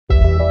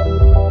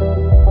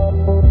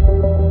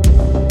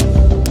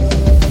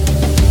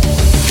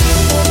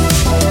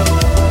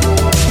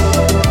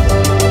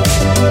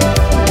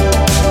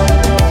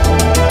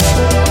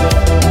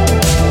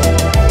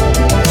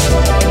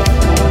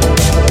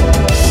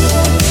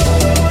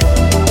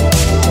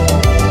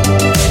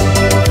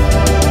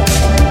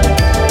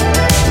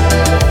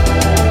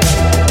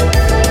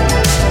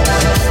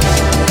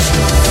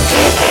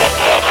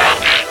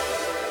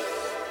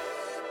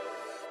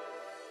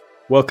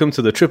Welcome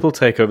to the Triple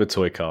Takeover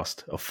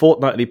Toycast, a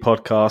fortnightly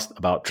podcast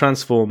about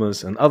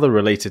Transformers and other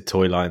related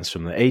toy lines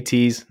from the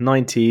 80s,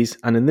 90s,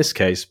 and in this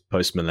case,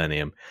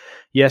 post-millennium.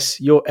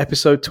 Yes, your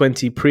episode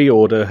 20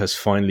 pre-order has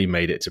finally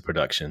made it to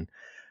production.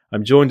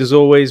 I'm joined as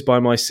always by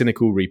my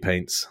cynical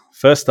repaints.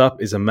 First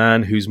up is a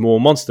man who's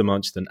more Monster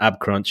Munch than Ab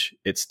Crunch.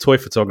 It's toy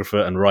photographer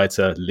and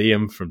writer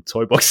Liam from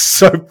Toybox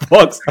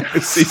Soapbox. I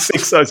can see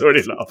Six Eyes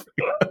already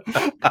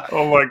laughing.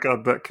 Oh my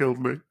god, that killed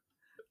me.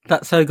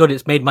 That's so good,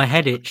 it's made my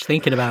head itch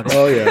thinking about it.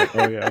 Oh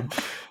yeah.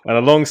 And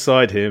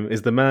alongside him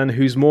is the man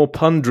who's more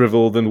pun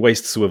drivel than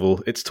waist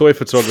swivel. It's toy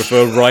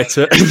photographer,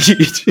 writer, and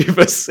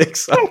YouTuber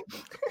Six Eyes.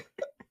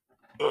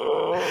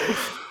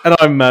 And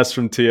I'm Maz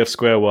from TF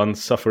Square One,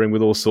 suffering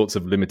with all sorts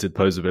of limited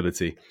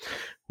posability.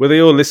 Whether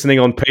you're listening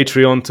on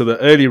Patreon to the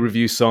early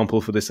review sample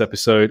for this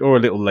episode or a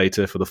little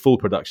later for the full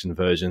production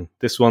version,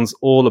 this one's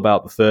all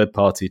about the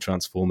third-party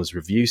Transformers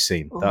review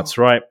scene. That's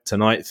right,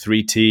 tonight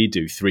 3T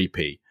do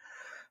 3P.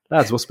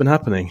 Lads, what's been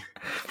happening?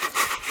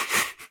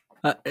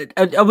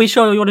 Are we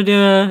sure you want to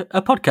do a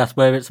podcast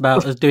where it's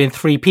about us doing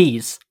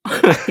 3Ps?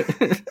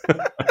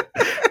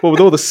 Well,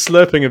 with all the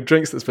slurping of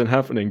drinks that's been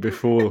happening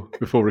before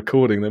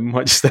recording, they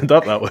might just end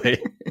up that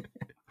way.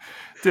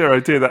 Dear,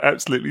 oh dear, that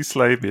absolutely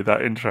slayed me,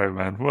 that intro,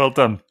 man. Well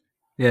done.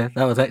 Yeah,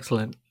 that was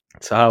excellent.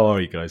 So how are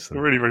you guys then?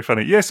 Really, really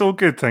funny. Yes, all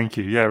good, thank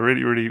you. Yeah,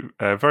 really, really,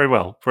 very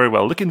well. Very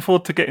well. Looking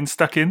forward to getting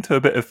stuck into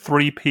a bit of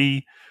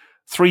 3T,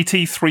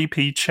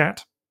 3P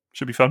chat.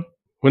 Should be fun.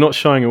 We're not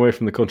shying away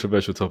from the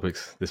controversial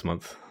topics this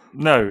month.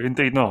 No,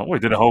 indeed not. We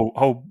did a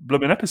whole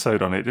blooming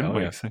episode on it, didn't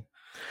we? Yeah. So.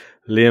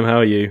 Liam, how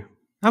are you?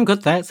 I'm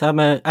good, thanks. I'm,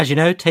 as you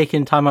know,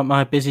 taking time out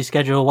my busy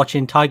schedule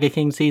watching Tiger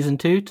King Season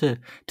 2 to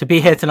be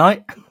here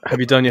tonight.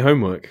 Have you done your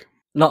homework?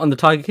 Not on the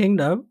Tiger King,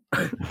 no.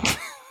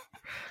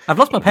 I've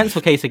lost my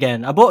pencil case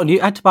again. I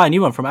had to buy a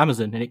new one from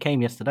Amazon, and it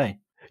came yesterday.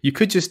 You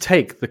could just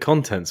take the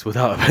contents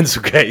without a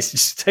pencil case.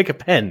 Just take a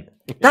pen.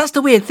 That's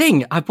the weird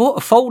thing. I bought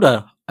a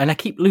folder, and I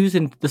keep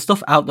losing the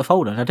stuff out the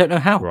folder, and I don't know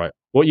how. Right.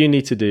 What you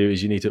need to do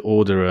is you need to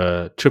order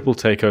a Triple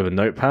Takeover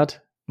notepad.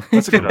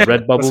 That's a good idea.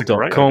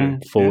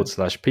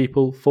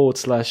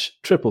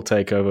 redbubble.com/people/triple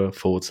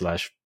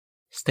takeover/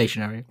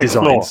 Stationary.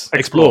 designs.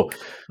 Explore.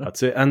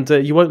 That's it. And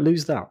you won't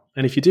lose that.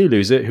 And if you do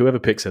lose it, whoever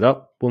picks it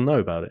up will know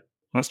about it.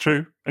 That's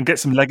true. And get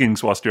some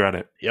leggings whilst you're at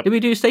it. Yep. Do we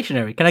do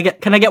stationary? Can I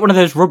get one of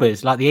those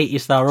rubbers, like the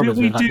 80s style rubbers?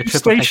 Do we with, like, do the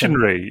triple takeover?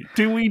 stationary?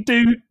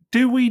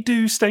 Do we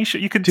do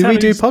station? You could Do tell we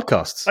do us-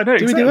 podcasts? I know,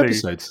 Do we do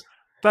exactly. episodes?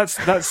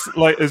 That's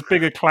like as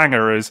big a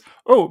clanger as,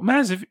 oh,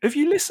 Maz, have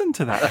you listened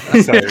to that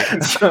episode?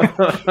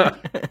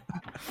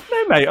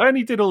 No, mate, I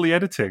only did all the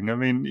editing. I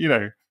mean, you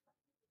know,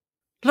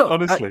 Look,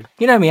 honestly.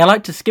 you know me, I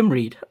like to skim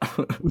read. I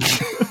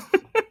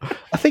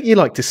think you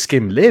like to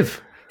skim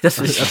live. That's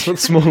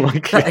what's more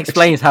like. that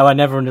explains how I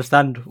never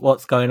understand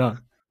what's going on.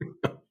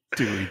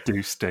 Do we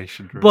do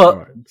stationary? But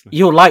Right.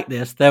 you'll like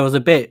this. There was a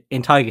bit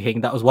in Tiger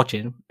King that I was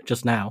watching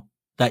just now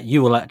that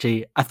you will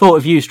actually... I thought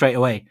of you straight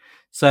away.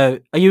 So,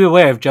 are you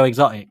aware of Joe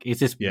Exotic?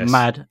 He's this Yes.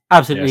 mad,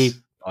 absolutely Yes,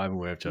 I'm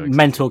aware of jokes.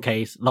 mental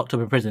case, locked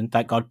up in prison,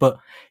 thank God. But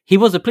he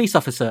was a police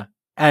officer.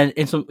 And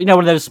in some, one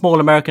of those small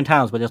American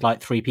towns where there's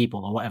like 3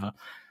 people or whatever.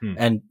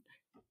 And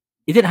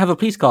he didn't have a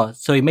police car,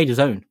 so he made his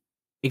own.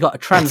 He got a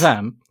Trans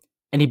Am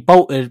and he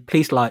bolted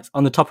police lights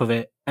on the top of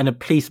it and a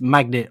police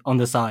magnet on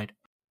the side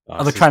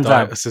of a Trans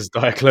Am. That's as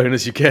Diaclone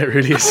as you get,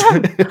 really.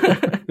 Isn't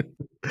it?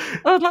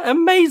 I was like,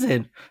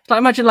 amazing. It's like,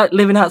 imagine like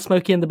living out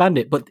Smokey and the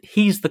Bandit, but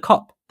he's the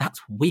cop. That's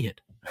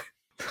weird.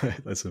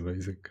 That's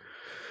amazing.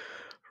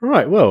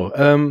 Right, well,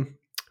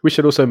 we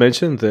should also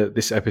mention that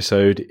this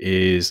episode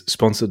is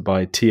sponsored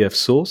by TF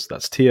Source.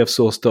 That's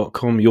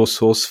tfsource.com, your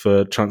source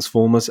for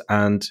Transformers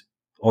and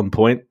on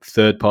point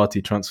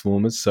third-party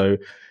Transformers. So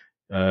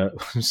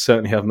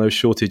certainly have no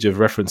shortage of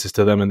references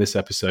to them in this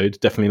episode.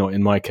 Definitely not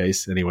in my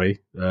case, anyway.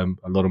 A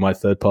lot of my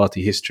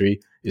third-party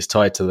history is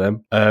tied to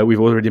them. We've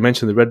already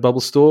mentioned the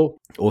Redbubble store.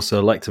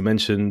 Also like to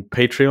mention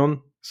Patreon.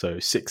 So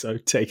 60,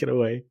 take it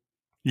away.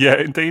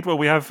 Yeah, indeed. Well,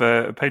 we have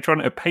a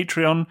Patreon at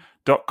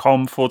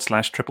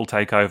patreon.com/triple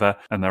takeover,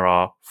 and there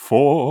are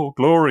 4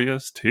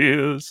 glorious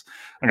tiers.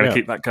 I'm going to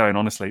keep that going,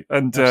 honestly.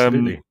 And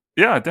Absolutely.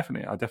 yeah, I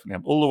definitely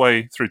am. All the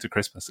way through to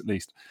Christmas, at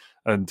least.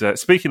 And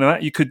speaking of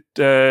that, you could,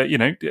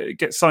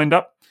 get signed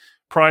up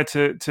prior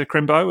to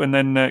Crimbo, and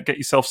then get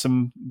yourself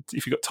some,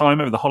 if you've got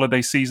time over the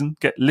holiday season,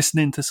 get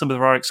listening to some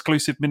of our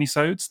exclusive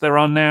minisodes. There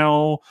are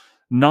now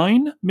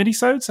 9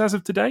 minisodes as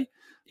of today.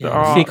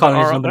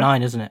 Seacon is number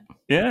 9, isn't it?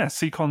 Yeah,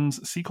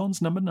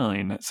 Seacon's number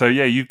 9. So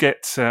yeah, you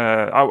get.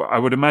 I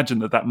would imagine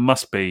that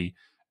must be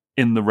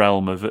in the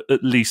realm of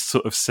at least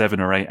sort of 7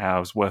 or 8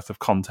 hours worth of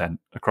content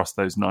across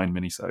those 9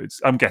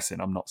 minisodes. I'm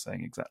guessing. I'm not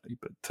saying exactly,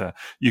 but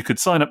you could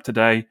sign up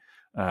today.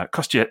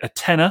 Cost you a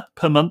tenner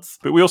per month.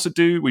 But we also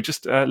do. We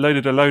just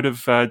loaded a load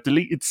of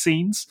deleted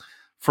scenes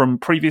from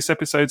previous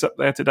episodes up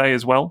there today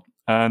as well.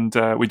 And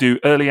we do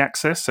early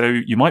access, so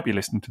you might be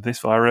listening to this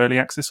via early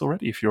access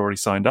already if you're already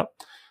signed up.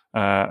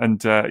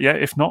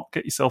 If not,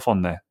 get yourself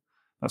on there.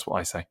 That's what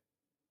I say.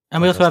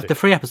 And we also have Fantastic. the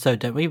free episode,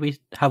 don't we? We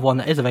have one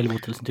that is available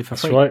to listen to for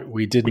That's free. right.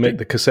 We did make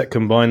the Cassette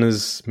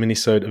Combiners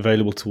minisode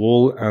available to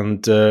all,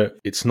 and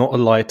it's not a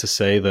lie to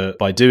say that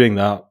by doing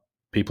that,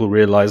 people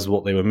realized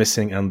what they were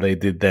missing, and they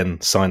did then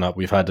sign up.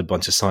 We've had a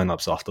bunch of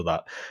sign-ups after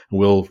that.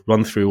 We'll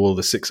run through all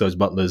the 6O's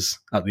butlers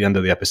at the end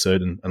of the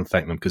episode and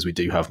thank them, because we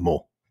do have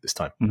more this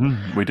time.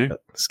 Mm-hmm, we do.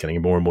 It's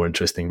getting more and more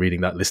interesting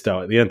reading that list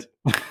out at the end.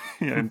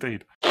 Yeah,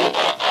 indeed.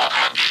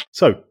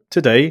 So,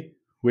 today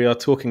we are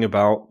talking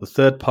about the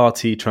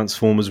third-party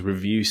Transformers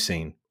review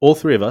scene. All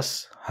three of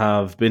us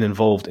have been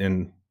involved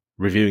in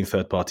reviewing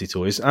third-party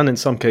toys, and in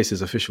some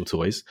cases official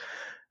toys.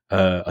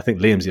 I think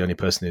Liam's the only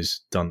person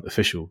who's done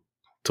official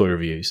toy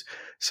reviews.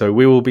 So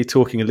we will be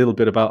talking a little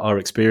bit about our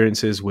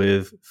experiences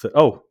with...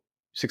 6O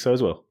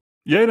as well.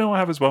 Yeah, no, I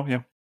have as well,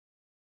 yeah.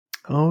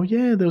 Oh,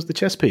 yeah, there was the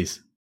chess piece.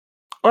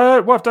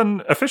 Well, I've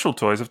done official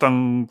toys. I've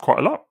done quite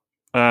a lot.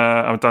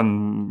 I've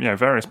done,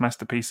 various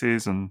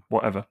masterpieces and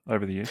whatever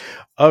over the years.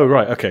 Oh,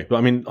 right, okay. But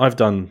I mean, I've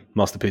done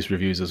masterpiece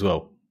reviews as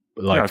well.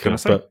 I was going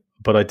to say.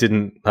 But I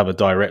didn't have a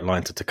direct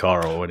line to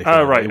Takara or anything.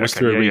 Oh, right. It was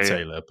through a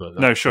retailer. But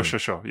no, sure.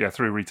 Yeah,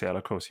 through retail,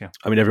 of course, yeah.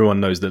 I mean, everyone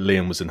knows that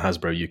Liam was in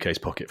Hasbro UK's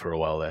pocket for a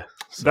while there.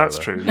 So, that's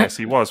true. Yes,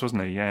 he was,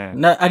 wasn't he? Yeah.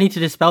 No, I need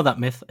to dispel that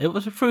myth. It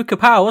was through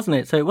Kapow, wasn't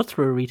it? So it was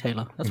through a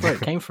retailer. That's where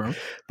it came from.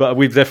 But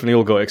we've definitely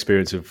all got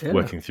experience of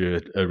working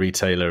through a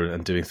retailer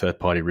and doing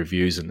third-party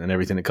reviews and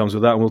everything that comes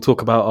with that. And we'll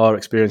talk about our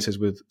experiences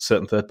with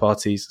certain third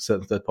parties,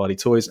 certain third-party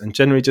toys, and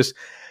generally just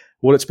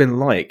what it's been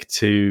like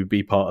to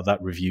be part of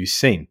that review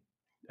scene.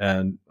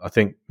 And I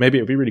think maybe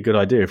it would be a really good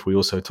idea if we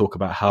also talk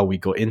about how we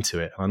got into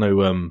it. I know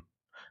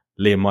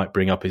Liam might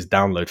bring up his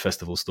Download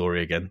Festival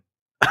story again.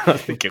 I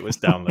think it was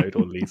Download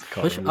or Leeds.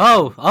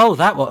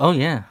 That one. Oh,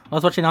 yeah. I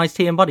was watching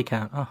Ice-T and Body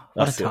Count. Oh,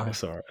 what a time.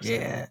 That's all right.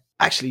 Yeah.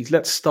 Actually,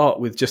 let's start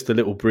with just a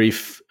little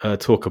brief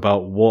talk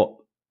about what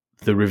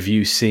the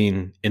review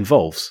scene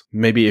involves.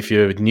 Maybe if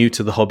you're new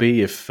to the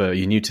hobby, if you're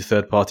new to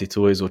third-party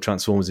toys or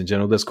Transformers in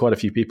general, there's quite a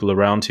few people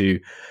around who,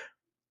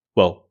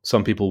 well,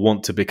 some people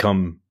want to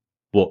become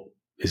what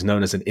is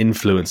known as an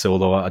influencer,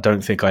 although I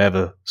don't think I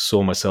ever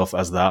saw myself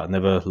as that. I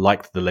never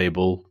liked the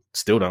label,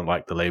 still don't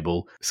like the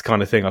label. It's the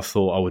kind of thing I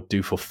thought I would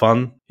do for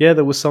fun. Yeah,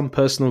 there was some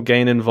personal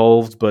gain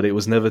involved, but it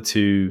was never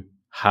to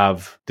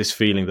have this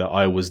feeling that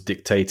I was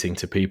dictating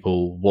to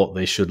people what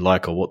they should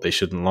like or what they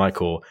shouldn't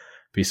like, or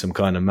be some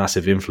kind of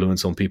massive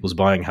influence on people's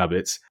buying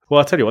habits. Well,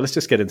 I'll tell you what, let's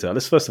just get into that.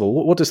 Let's first of all,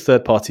 what does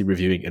third-party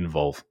reviewing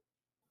involve?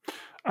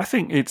 I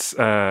think it's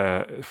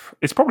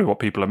probably what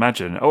people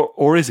imagine,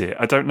 or is it?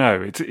 I don't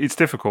know. It's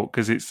difficult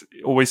because it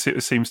always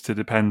seems to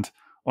depend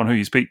on who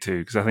you speak to.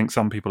 Because I think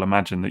some people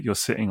imagine that you're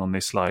sitting on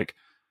this like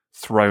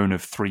throne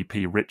of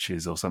 3p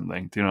riches or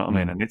something. Do you know what I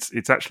mean? And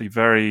it's actually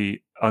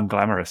very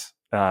unglamorous.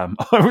 I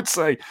would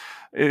say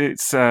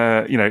it's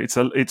I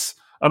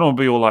don't want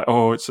to be all like,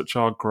 oh, it's such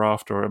hard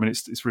graft, or I mean,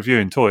 it's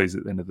reviewing toys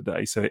at the end of the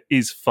day, so it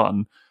is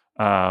fun.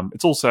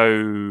 It's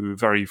also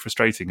very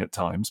frustrating at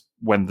times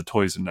when the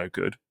toys are no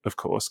good, of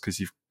course, because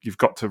you've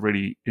got to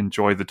really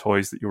enjoy the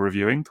toys that you're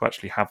reviewing to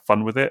actually have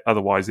fun with it.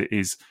 Otherwise, it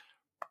is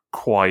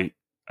quite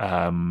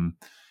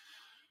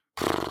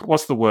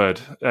what's the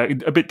word?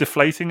 A bit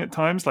deflating at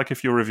times. Like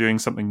if you're reviewing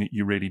something that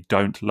you really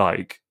don't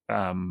like.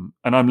 And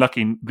I'm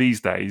lucky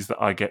these days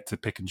that I get to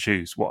pick and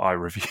choose what I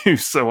review.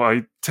 So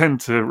I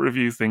tend to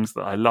review things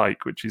that I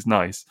like, which is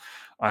nice.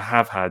 I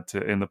have had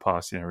to in the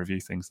past, review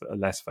things that are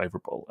less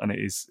favourable, and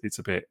it's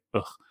a bit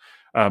ugh.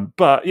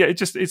 But yeah,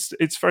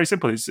 it's very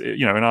simple. It's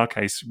in our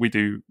case, we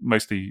do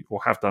mostly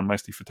or have done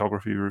mostly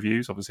photography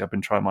reviews. Obviously, I've been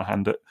trying my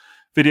hand at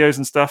videos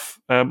and stuff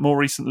more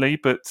recently,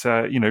 but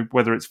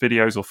whether it's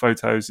videos or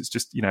photos, it's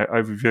just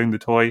overviewing the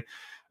toy,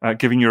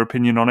 giving your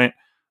opinion on it.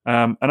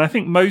 And I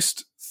think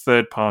most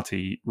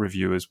third-party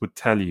reviewers would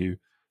tell you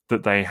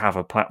that they have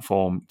a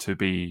platform to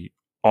be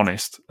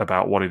honest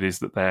about what it is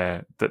that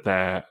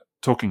they're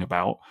talking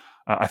about.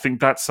 I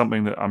think that's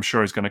something that I'm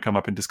sure is going to come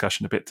up in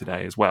discussion a bit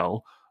today as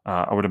well.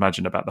 I would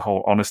imagine about the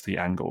whole honesty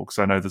angle, because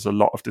I know there's a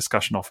lot of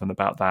discussion often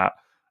about that.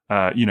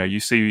 You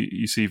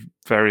see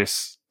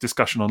various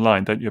discussion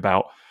online, don't you,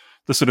 about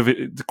the sort of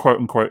the quote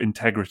unquote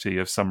integrity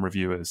of some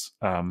reviewers.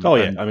 I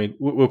mean,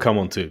 we'll come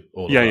on to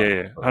all of that.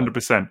 Yeah,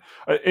 100%.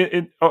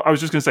 I was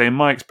just going to say, in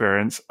my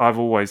experience, I've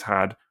always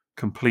had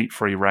complete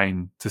free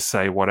reign to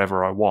say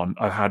whatever I want.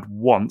 I've had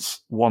one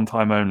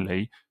time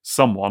only,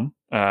 someone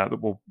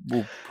that we'll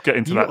get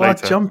into that later.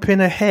 You are jumping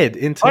ahead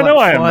into I know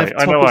I am, mate.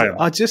 I know I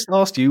am. I just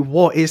asked you,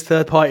 what is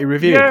third-party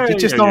review?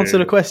 Just answer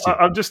the question.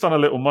 I'm just on a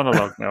little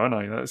monologue now, I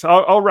know. So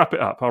I'll wrap it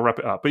up.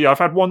 But yeah, I've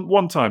had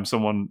one time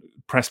someone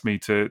pressed me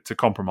to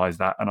compromise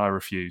that, and I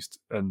refused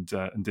and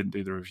didn't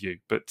do the review.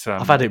 But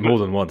I've had it more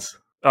than once.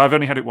 I've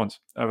only had it once.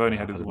 More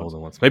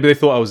than once. Maybe they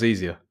thought I was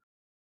easier.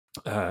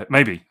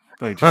 Maybe.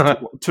 They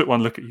just took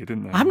one look at you,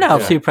 didn't they? I'm now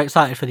super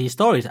excited for these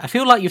stories. I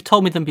feel like you've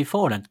told me them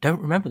before and I don't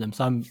remember them.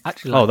 So I'm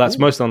actually like, that's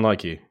most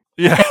unlike you.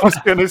 Yeah, I was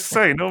going to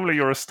say, normally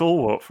you're a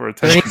stalwart for a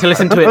I need to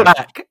listen to it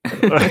back.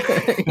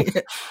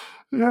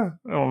 Yeah.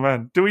 Oh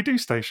man, do we do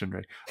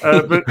stationery?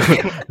 But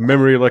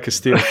Memory like a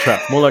steel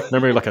trap, more like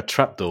memory like a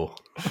trapdoor.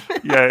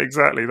 yeah,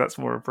 exactly. That's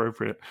more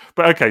appropriate.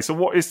 But okay, so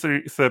what is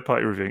the third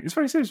party reviewing? It's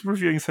very serious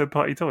reviewing third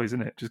party toys,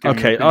 isn't it? Just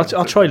Okay, I'll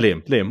try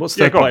Liam. Liam, what's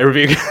third party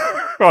reviewing?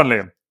 Go on,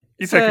 Liam.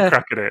 You take a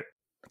crack at it.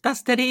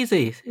 That's dead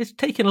easy. It's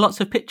taking lots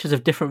of pictures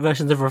of different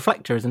versions of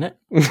Reflector, isn't it?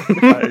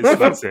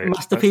 That's it.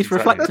 Masterpiece That's exactly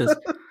Reflectors.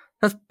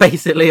 That's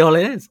basically all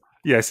it is.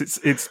 Yes,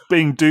 it's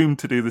being doomed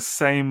to do the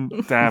same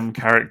damn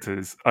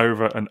characters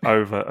over and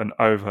over and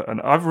over. And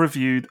I've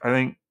reviewed, I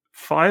think,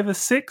 5 or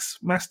 6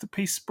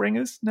 Masterpiece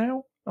Springers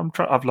now.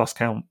 I've lost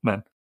count,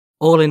 man.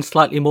 All in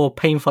slightly more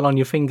painful on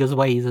your fingers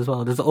ways as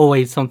well. There's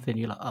always something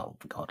you're like, oh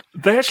god.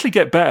 They actually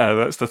get better.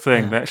 That's the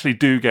thing. Yeah. They actually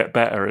do get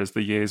better as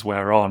the years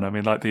wear on. I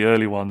mean, like the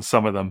early ones,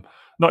 some of them.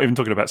 Not even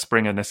talking about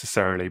Springer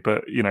necessarily,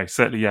 but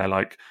certainly, yeah,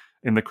 like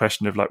in the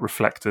question of like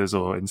Reflectors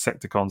or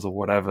Insecticons or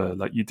whatever,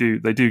 like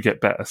they do get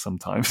better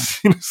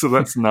sometimes. So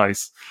that's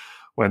nice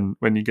when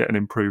you get an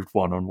improved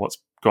one on what's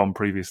gone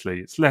previously.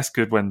 It's less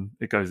good when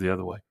it goes the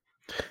other way.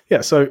 Yeah,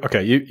 so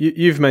okay,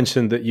 you've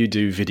mentioned that you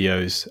do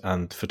videos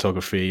and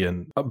photography,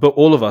 but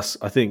all of us,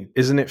 I think,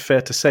 isn't it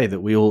fair to say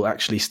that we all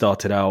actually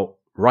started out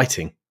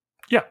writing?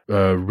 Yeah,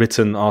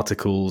 written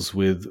articles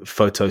with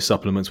photo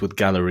supplements with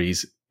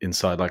galleries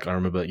inside. Like I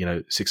remember,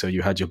 60,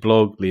 you had your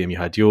blog, Liam, you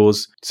had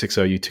yours.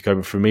 60, you took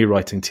over from me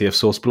writing TF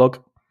Source blog.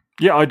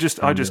 Yeah, I just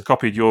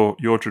copied your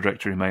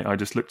trajectory, mate. I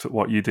just looked at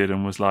what you did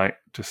and was like,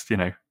 just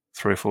 3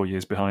 or 4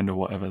 years behind or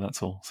whatever.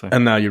 That's all. So,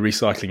 and now you're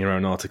recycling your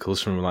own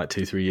articles from like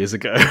 2-3 years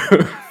ago.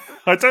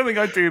 I don't think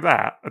I do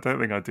that. Do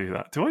I do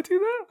that?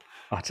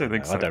 I don't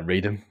think so. I don't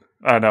read them.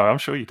 Oh no, I'm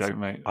sure you don't,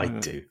 mate. I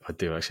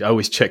do actually. I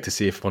always check to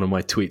see if one of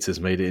my tweets has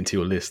made it into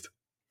your list.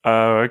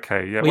 Oh,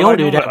 okay. Yeah, we all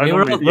do that.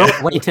 We're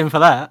all waiting for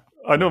that.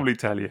 I normally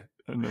tell you.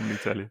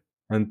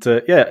 And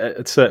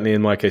certainly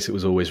in my case, it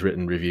was always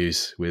written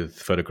reviews with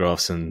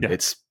photographs, and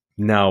it's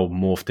now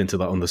morphed into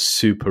that on the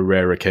super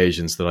rare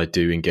occasions that I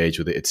do engage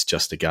with it. It's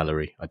just a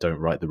gallery. I don't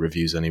write the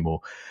reviews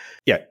anymore.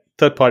 Yeah,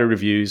 third-party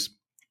reviews,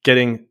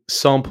 getting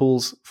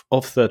samples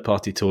of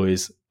third-party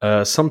toys,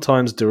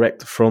 sometimes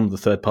direct from the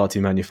third-party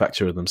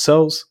manufacturer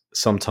themselves,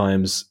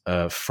 sometimes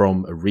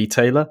from a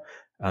retailer,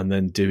 and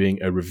then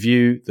doing a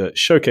review that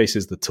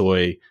showcases the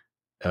toy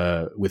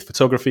with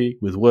photography,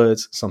 with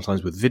words,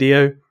 sometimes with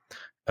video,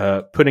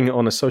 putting it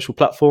on a social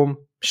platform,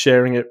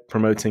 sharing it,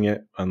 promoting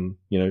it, and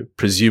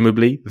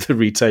presumably the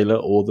retailer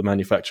or the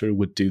manufacturer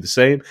would do the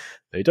same.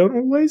 They don't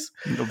always.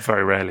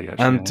 Very rarely,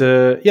 actually.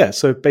 And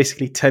so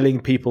basically telling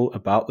people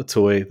about the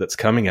toy that's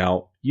coming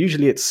out.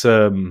 Usually it's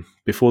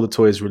before the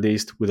toy is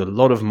released. With a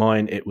lot of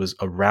mine, it was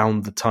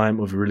around the time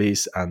of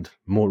release, and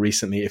more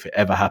recently, if it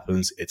ever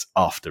happens, it's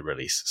after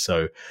release.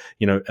 So,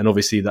 and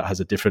obviously that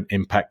has a different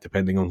impact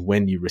depending on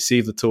when you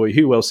receive the toy,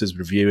 who else is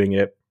reviewing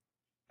it,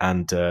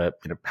 and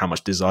how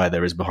much desire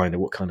there is behind it,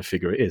 what kind of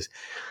figure it is.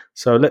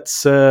 So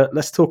let's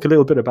talk a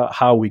little bit about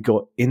how we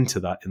got into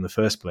that in the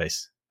first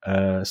place.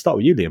 Start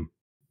with you, Liam.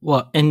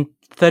 What, in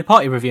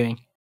third-party reviewing?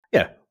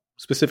 Yeah,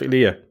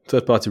 specifically,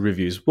 third-party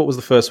reviews. What was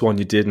the first one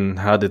you did, and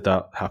how did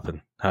that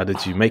happen? How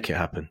did you make it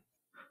happen?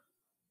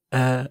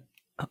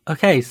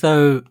 Okay,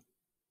 so,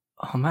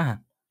 oh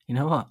man, you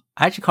know what?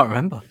 I actually can't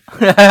remember.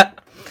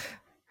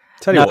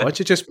 Tell you what, why don't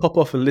you just pop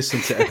off and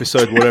listen to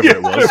episode whatever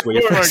it was where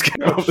you first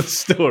came up with the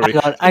story.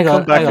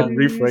 Come back and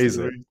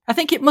rephrase it. I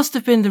think it must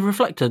have been the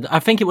Reflector. I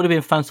think it would have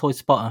been Fan Toy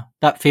Spotter.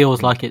 That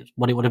feels like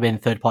what it would have been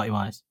third-party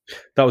wise.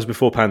 That was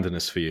before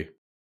Pandanus for you.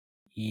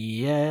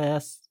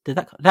 Yes.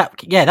 Did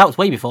that was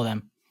way before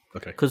them.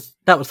 Okay. Because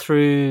that was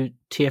through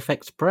TF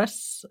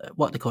Express,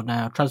 what they called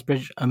now,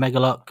 Transbridge, Omega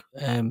Lock.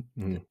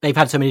 They've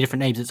had so many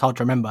different names, it's hard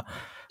to remember.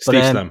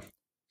 Steve Slam.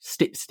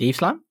 Steve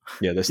Slam?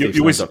 Yeah, there's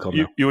SteveSlam.com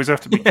now. You always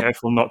have to be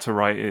careful not to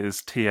write it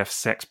as TF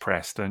Sex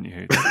Press, don't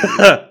you?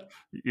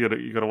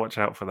 You got to watch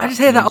out for that. I just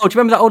hear that old. Do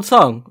you remember that old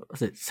song?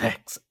 Was it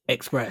Sex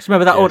Express?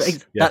 Remember that old?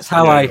 Yes, that's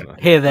how I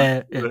hear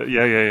their.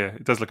 Yeah.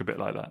 It does look a bit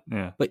like that.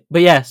 Yeah.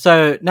 But yeah.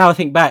 So now I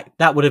think back,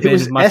 that would have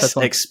been my S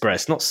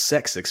Express, not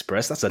Sex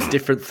Express. That's a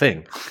different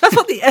thing. That's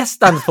what the S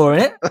stands for,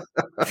 isn't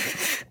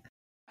it?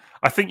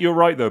 I think you're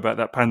right though about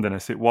that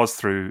Pandanus. It was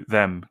through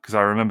them because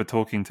I remember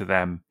talking to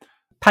them.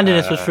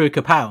 Pandanus was through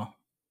Kapow.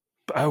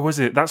 Oh, was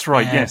it? That's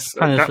right. Yeah, yes,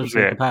 that was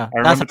it.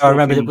 That's how I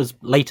remembered it was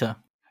later.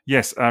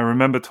 Yes, I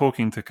remember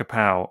talking to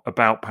Kapow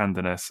about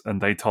Pandanus,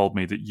 and they told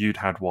me that you'd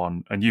had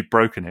one, and you'd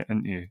broken it,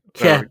 hadn't you?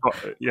 Yeah.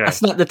 I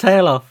snapped the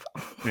tail off.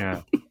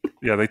 Yeah.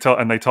 They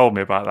told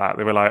me about that.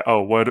 They were like,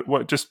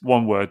 "Oh, just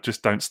one word,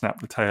 just don't snap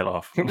the tail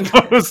off."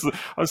 I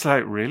was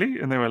like, "Really?"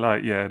 And they were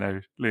like, "Yeah,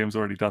 no, Liam's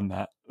already done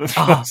that."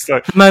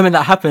 So, the moment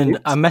that happened,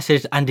 I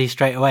messaged Andy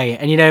straight away,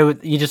 and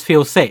you just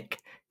feel sick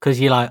because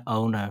you're like,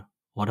 "Oh no,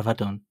 what have I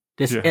done?"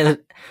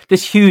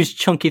 This huge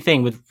chunky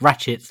thing with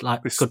ratchets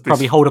could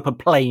probably hold up a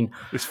plane.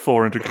 This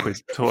 400 quid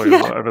toy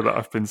or whatever that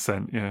I've been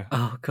sent. Yeah.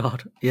 Oh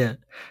god. Yeah.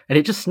 And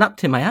it just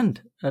snapped in my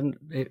hand, and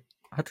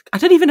I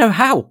don't even know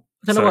how.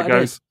 I don't know what it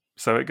goes.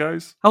 So it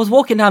goes. I was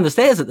walking down the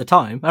stairs at the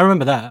time. I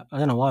remember that. I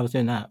don't know why I was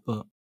doing that,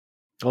 but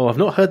I've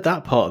not heard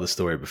that part of the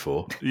story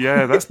before.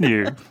 Yeah, that's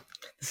new.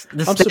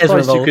 The I'm stairs surprised you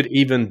revolt. could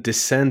even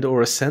descend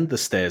or ascend the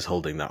stairs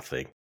holding that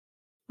thing.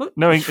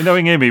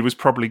 Knowing him, he was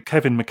probably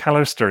Kevin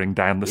McAllistering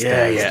down the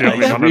stairs. Do you know what I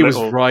mean? On a He was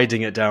little-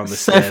 riding it down the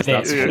stairs. Surfing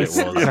That's it. what it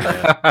was.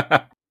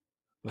 Yeah.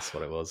 That's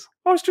what it was.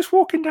 I was just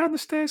walking down the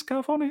stairs,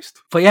 Gav,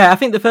 honest. But yeah, I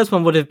think the first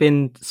one would have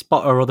been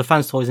Spotter or the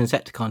Fans Toys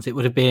Insecticons. It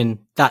would have been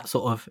that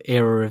sort of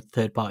era of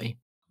third party.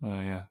 Oh,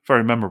 yeah.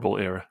 Very memorable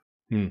era.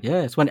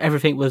 Yeah, it's when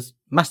everything was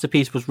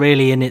Masterpiece was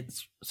really in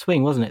its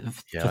swing, wasn't it?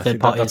 Yeah, I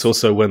think that's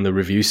also when the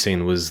review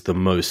scene was the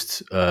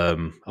most. I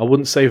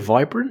wouldn't say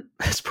vibrant.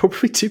 It's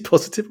probably too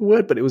positive a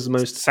word, but it was the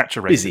most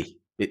saturated. Busy.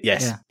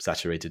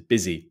 Saturated,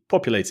 busy,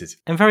 populated,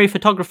 and very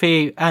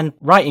photography and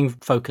writing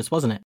focused,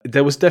 wasn't it?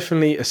 There was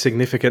definitely a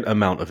significant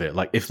amount of it.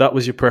 Like if that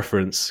was your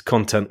preference,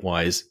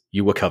 content-wise,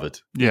 you were covered.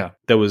 Yeah,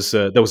 there was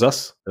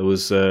us. There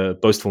was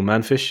Boastful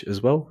Manfish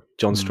as well.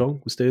 John Strong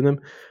was doing them.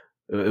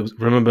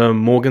 Remember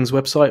Morgan's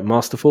website,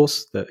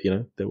 Masterforce? That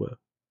there were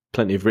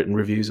plenty of written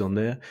reviews on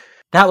there.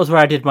 That was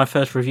where I did my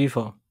first review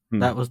for.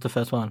 That was the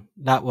first one.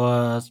 That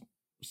was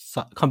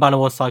Combiner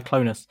Wars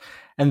Cyclonus,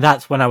 and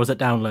that's when I was at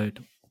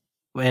Download.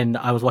 When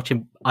I was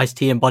watching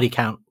Ice-T and Body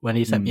Count, when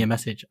he sent me a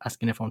message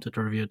asking if I wanted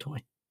to review a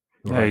toy.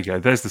 There you go.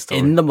 There's the story.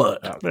 In the mud.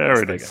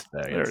 There it is.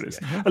 There it is.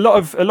 A lot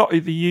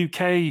of the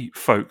UK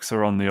folks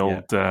are on the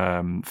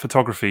old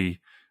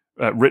photography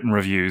written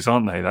reviews,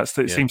 aren't they?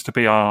 It seems to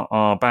be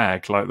our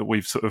bag. Like that,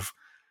 we've sort of,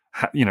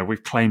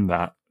 we've claimed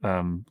that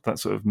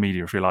sort of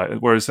media, if you like.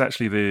 Whereas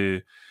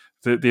actually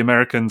the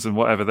Americans and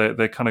whatever,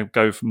 they kind of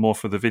go more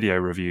for the video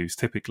reviews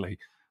typically.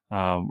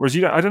 Whereas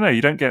I don't know,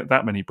 you don't get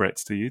that many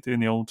Brits, do you, doing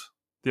the old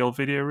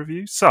video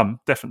reviews? Some,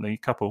 definitely, a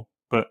couple,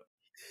 but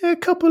a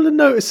couple of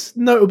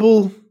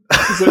notable.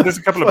 There's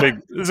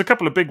a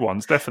couple of big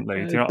ones,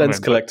 definitely. Do you know what I mean?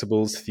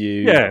 Collectibles,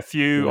 Thew. Yeah,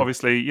 Thew,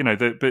 obviously.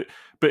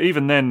 But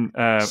even then,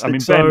 I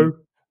mean, Ben.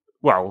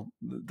 Well,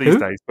 these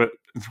days, but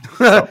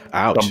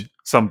ouch,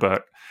 some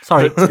Burke.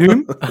 Sorry,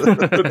 whom?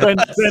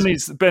 But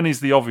Ben is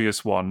the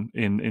obvious one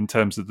in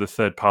terms of the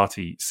third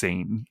party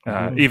scene.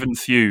 Even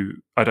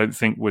Thew, I don't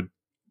think would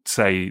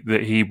say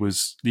that he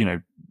was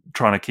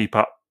trying to keep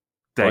up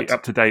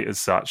to date as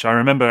such. I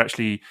remember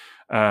actually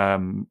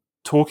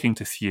talking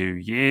to Thew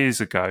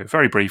years ago,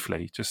 very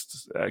briefly,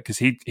 just because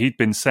he'd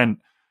been sent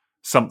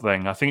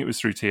something. I think it was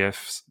through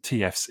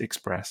TF's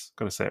Express.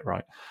 Got to say it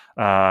right.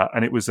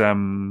 And it was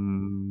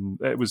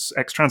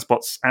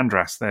X-Transbot's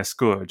Andras, their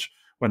Scourge,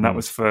 when that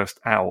was first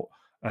out.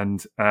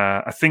 And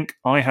I think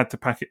I had to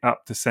pack it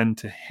up to send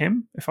to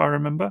him, if I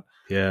remember.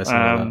 Yeah, like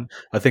that.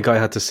 I think I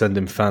had to send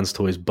him Fans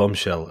Toys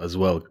Bombshell as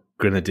well,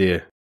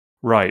 Grenadier.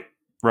 Right.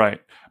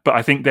 But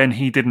I think then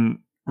he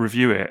didn't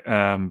review it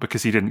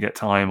because he didn't get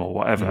time or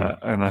whatever.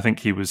 And I think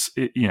he was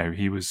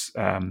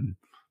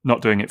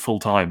not doing it full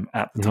time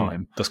at the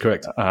time. That's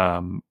correct.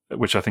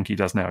 Which I think he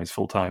does now. He's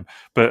full time.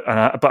 But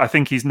I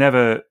think he's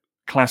never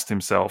classed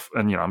himself,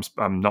 and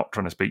I'm not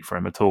trying to speak for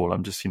him at all.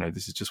 I'm just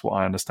this is just what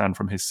I understand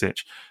from his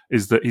sitch,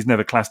 is that he's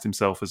never classed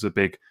himself as a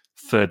big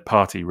third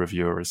party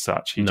reviewer as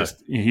such. He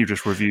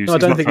just reviews. No, I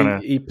don't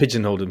think he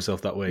pigeonholed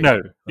himself that way.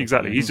 No,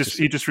 exactly. He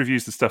just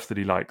reviews the stuff that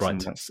he likes,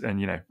 right.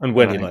 and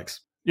when he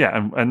likes.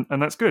 Yeah, and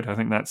that's good. I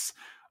think that's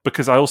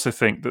because I also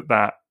think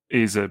that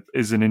is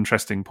an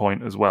interesting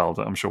point as well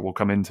that I'm sure we'll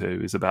come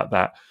into, is about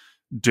that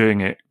doing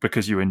it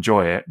because you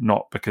enjoy it,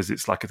 not because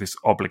it's like this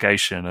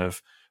obligation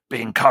of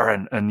being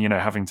current and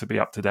having to be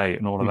up to date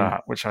and all of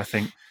that, which I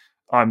think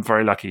I'm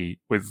very lucky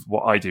with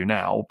what I do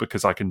now,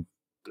 because I can,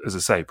 as I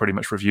say, pretty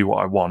much review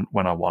what I want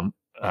when I want,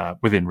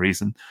 within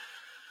reason.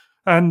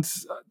 And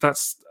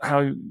that's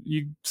how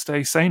you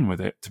stay sane with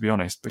it, to be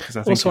honest. Because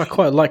I think also I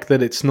quite like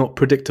that it's not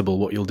predictable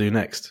what you'll do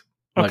next.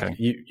 Like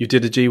you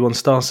did a G1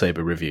 Star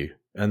Saber review,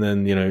 and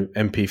then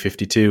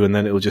MP52, and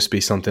then it'll just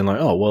be something like,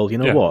 oh well,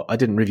 what? I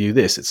didn't review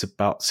this. It's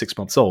about 6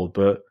 months old,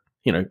 but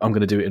I'm going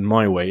to do it in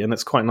my way, and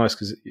that's quite nice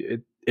because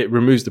it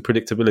removes the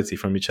predictability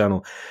from your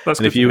channel.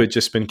 And if you had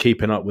just been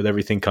keeping up with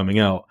everything coming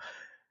out,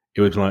 it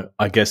would be like,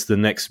 I guess the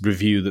next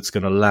review that's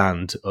going to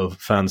land of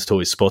Fans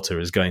Toys Spotter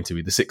is going to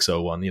be the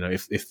 601.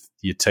 If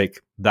you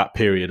take that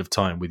period of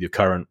time with your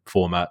current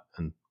format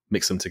and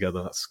mix them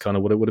together, that's kind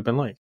of what it would have been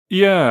like.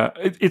 Yeah,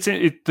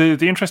 the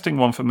interesting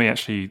one for me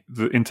actually,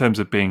 in terms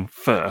of being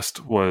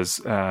first, was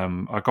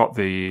I got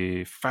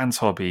the Fans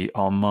Hobby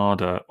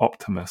Armada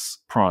Optimus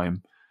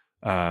Prime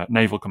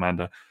Naval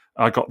Commander.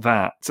 I got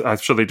that. I'm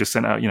sure they just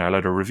sent out a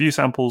load of review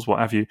samples, what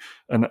have you,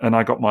 and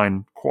I got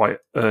mine quite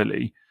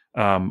early.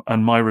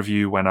 And my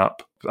review went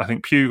up. I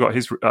think Pew got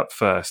his up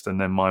first,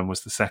 and then mine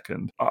was the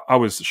second. I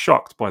was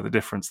shocked by the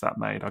difference that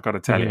made, I got to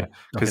tell you,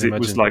 because it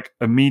was like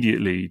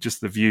immediately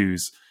just the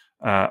views.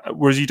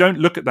 Whereas you don't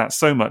look at that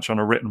so much on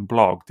a written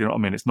blog. Do you know what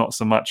I mean? It's not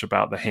so much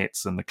about the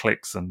hits and the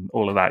clicks and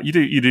all of that.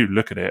 You do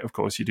look at it, of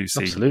course. You do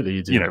see, absolutely,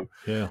 you do.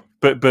 Yeah.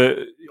 But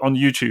on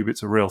YouTube,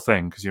 it's a real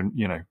thing because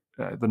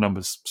the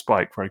numbers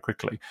spike very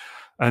quickly,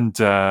 and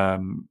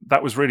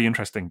that was really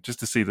interesting just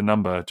to see the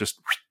number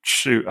just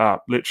shoot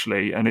up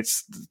literally. And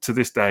it's to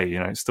this day,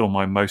 it's still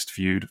my most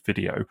viewed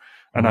video.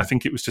 And I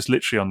think it was just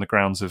literally on the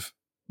grounds of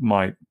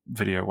my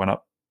video went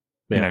up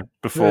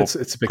before it's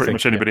a big pretty thing,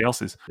 much anybody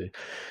else's.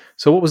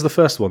 So what was the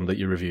first one that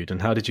you reviewed,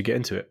 and how did you get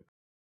into it?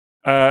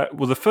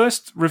 Well, the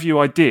first review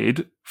I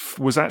did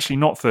was actually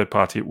not third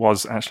party. It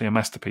was actually a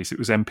masterpiece. It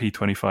was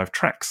MP25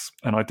 Tracks,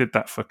 and I did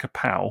that for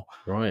Kapow.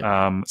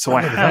 Right. So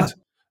I had,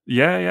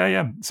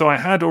 yeah. So I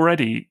had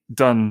already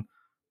done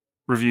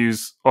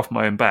reviews off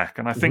my own back,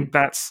 and I think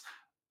that's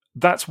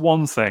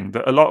one thing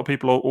that a lot of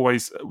people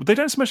always, they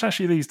don't so much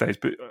actually these days,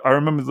 but I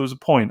remember there was a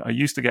point I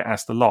used to get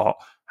asked a lot,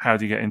 how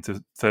do you get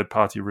into third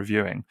party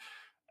reviewing?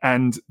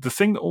 And the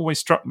thing that always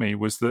struck me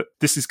was that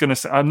this is going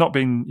to, I'm not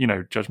being,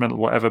 judgmental or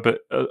whatever, but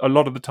a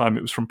lot of the time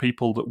it was from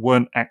people that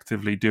weren't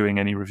actively doing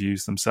any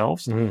reviews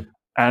themselves. Mm-hmm.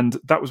 And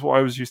that was what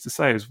I was used to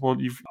say is, well,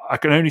 I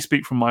can only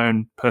speak from my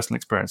own personal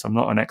experience. I'm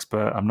not an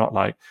expert. I'm not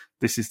like,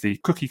 this is the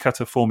cookie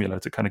cutter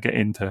formula to kind of get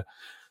into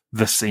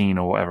the scene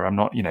or whatever. I'm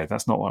not,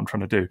 that's not what I'm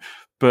trying to do.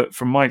 But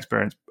from my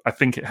experience, I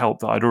think it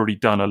helped that I'd already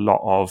done a lot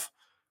of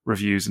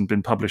reviews and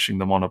been publishing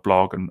them on a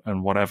blog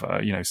and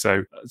whatever,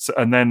 so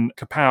and then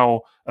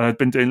Kapow, and I'd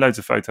been doing loads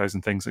of photos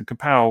and things, and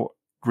Kapow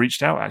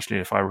reached out, actually,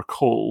 if I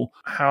recall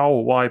how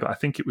or why, but I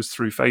think it was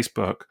through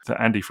Facebook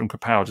that Andy from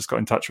Kapow just got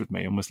in touch with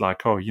me and was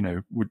like, oh,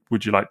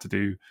 would you like to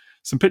do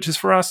some pictures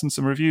for us and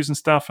some reviews and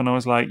stuff? And I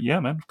was like, yeah,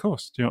 man, of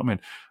course. Do you know what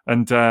I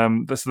mean?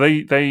 And so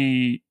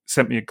they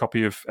sent me a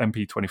copy of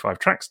MP25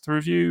 Tracks to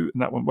review,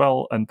 and that went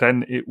well. And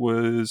then it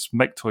was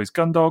Make Toys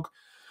Gundog,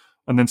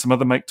 and then some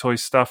other Make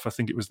Toys stuff. I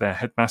think it was their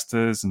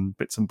Headmasters and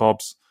bits and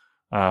bobs,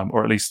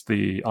 or at least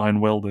the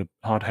Iron Will, the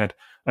hard head.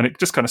 And it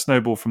just kind of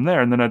snowballed from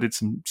there. And then I did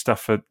some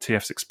stuff for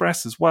TF's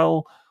Express as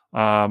well.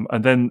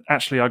 And then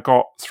actually I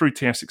got, through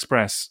TF's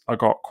Express, I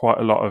got quite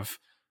a lot of,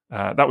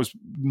 that was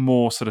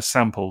more sort of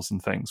samples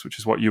and things, which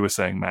is what you were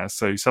saying, Maz.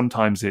 So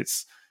sometimes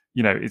it's,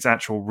 it's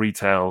actual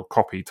retail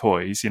copy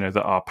toys, that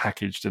are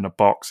packaged in a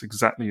box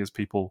exactly as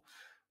people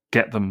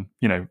get them,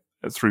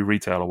 through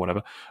retail or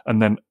whatever.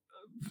 And then,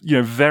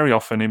 very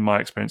often in my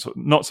experience,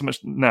 not so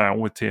much now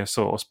with TF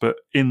Source, but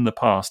in the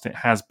past, it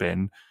has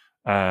been,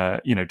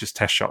 just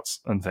test shots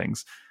and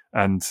things.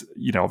 And,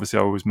 obviously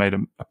I always made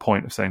a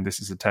point of saying this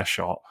is a test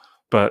shot,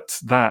 but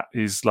that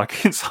is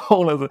like, it's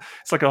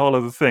like a whole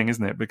other thing,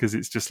 isn't it? Because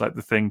it's just like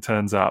the thing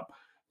turns up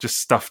just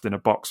stuffed in a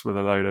box with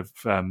a load of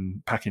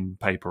packing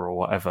paper or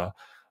whatever,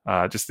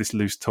 just this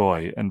loose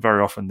toy. And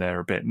very often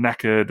they're a bit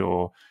knackered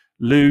or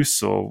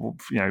loose or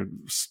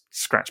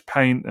scratch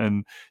paint,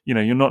 and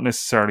you're not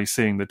necessarily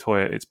seeing the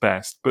toy at its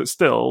best, but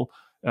still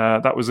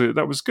that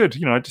was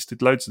good. I just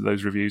did loads of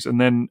those reviews,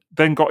 and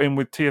then got in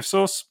with TF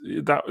Source.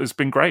 That has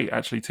been great,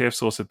 actually. TF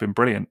Source have been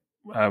brilliant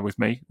with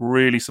me,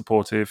 really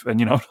supportive,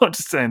 and I'm not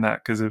just saying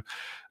that because of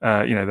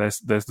there's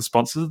the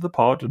sponsors of the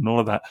pod and all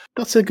of that.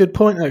 That's a good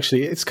point,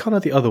 actually. It's kind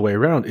of the other way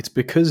around. It's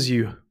because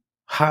you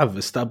have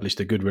established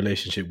a good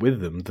relationship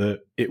with them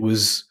that it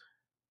was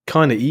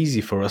kind of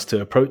easy for us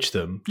to approach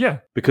them,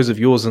 because of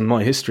yours and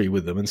my history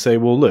with them, and say,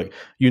 well, look,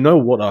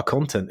 what our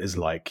content is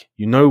like,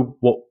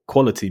 what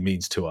quality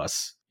means to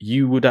us.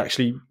 You would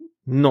actually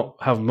not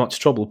have much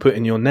trouble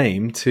putting your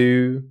name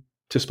to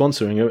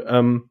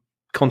sponsoring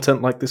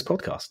content like this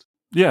podcast.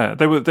 Yeah,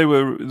 they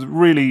were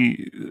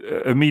really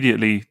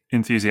immediately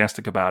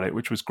enthusiastic about it,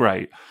 which was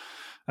great.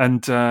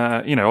 And,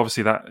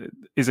 obviously that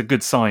is a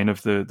good sign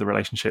of the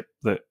relationship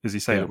that, as you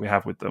say, that we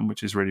have with them,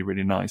 which is really,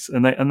 really nice.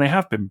 And they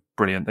have been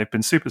brilliant. They've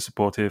been super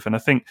supportive. And I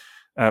think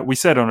we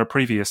said on a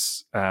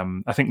previous,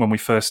 I think when we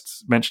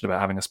first mentioned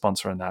about having a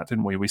sponsor in that,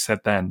 didn't we? We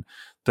said then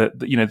that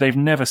they've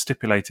never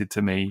stipulated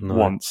to me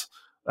once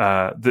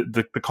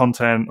the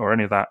content or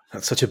any of that.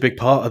 That's such a big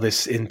part of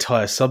this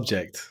entire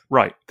subject.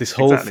 Right. This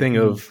whole thing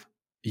of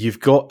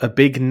you've got a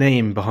big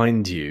name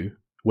behind you,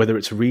 whether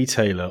it's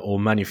retailer or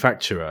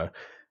manufacturer,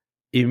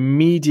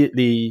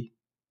 immediately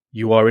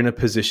you are in a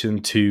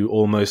position to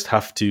almost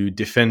have to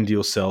defend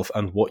yourself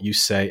and what you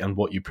say and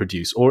what you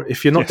produce. Or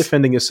if you're not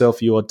defending yourself,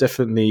 you are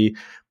definitely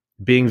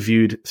being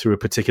viewed through a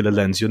particular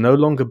lens. You're no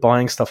longer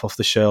buying stuff off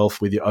the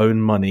shelf with your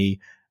own money,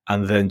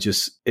 and then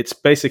it's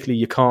basically,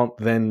 you can't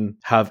then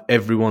have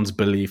everyone's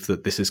belief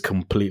that this is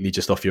completely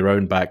just off your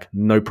own back,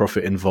 no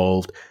profit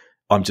involved.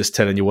 I'm just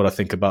telling you what I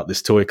think about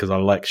this toy because I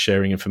like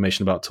sharing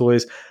information about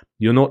toys.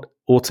 You're not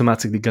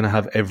automatically going to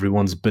have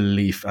everyone's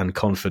belief and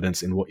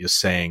confidence in what you're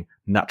saying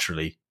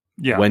naturally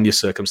when your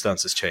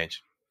circumstances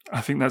change.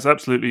 I think that's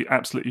absolutely,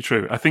 absolutely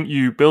true. I think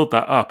you build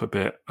that up a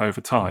bit over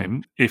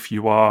time if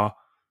you are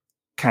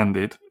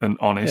candid and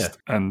honest.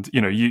 And,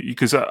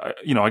 because,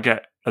 I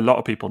get a lot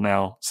of people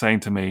now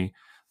saying to me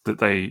that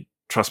they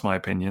trust my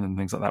opinion and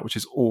things like that, which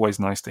is always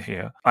nice to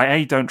hear.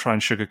 I don't try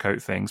and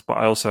sugarcoat things, but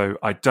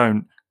I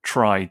don't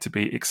try to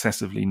be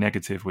excessively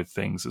negative with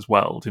things as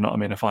well. Do you know what I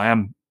mean? If I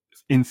am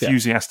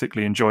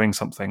enthusiastically enjoying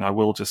something, I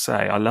will just say,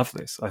 I love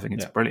this. I think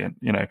it's brilliant,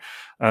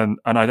 and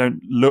I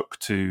don't look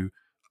to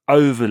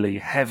overly,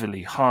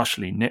 heavily,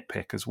 harshly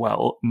nitpick as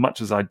well,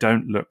 much as I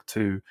don't look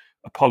to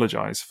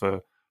apologize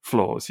for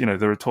flaws.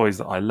 There are toys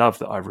that I love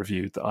that I've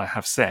reviewed that I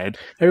have said.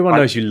 Everyone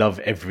knows you love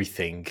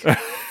everything.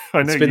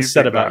 I know it's been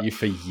said about you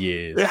for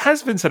years. It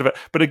has been said about,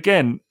 but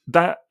again,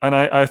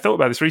 I thought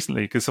about this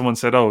recently because someone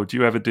said, "Oh, do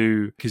you ever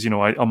do?" Because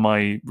on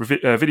my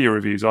video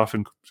reviews, I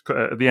often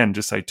at the end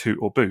just say toot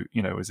or boot.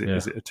 Is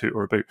it a toot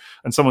or a boot?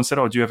 And someone said,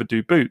 "Oh, do you ever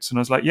do boots?" And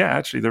I was like, "Yeah,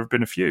 actually, there have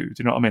been a few." Do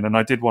you know what I mean? And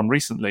I did one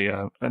recently,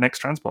 an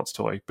X-Transbots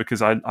toy,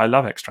 because I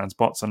love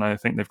X-Transbots and I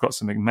think they've got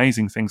some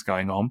amazing things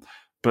going on.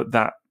 But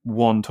that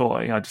one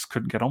toy, I just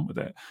couldn't get on with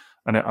it,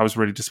 and I was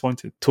really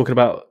disappointed. Talking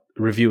about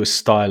reviewer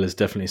style is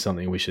definitely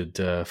something we should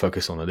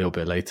focus on a little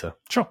bit later.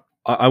 Sure.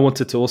 I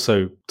wanted to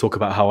also talk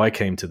about how I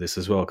came to this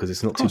as well, because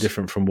it's not too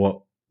different from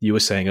what you were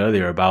saying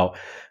earlier about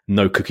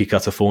no cookie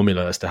cutter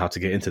formula as to how to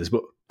get into this.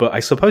 But I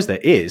suppose there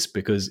is,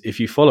 because if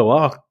you follow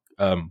our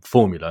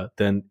formula,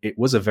 then it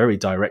was a very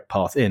direct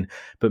path in.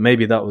 But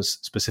maybe that was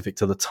specific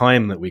to the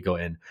time that we got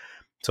in.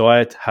 So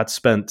I had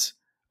spent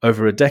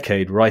over a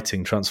decade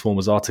writing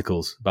Transformers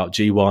articles about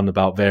G1,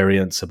 about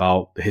variants,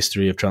 about the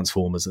history of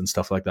Transformers and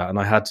stuff like that. And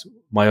I had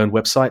my own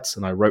websites,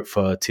 and I wrote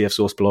for TF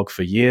Source blog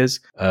for years.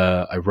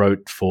 I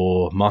wrote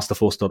for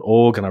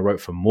masterforce.org, and I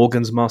wrote for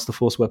Morgan's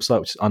Masterforce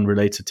website, which is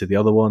unrelated to the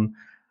other one.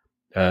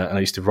 And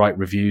I used to write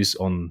reviews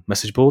on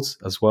message boards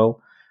as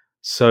well.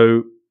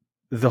 So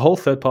the whole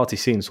third-party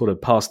scene sort of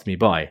passed me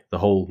by, the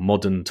whole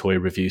modern toy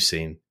review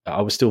scene.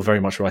 I was still very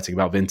much writing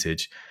about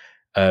vintage.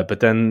 But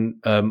then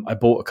I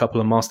bought a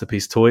couple of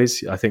Masterpiece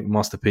toys. I think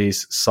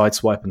Masterpiece,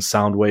 Sideswipe, and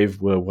Soundwave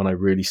were when I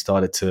really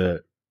started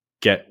to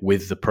get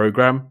with the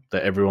program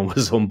that everyone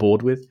was on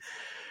board with.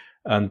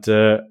 And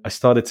I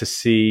started to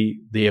see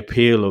the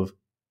appeal of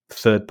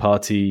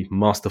third-party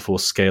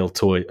Masterpiece scale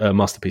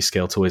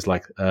toys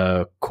like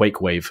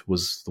Quakewave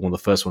was one of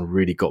the first one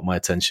really got my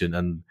attention,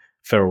 and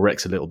Feral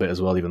Rex a little bit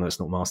as well, even though it's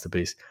not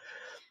Masterpiece.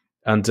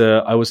 And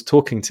I was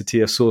talking to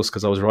TF Source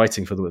because I was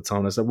writing for them at the time.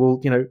 And I said,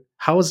 well,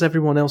 how has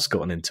everyone else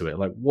gotten into it?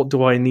 Like, what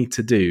do I need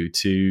to do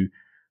to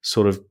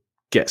sort of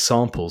get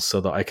samples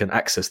so that I can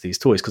access these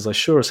toys? Because I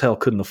sure as hell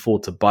couldn't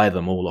afford to buy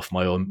them all off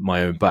my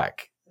own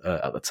back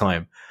at the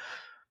time.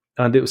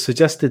 And it was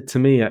suggested to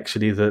me,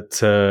 actually,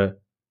 that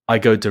I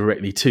go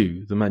directly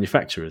to the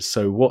manufacturers.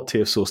 So what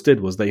TF Source did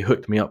was they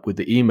hooked me up with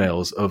the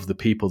emails of the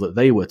people that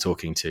they were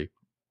talking to.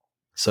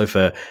 So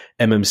for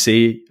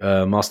MMC,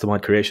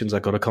 Mastermind Creations, I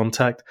got a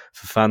contact.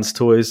 For Fans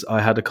Toys, I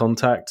had a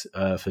contact.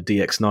 For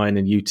DX9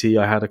 and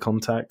UT, I had a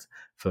contact.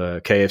 For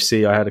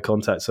KFC, I had a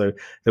contact. So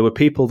there were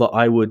people that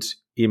I would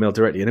email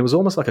directly. And it was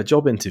almost like a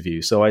job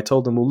interview. So I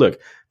told them, well, look,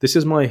 this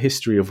is my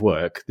history of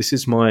work. This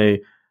is my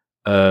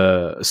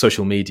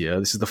social media.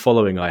 This is the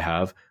following I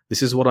have.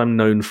 This is what I'm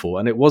known for.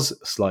 And it was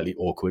slightly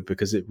awkward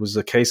because it was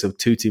a case of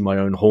tooting my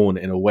own horn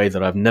in a way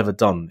that I've never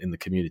done in the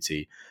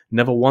community.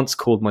 Never once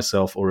called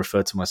myself or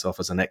referred to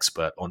myself as an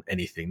expert on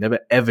anything. Never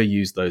ever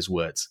used those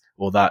words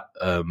or that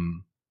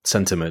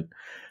sentiment.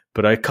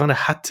 But I kind of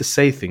had to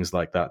say things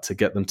like that to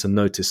get them to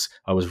notice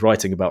I was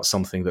writing about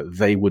something that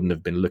they wouldn't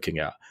have been looking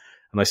at.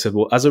 And I said,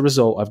 well, as a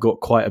result, I've got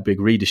quite a big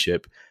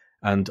readership,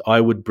 and I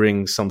would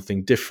bring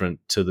something different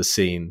to the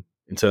scene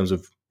in terms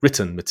of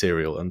written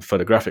material and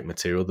photographic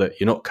material that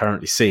you're not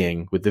currently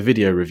seeing with the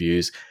video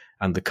reviews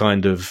and the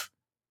kind of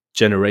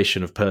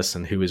generation of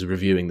person who is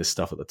reviewing this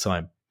stuff at the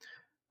time.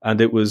 And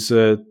it was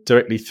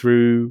directly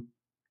through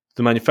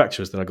the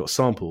manufacturers that I got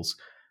samples.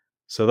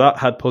 So that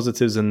had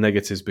positives and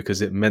negatives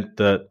because it meant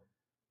that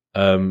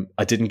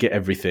I didn't get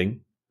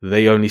everything.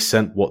 They only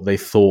sent what they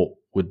thought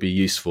would be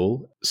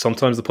useful.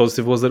 Sometimes the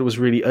positive was that it was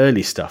really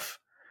early stuff.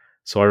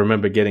 So I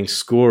remember getting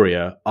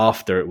Scoria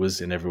after it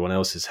was in everyone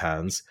else's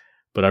hands,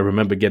 but I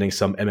remember getting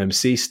some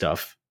MMC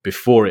stuff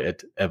before it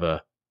had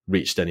ever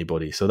reached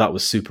anybody. So that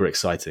was super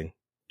exciting.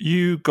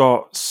 You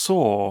got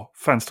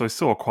Fans Toys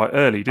Saw quite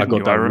early, didn't you? I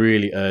got that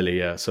really early,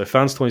 yeah. So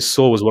Fans Toys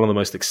Saw was one of the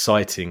most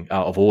exciting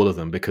out of all of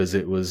them because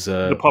it was...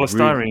 the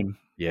polystyrene, really,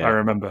 yeah. I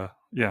remember,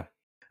 yeah.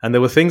 And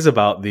there were things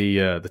about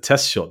the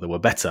test shot that were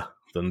better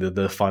than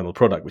the final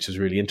product, which was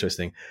really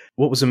interesting.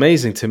 What was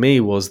amazing to me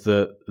was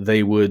that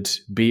they would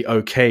be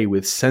okay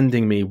with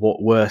sending me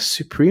what were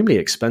supremely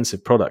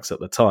expensive products at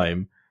the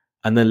time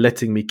and then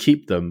letting me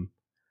keep them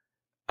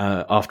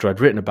after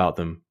I'd written about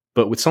them.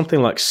 But with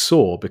something like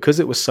Saw, because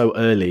it was so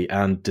early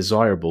and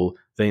desirable,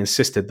 they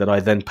insisted that I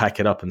then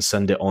pack it up and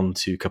send it on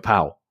to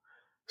Kapow.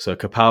 So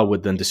Kapow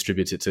would then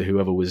distribute it to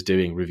whoever was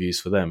doing reviews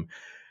for them.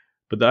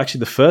 But actually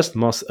the first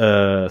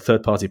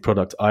third-party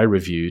product I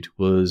reviewed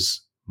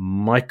was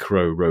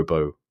Micro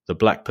Robo, the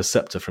Black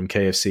Perceptor from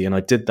KFC, and I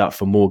did that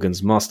for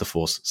Morgan's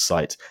Masterforce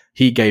site.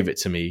 He gave it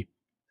to me,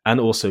 and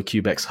also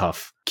Cubex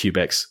Huff,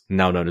 Cubex,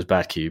 now known as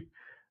Bad Cube.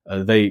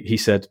 He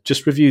said,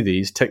 just review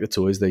these, take the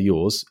toys, they're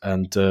yours,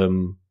 and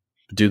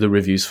do the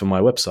reviews for my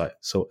website.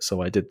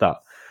 So I did that.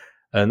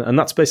 And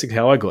that's basically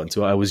how I got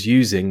into it. I was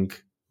using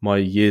my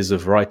years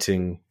of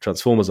writing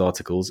Transformers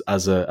articles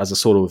as a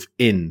sort of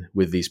in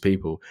with these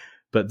people.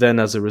 But then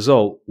as a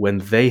result, when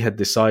they had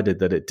decided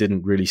that it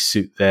didn't really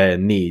suit their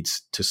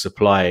needs to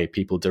supply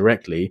people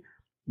directly,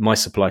 my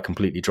supply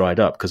completely dried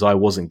up because I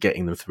wasn't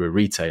getting them through a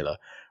retailer.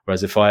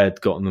 Whereas if I had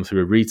gotten them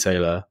through a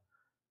retailer,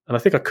 And I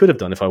think I could have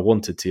done if I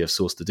wanted TF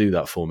Source to do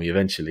that for me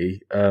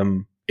eventually.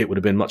 It would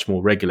have been much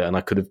more regular, and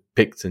I could have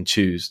picked and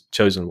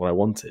chosen what I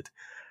wanted.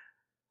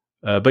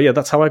 But yeah,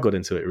 that's how I got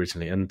into it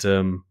originally. And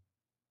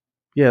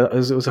yeah, it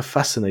was a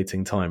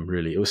fascinating time,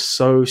 really. It was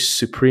so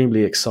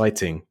supremely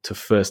exciting to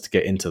first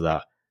get into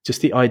that.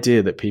 Just the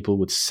idea that people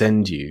would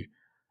send you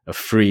a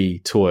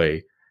free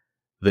toy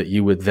that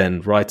you would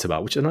then write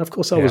about, and of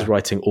course I was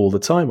writing all the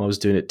time. I was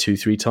doing it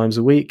 2-3 times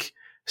a week,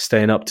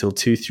 staying up till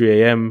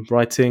 2-3 a.m.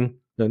 writing.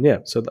 And yeah,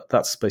 so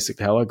that's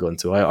basically how I got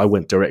into it. I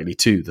went directly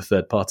to the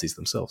third parties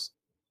themselves.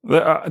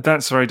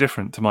 That's very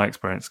different to my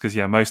experience because,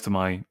 most of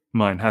mine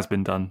has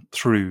been done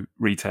through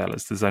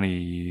retailers. There's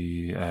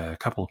only a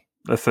couple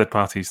of third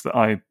parties that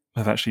I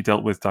have actually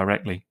dealt with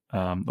directly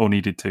or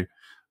needed to.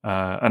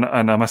 And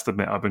I must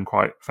admit, I've been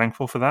quite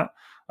thankful for that.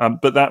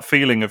 But that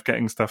feeling of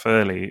getting stuff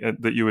early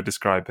that you were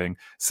describing,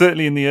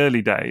 certainly in the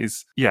early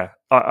days,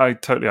 I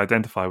totally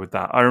identify with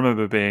that. I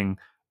remember being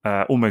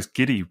almost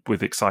giddy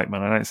with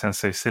excitement. I know it sounds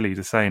so silly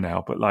to say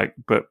now,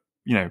 but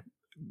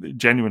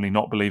genuinely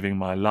not believing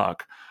my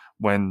luck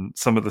when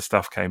some of the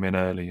stuff came in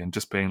early and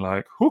just being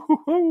like, hoo, hoo,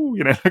 hoo,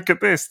 look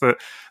at this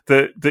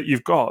that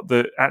you've got,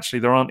 that actually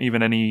there aren't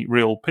even any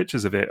real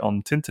pictures of it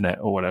on Tinternet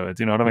or whatever.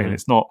 Do you know what I mean?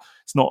 It's not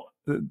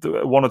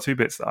the one or two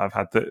bits that I've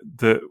had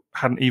that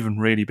hadn't even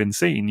really been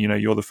seen.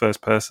 You're the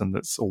first person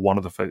one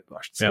of the first,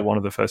 I should say, one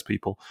of the first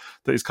people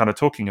that is kind of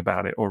talking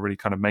about it or really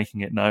kind of making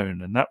it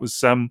known. And that was,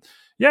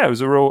 it was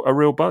a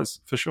real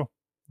buzz for sure.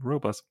 A real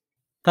buzz.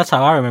 That's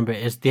how I remember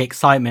it, is the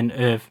excitement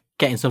of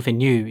getting something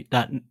new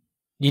that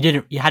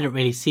you hadn't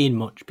really seen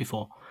much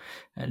before.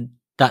 And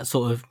that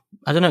sort of,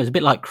 I don't know, it's a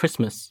bit like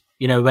Christmas,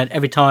 when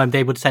every time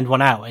they would send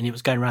one out and it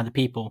was going around the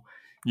people.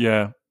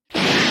 Yeah.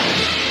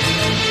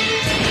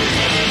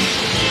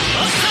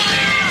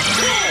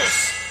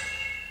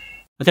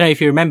 I don't know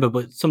if you remember,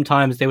 but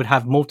sometimes they would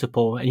have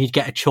multiple and you'd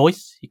get a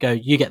choice. You go,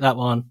 you get that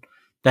one,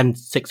 then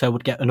 6-0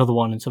 would get another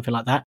one and something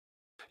like that.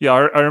 Yeah,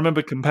 I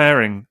remember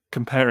comparing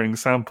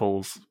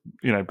samples,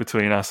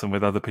 between us and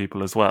with other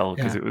people as well,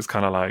 because it was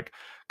kind of like,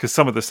 because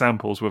some of the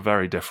samples were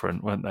very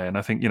different, weren't they? And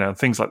I think,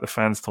 things like the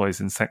Fans Toys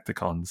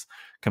Insecticons,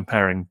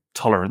 comparing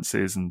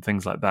tolerances and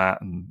things like that.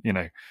 And,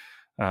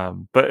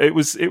 but it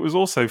was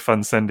also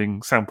fun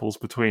sending samples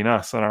between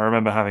us. And I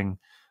remember having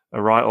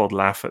a right old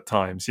laugh at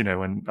times,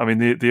 when, I mean,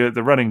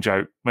 the running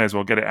joke, may as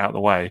well get it out of the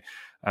way,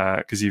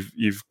 because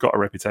you've got a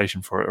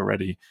reputation for it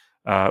already.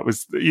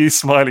 Was you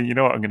smiling? You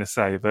know what I'm going to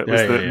say, but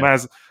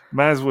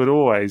Maz would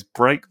always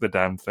break the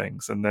damn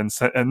things and then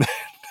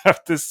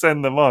have to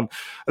send them on.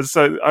 And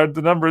so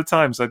the number of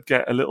times I'd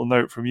get a little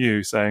note from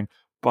you saying,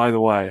 by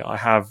the way, I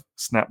have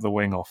snapped the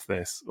wing off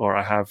this, or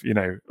I have,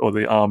 or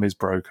the arm is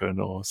broken,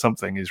 or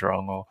something is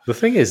wrong. Or the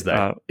thing is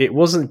that it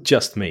wasn't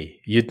just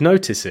me. You'd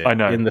notice it I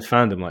know. In the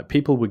fandom, like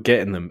people were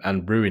getting them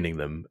and ruining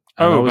them.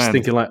 And I was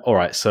thinking like, all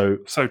right, so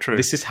true.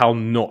 This is how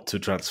not to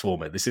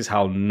transform it. This is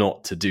how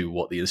not to do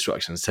what the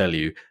instructions tell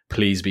you.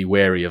 Please be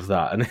wary of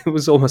that. And it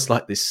was almost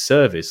like this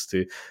service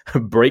to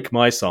break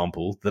my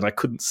sample that I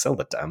couldn't sell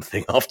the damn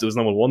thing afterwards.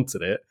 No one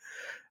wanted it.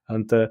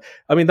 And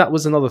I mean, that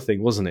was another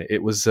thing, wasn't it?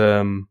 It was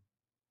the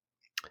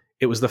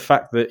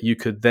fact that you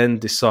could then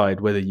decide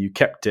whether you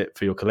kept it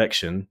for your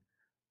collection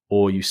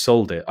or you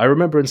sold it. I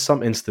remember in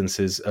some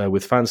instances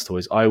with Fans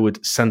Toys, I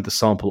would send the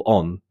sample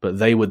on, but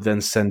they would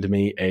then send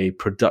me a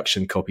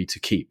production copy to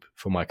keep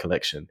for my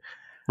collection,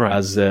 right,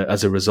 as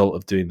a result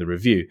of doing the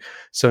review.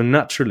 So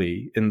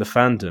naturally, in the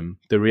fandom,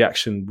 the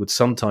reaction would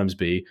sometimes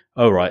be,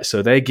 oh, right,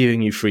 so they're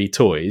giving you free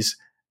toys,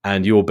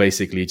 and you're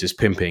basically just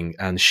pimping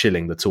and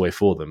shilling the toy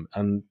for them.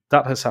 And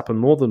that has happened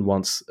more than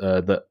once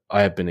that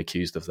I have been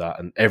accused of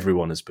that, and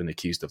everyone has been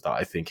accused of that,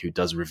 I think, who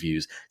does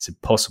reviews. It's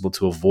impossible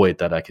to avoid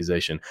that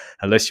accusation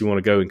unless you want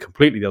to go in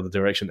completely the other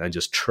direction and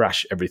just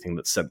trash everything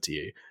that's sent to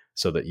you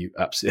so that you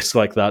it's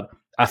like that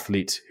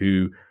athlete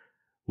who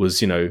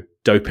was,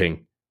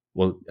 doping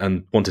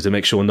and wanted to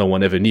make sure no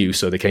one ever knew,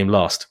 so they came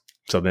last.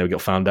 So they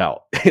got found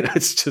out.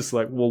 It's just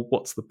like, well,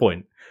 what's the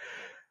point?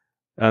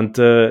 And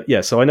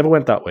so I never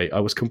went that way. I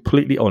was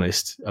completely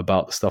honest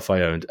about the stuff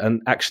I owned.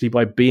 And actually,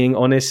 by being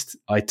honest,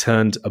 I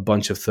turned a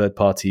bunch of third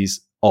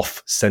parties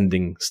off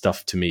sending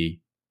stuff to me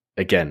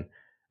again.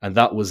 And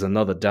that was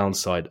another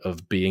downside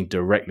of being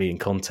directly in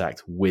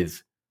contact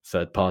with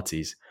third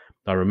parties.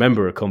 I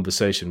remember a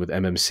conversation with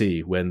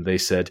MMC when they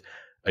said,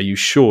 are you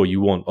sure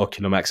you want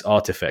Oculomax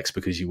artifacts?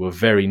 Because you were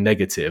very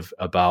negative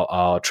about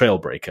our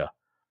Trailbreaker.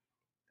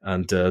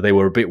 And they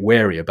were a bit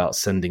wary about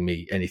sending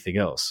me anything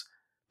else.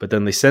 But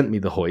then they sent me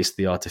the Hoist,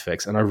 the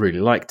artifacts, and I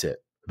really liked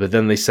it. But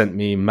then they sent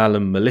me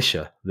Malum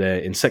Militia,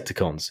 their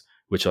Insecticons,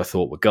 which I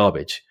thought were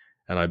garbage.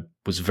 And I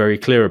was very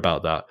clear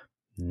about that.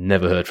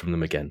 Never heard from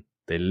them again.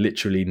 They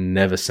literally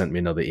never sent me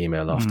another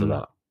email after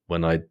that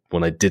when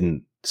I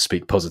didn't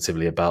speak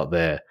positively about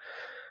their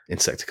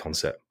Insecticon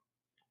set.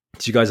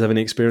 Did you guys have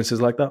any experiences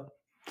like that?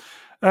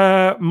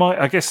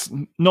 I guess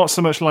not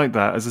so much like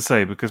that, as I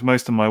say, because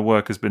most of my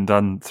work has been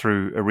done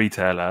through a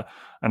retailer.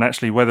 And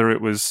actually, whether it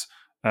was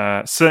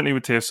certainly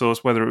with TF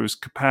Source, whether it was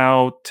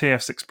Kapow,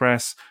 TF's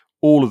Express,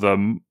 all of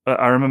them,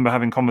 I remember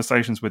having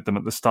conversations with them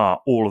at the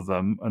start, all of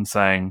them, and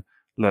saying,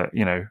 look,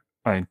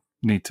 I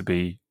need to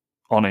be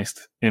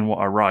honest in what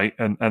I write.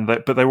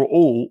 But they were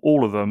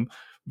all of them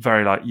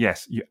very like,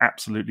 yes, you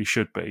absolutely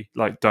should be.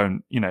 Like,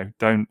 don't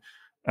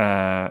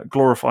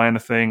glorify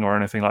anything or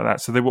anything like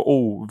that. So they were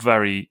all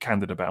very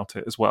candid about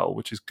it as well,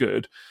 which is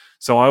good.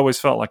 So I always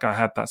felt like I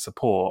had that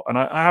support, and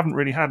I haven't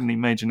really had any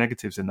major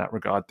negatives in that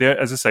regard.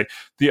 As I say,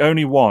 the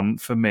only one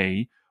for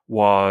me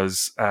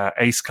was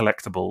Ace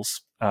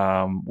Collectibles,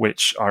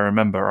 which I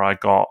remember I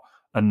got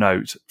a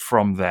note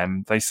from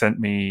them. They sent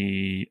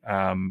me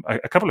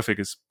a couple of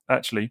figures,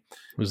 actually.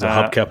 It was the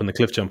hubcap and the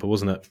cliff jumper,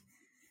 wasn't it?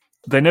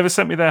 They never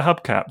sent me their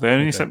hubcap. They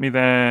only sent me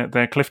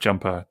their cliff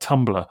jumper,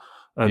 Tumbler.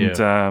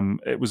 And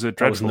it was a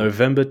dreadful... That was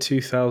November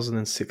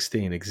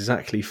 2016,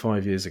 exactly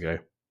 5 years ago.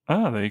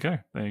 Ah, there you go.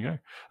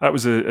 That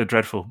was a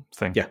dreadful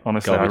thing. Yeah,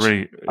 honestly,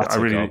 garbage. I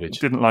really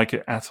didn't like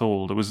it at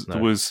all. There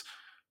was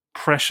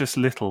precious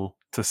little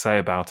to say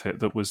about it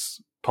that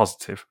was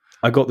positive.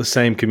 I got the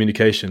same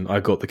communication.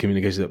 I got the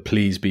communication that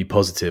please be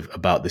positive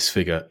about this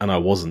figure, and I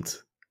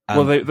wasn't.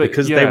 And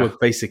because they were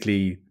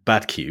basically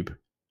Bad Cube,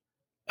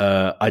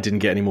 I didn't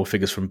get any more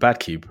figures from Bad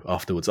Cube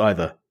afterwards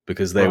either,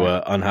 because they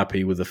were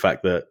unhappy with the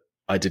fact that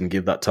I didn't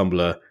give that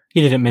Tumbler.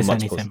 You didn't miss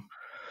anything.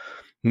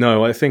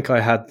 No, I think I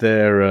had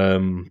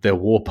their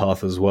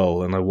Warpath as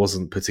well, and I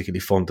wasn't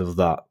particularly fond of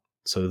that.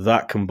 So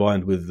that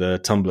combined with the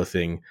Tumbler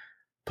thing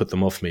put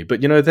them off me.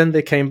 But then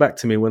they came back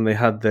to me when they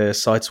had their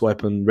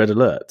Sideswipe and Red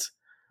Alert,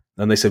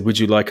 and they said, "Would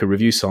you like a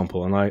review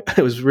sample?" And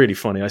it was really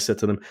funny. I said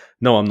to them,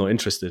 "No, I'm not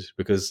interested,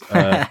 because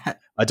I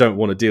don't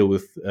want to deal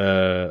with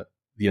the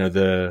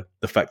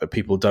fact that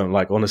people don't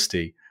like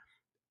honesty."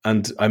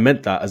 And I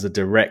meant that as a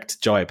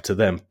direct jibe to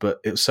them. But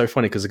it was so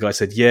funny because the guy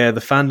said, "Yeah, the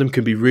fandom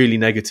can be really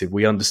negative.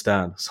 We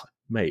understand." I was like,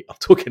 mate, I'm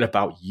talking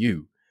about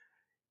you.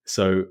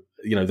 So,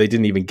 they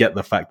didn't even get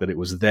the fact that it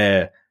was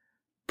their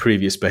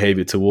previous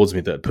behavior towards me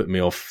that put me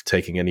off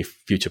taking any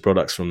future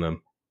products from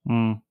them.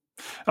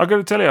 I've got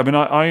to tell you, I mean,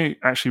 I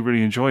actually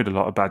really enjoyed a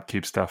lot of Bad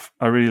Cube stuff.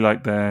 I really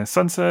liked their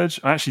Sun Surge.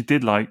 I actually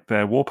did like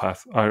their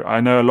Warpath. I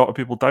know a lot of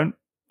people don't.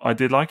 I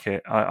did like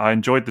it. I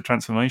enjoyed the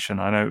transformation.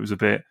 I know it was a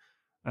bit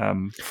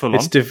full on.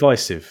 It's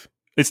divisive.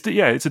 It's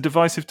a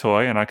divisive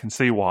toy, and I can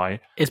see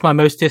why. It's my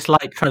most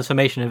disliked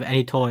transformation of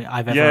any toy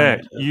I've ever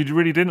owned. You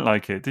really didn't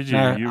like it, did you?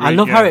 I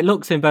love how it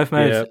looks in both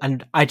modes,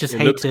 and I just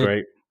hate it. It looks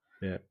great.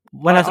 Yeah.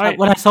 When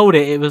I sold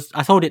it,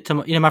 I sold it to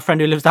my friend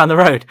who lives down the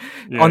road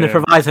on the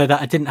proviso that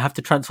I didn't have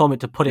to transform it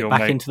to put it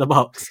back into the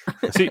box.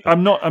 See,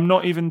 I'm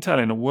not even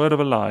telling a word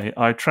of a lie.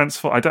 I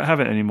don't have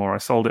it anymore. I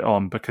sold it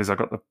on because I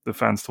got the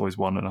Fans Toys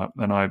one,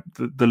 and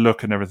the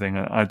look and everything.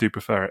 I do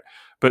prefer it.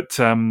 But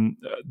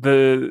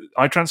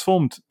I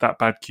transformed that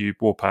Bad Cube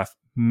Warpath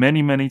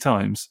many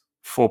times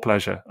for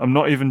pleasure. I'm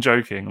not even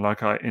joking.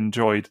 Like, I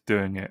enjoyed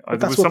doing it.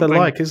 But that's what they're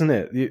like, isn't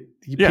it?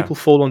 People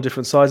fall on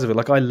different sides of it.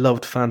 Like, I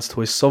loved Fans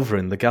Toys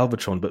Sovereign, the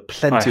Galvatron, but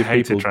plenty of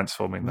people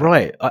transforming that.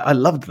 Right, I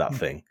loved that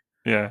thing.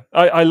 Yeah,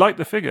 I like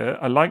the figure.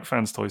 I like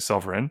Fans Toys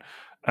Sovereign.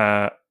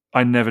 I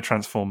never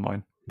transformed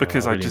mine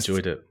because I really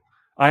enjoyed it.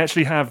 I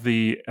actually have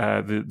the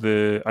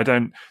I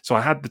don't. So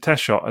I had the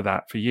test shot of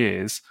that for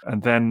years,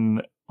 and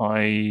then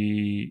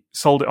I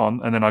sold it on,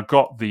 and then I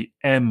got the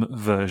M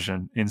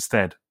version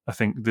instead. I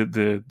think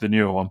the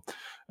newer one,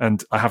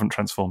 and I haven't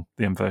transformed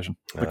the M version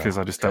because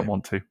I just don't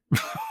want to.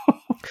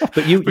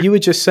 But you were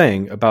just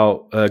saying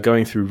about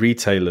going through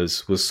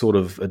retailers was sort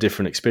of a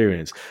different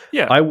experience.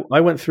 Yeah, I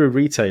went through a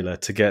retailer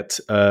to get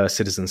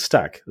Citizen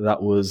Stack.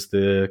 That was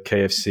the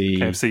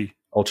KFC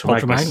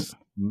Ultra Magnus,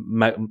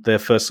 their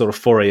first sort of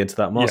foray into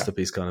that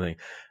masterpiece kind of thing.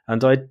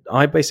 And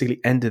I basically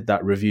ended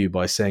that review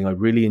by saying I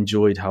really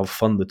enjoyed how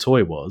fun the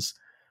toy was,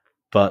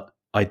 but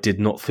I did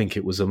not think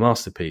it was a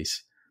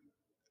masterpiece.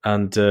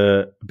 And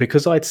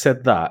because I'd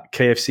said that,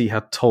 KFC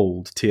had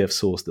told TF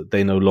Source that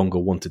they no longer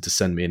wanted to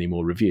send me any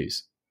more review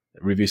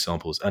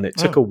samples. And it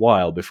took a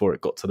while before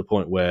it got to the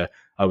point where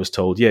I was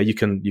told, yeah, you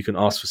can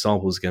ask for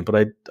samples again.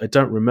 But I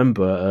don't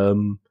remember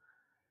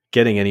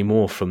getting any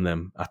more from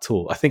them at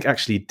all. I think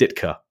actually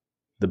Ditka,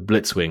 the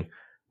Blitzwing,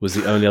 was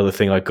the only other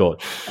thing I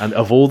got. And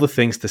of all the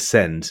things to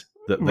send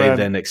that they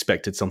then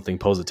expected something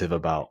positive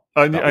about,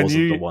 that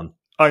wasn't the one.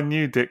 I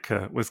knew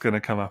Ditka was going to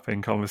come up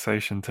in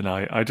conversation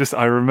tonight.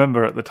 I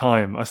remember at the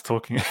time us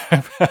talking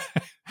about it,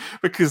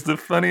 because the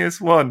funniest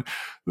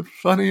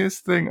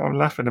thing, I'm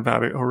laughing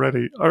about it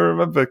already. I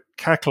remember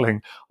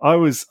cackling. I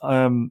was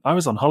on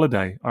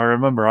holiday. I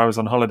remember I was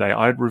on holiday.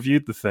 I'd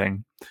reviewed the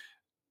thing,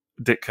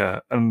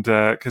 Ditka, and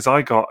because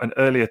I got an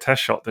earlier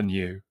test shot than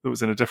you that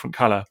was in a different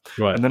color,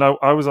 right? And then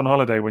I was on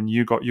holiday when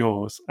you got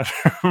yours. And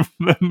I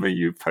remember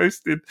you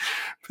posted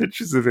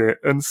pictures of it,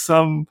 and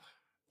some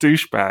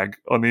douchebag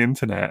on the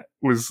internet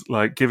was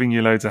like giving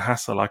you loads of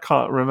hassle. I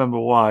can't remember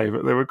why,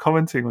 but they were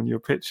commenting on your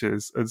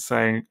pictures and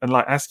saying, and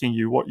like asking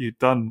you what you'd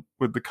done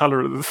with the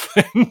color of the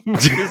thing.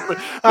 Because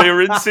they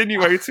were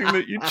insinuating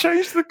that you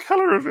changed the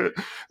color of it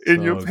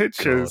in your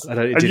pictures.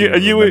 And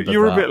you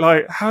were a bit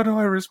like, how do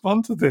I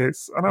respond to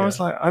this? And I was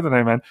like, I don't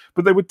know, man.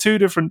 But they were two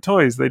different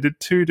toys. They did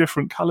two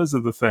different colors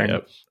of the thing.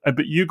 Yep.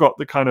 But you got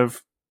the kind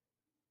of,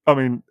 I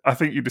mean, I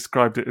think you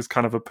described it as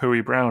kind of a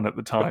pooey brown at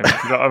the time.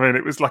 You know what I mean?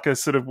 It was like a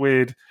sort of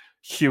weird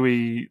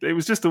huey, it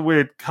was just a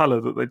weird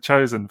colour that they'd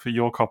chosen for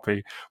your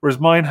copy, whereas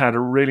mine had a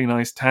really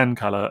nice tan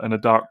colour and a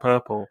dark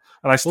purple.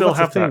 And I still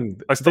have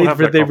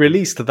that. They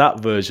released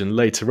that version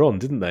later on,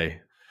 didn't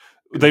they?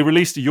 They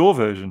released your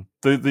version.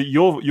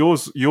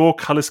 Your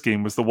colour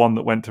scheme was the one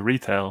that went to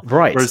retail.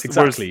 Right,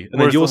 exactly.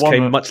 And then yours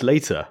came much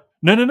later.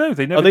 No,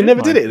 they never. They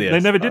never did it. They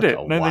never did it.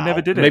 No, wow. They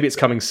never did it. Maybe it's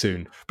coming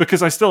soon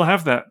because I still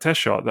have that test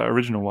shot, that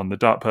original one, the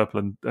dark purple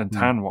and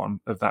tan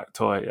one of that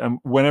toy. And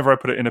whenever I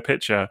put it in a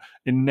picture,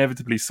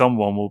 inevitably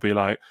someone will be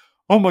like,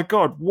 "Oh my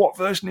god, what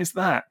version is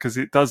that?" Because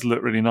it does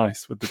look really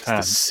nice with the tan.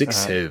 It's the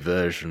 6-hair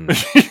version.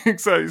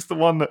 So it's the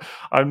one that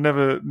I'm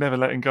never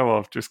letting go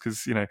of, just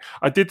because, you know,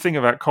 I did think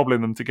about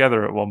cobbling them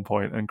together at one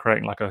point and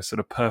creating like a sort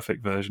of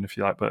perfect version, if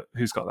you like. But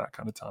who's got that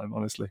kind of time,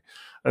 honestly?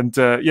 And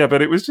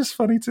but it was just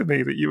funny to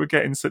me that you were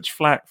getting such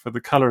flack for the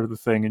color of the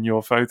thing in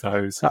your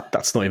photos.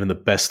 That's not even the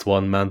best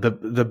one, man.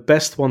 The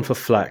best one for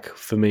flack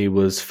for me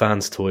was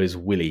Fans Toys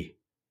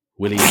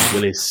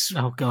Willis.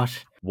 Oh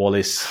gosh,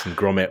 Wallace and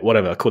Gromit,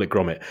 whatever. I call it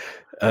Gromit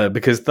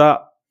because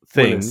that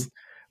thing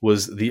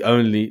was the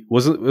only. It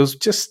was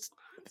just.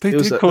 They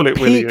did call it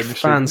Willy.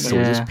 Fans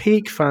Toys. It was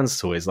peak Fans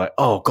Toys. Like,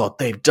 oh god,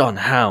 they've done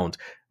Hound.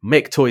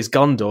 Make Toys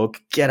Gundog,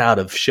 get out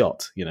of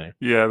shot, you know.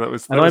 Yeah, that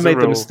was. And I made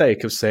the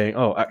mistake of saying,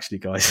 "Oh, actually,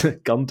 guys,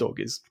 Gundog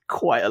is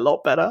quite a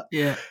lot better."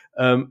 Yeah.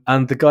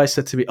 And the guy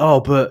said to me, "Oh,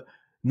 but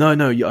no,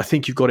 I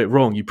think you've got it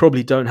wrong. You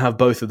probably don't have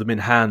both of them in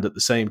hand at the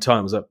same time."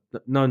 I was like,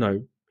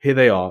 "No, here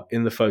they are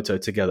in the photo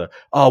together."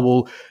 "Oh,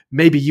 well,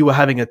 maybe you were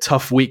having a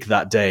tough week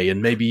that day,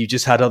 and maybe you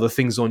just had other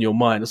things on your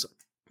mind." I was like,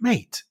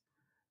 "Mate,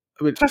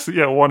 I mean,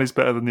 one is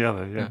better than the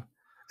other." Yeah.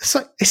 It's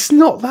like, it's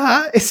not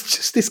that. It's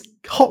just this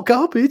hot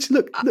garbage.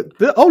 Look!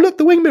 Look!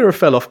 The wing mirror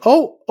fell off.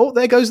 Oh!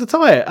 There goes the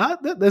tire.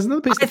 There's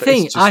another piece. I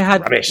think I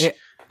had.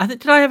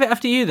 Did I have it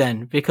after you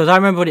then? Because I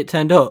remember when it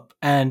turned up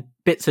and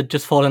bits had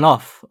just fallen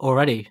off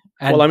already.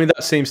 And well, I mean,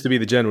 that seems to be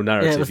the general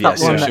narrative. Yes.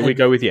 So should we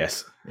go with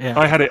yes? Yeah.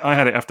 I had it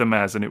after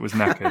Maz, and it was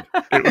knackered.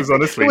 It was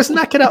honestly. It was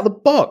knackered out of the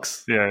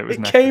box. Yeah, it was.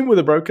 It came with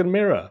a broken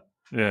mirror.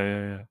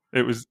 Yeah.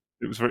 It was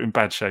in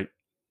bad shape.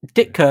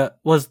 Ditka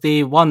was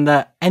the one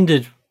that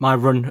ended my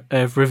run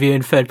of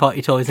reviewing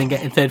third-party toys and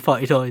getting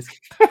third-party toys.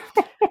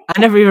 I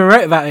never even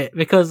wrote about it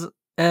because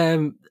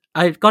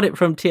I got it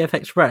from TF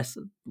Express.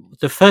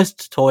 The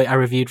first toy I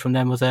reviewed from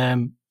them was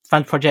Fan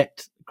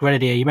Project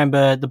Grenadier. You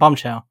remember the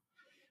bombshell?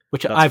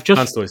 Which I've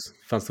just...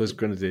 Fans Toys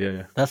Grenadier,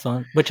 yeah. That's the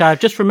one. Which I've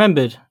just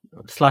remembered /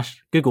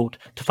 Googled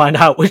to find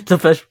out which the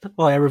first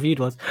toy I reviewed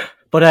was.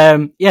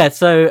 But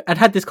so I'd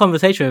had this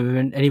conversation with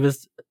him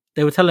and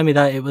they were telling me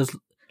that it was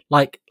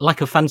like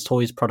a Fans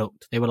Toys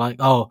product. They were like,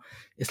 "Oh,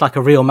 it's like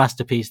a real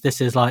masterpiece. This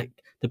is like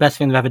the best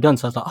thing they've ever done."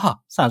 So I was like, "Oh,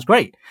 sounds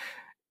great."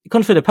 It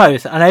comes through the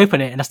post and I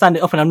open it and I stand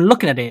it up and I'm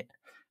looking at it.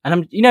 And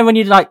I'm, you know, when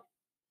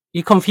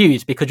you're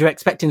confused because you're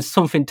expecting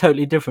something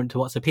totally different to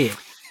what's appeared.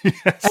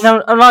 Yes.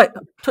 And I'm like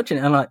touching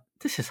it. I'm like,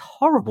 this is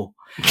horrible.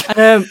 But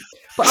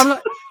I'm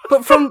like,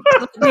 but from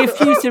the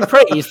effusive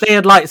praise they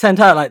had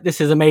sent out, like,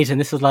 this is amazing.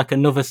 This is like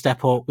another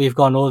step up. We've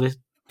gone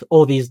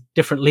all these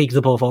different leagues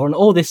above and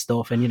all this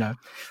stuff and, you know,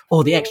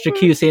 all the extra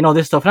QC and all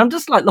this stuff. And I'm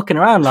just looking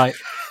around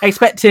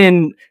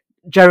expecting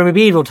Jeremy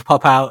Beadle to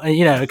pop out and,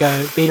 you know,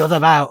 go Beadle's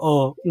about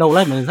or Noel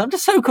Edmonds. I'm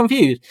just so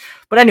confused.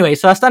 But anyway,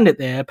 so I stand it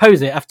there,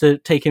 pose it after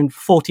taking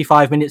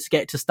 45 minutes to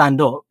get it to stand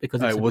up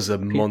because it was a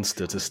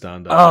monster to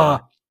stand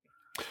up.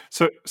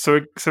 So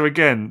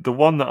again, the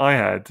one that I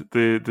had,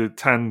 the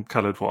tan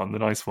coloured one, the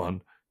nice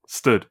one,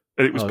 stood.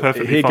 It was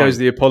perfectly fine. Here goes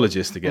the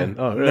apologist again.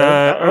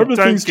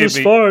 Everything's just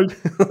fine.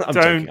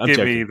 Don't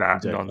give me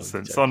that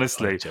nonsense,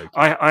 honestly.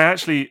 I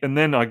actually, and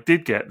then I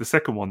did get the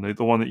second one,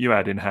 the one that you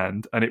had in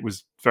hand, and it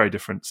was a very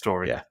different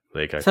story. Yeah,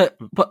 there you go. So,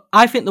 but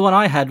I think the one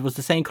I had was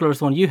the same colour as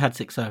the one you had,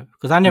 6-0,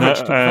 because I never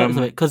actually took photos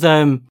of it. Because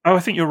I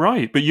think you're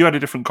right, but you had a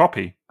different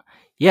copy.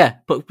 Yeah,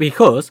 but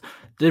because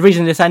the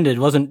reason this ended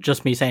wasn't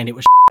just me saying it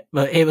was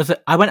but it was,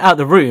 I went out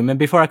the room and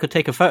before I could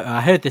take a photo,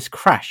 I heard this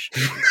crash.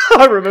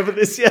 I remember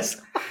this,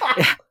 yes.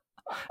 Yeah.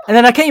 And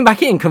then I came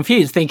back in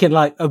confused, thinking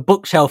a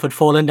bookshelf had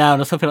fallen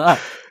down or something like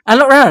that. I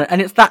look around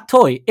and it's that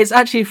toy. It's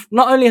actually,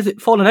 not only has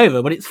it fallen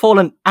over, but it's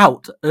fallen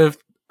out of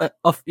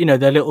you know,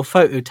 the little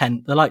photo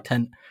tent, the light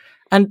tent.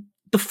 And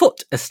the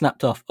foot has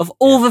snapped off. Of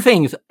all the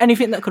things,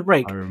 anything that could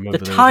break. I remember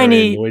they were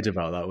very annoyed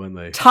about that, weren't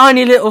they?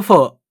 Tiny little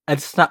foot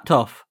had snapped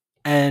off.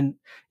 And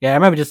yeah, I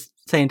remember just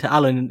saying to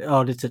Alan,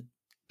 "Oh, this is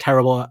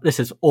terrible. This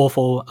is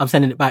awful. I'm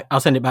sending it back.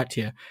 I'll send it back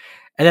to you."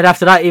 And then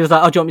after that, he was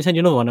like, "Oh, do you want me to send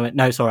you another one?" I went,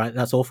 "No, it's all right.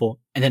 That's awful."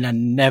 And then I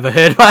never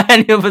heard about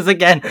any of us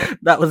again.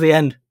 That was the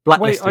end.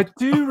 Blacklisted. Wait, I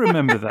do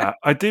remember that.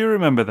 I do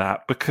remember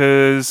that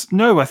because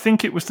no, I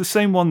think it was the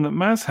same one that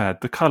Maz had.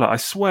 The color, I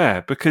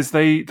swear, because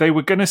they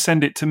were going to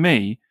send it to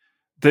me.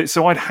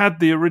 So I'd had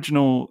the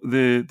original,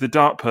 the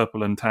dark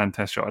purple and tan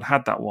test shot. I'd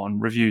had that one,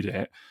 reviewed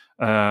it,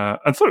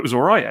 and thought it was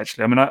all right.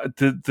 Actually, I mean,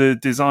 the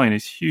design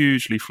is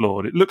hugely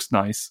flawed. It looks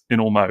nice in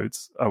all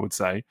modes, I would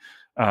say,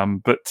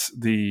 but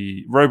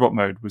the robot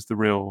mode was the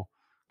real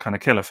kind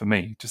of killer for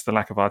me. Just the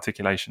lack of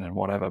articulation and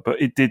whatever.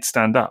 But it did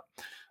stand up.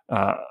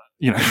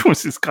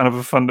 Which is kind of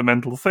a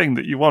fundamental thing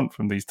that you want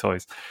from these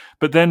toys.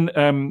 But then,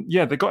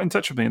 they got in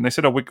touch with me and they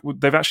said,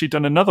 they've actually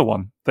done another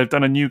one. They've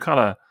done a new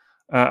color.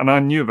 And I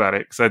knew about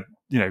it because I'd,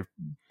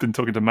 been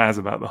talking to Maz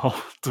about the whole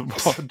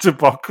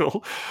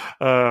debacle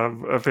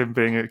of him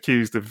being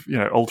accused of,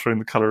 altering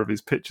the color of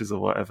his pictures or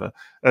whatever.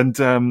 And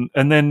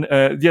then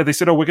they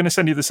said, we're going to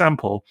send you the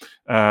sample.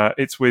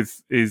 It's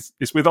with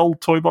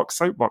old Toy Box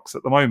Soapbox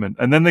at the moment.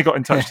 And then they got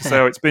in touch to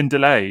say, it's been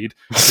delayed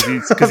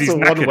because he's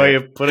knackered one way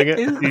of putting it.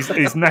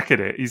 He's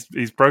knackered it.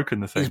 He's broken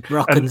the thing. He's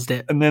broken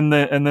it. And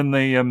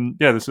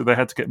then so they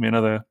had to get me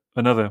another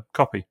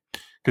copy.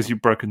 Because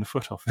you've broken the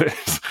foot off it.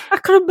 I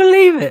couldn't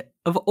believe it.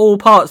 Of all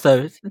parts,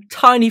 though, it's a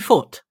tiny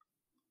foot.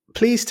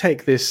 Please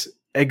take this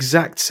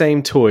exact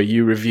same toy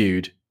you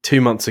reviewed 2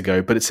 months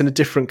ago, but it's in a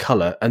different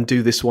colour, and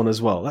do this one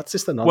as well. That's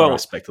just another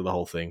aspect of the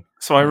whole thing.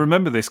 So I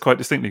remember this quite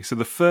distinctly. So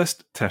the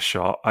first test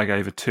shot, I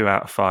gave a 2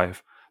 out of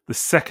 5. The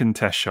second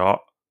test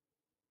shot,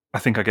 I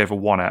think I gave a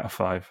 1 out of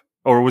 5.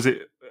 Or was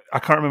it... I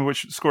can't remember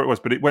which score it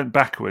was, but it went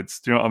backwards.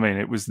 Do you know what I mean?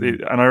 It was,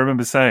 and I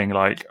remember saying,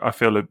 I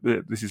feel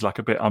this is a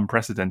bit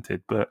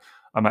unprecedented, but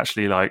I'm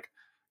actually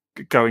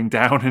going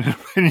down in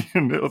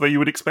opinion, although you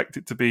would expect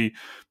it to be,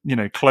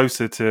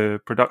 closer to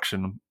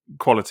production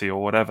quality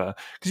or whatever.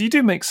 Because you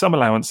do make some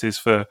allowances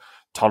for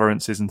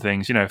tolerances and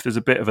things. If there's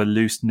a bit of a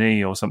loose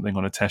knee or something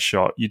on a test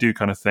shot, you do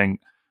kind of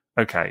think,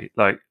 okay,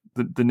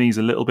 the knee's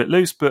a little bit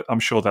loose, but I'm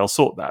sure they'll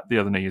sort that. The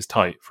other knee is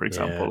tight, for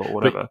example, or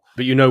whatever.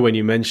 But when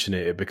you mention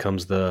it, it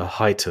becomes the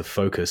height of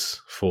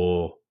focus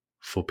for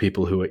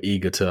people who are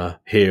eager to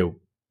hear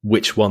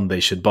which one they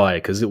should buy,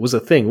 because it was a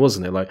thing,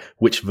 wasn't it?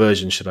 Which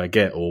version should I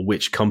get, or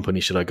which company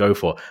should I go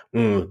for?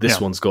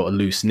 This one's got a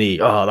loose knee.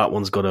 That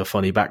one's got a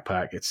funny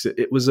backpack.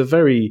 It was a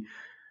very...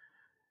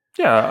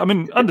 Yeah, I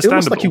mean, understandable. It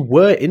was like you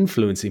were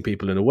influencing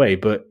people in a way,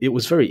 but it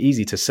was very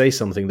easy to say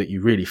something that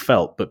you really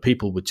felt, but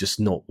people would just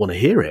not want to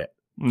hear it.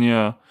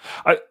 Yeah,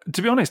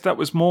 to be honest, that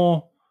was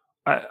more.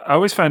 I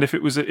always found if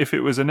it was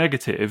a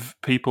negative,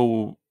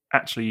 people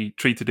actually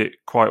treated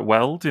it quite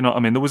well. Do you know what I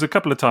mean? There was a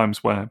couple of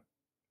times where,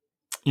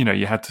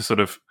 you had to sort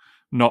of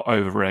not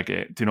over-reg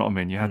it. Do you know what I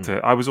mean? You had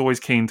to. I was always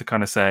keen to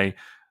kind of say,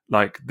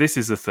 this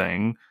is a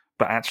thing,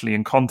 but actually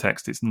in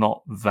context, it's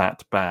not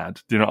that bad.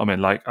 Do you know what I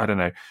mean? I don't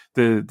know,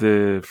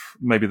 the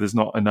maybe there's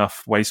not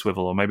enough waist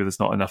swivel, or maybe there's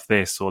not enough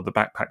this, or the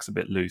backpack's a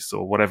bit loose,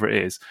 or whatever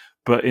it is.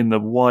 But in the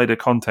wider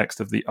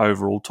context of the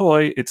overall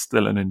toy, it's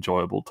still an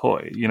enjoyable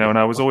toy, And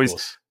I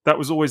was that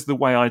was always the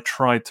way I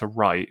tried to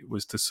write,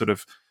 was to sort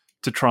of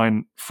to try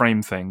and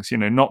frame things,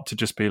 not to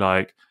just be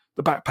like,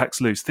 the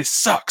backpack's loose, this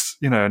sucks,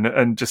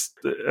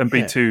 and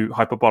be too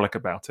hyperbolic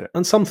about it.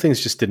 And some things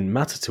just didn't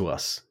matter to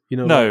us,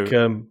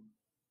 No.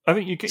 I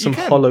think you can some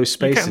hollow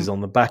spaces on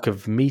the back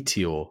of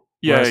Meteor.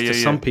 Yeah, to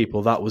some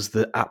people, that was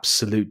the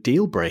absolute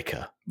deal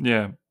breaker.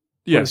 Yeah.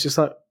 And it's just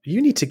you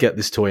need to get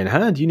this toy in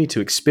hand. You need to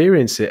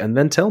experience it, and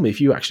then tell me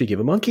if you actually give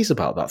a monkeys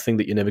about that thing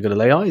that you're never going to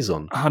lay eyes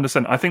on.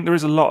 100%. I think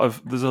there's a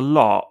lot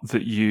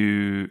that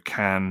you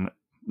can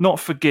not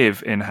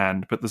forgive in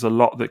hand, but there's a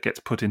lot that gets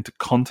put into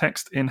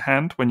context in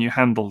hand when you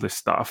handle this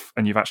stuff,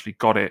 and you've actually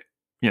got it,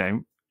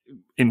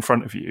 in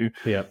front of you.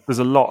 Yeah. There's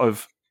a lot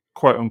of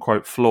quote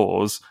unquote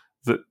flaws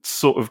that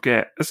sort of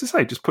get, as I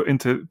say, just put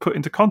into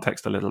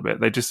context a little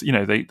bit. They just,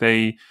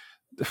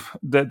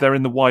 they're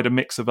in the wider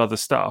mix of other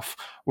stuff.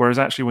 Whereas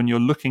actually, when you're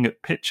looking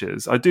at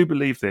pictures, I do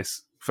believe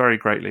this very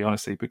greatly,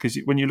 honestly, because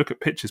when you look at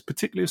pictures,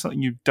 particularly of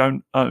something you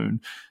don't own,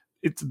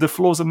 the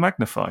flaws are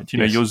magnified.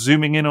 Yes. You're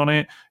zooming in on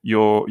it,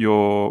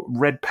 you're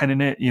red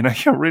penning it.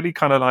 You're really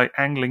kind of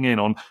angling in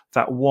on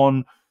that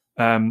one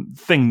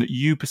thing that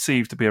you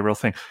perceive to be a real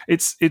thing.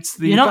 It's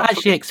the you're not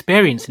actually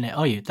experiencing it,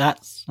 are you?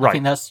 That's right. I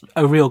think that's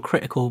a real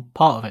critical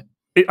part of it.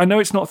 I know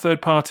it's not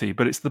third party,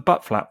 but it's the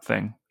butt flap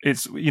thing.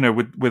 It's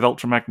with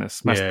Ultra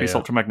Magnus, Masterpiece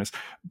Ultra Magnus.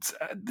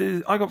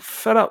 I got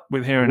fed up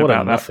with hearing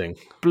about that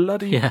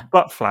bloody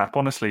butt flap.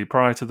 Honestly,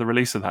 prior to the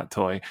release of that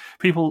toy,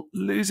 people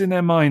losing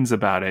their minds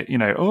about it.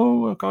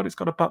 Oh god, it's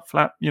got a butt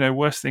flap.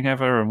 Worst thing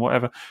ever, and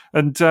whatever.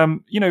 And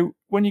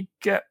when you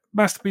get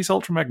Masterpiece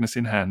Ultra Magnus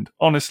in hand,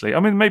 honestly, I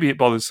mean, maybe it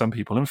bothers some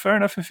people, and fair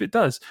enough if it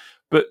does.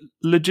 But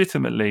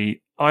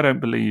legitimately, I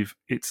don't believe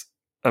it's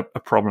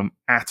a problem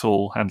at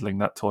all handling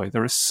that toy.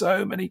 There are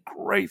so many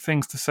great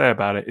things to say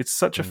about it. It's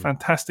such a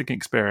fantastic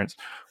experience.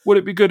 Would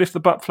it be good if the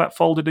butt flap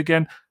folded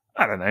again?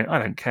 I don't know. I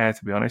don't care,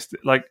 to be honest.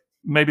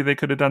 Maybe they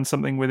could have done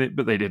something with it,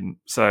 but they didn't.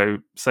 So,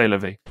 c'est la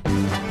vie.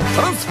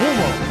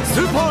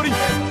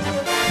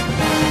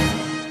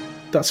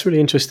 That's really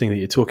interesting that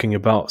you're talking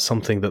about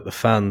something that the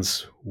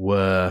fans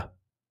were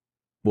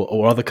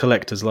or other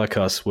collectors like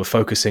us were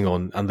focusing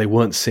on, and they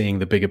weren't seeing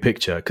the bigger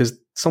picture. Because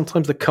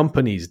sometimes the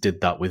companies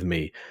did that with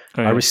me.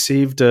 Oh, yeah. I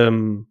received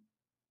a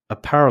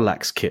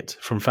Parallax kit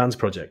from Fans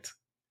Project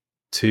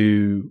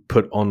to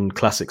put on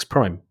Classics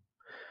Prime.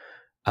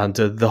 And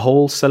the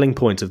whole selling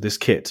point of this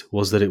kit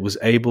was that it was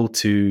able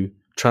to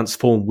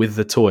transform with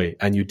the toy,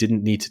 and you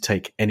didn't need to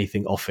take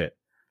anything off it.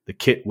 The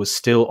kit was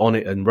still on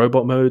it in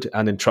robot mode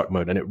and in truck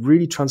mode, and it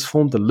really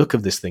transformed the look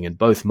of this thing in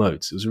both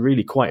modes. It was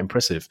really quite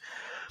impressive.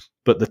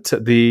 But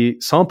the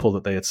sample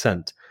that they had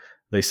sent,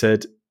 they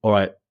said, all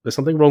right, there's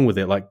something wrong with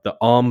it. Like the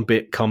arm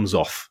bit comes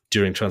off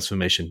during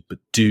transformation, but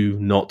do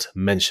not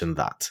mention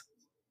that.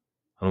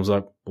 And I was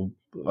like, well,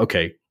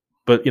 okay.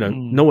 But,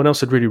 no one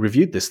else had really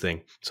reviewed this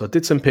thing. So I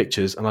did some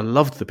pictures, and I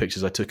loved the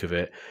pictures I took of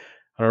it.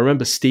 And I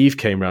remember Steve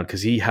came around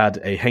because he had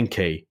a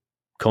Henkei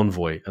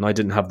Convoy, and I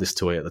didn't have this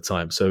toy at the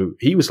time. So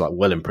he was like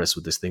well impressed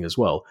with this thing as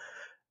well.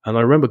 And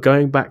I remember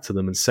going back to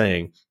them and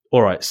saying,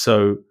 all right,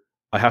 so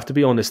I have to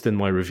be honest in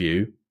my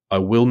review. I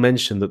will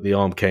mention that the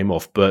arm came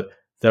off, but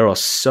there are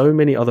so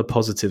many other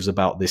positives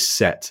about this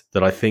set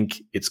that I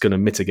think it's going to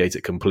mitigate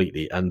it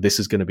completely. And this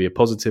is going to be a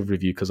positive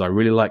review because I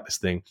really like this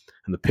thing,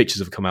 and the pictures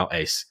have come out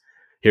ace.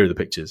 Here are the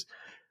pictures.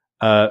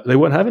 They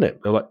weren't having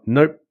it. They're like,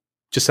 nope,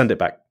 just send it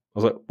back. I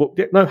was like, well,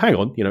 no, hang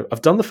on.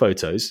 I've done the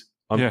photos.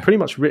 I've pretty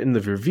much written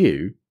the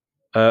review.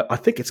 I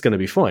think it's going to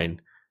be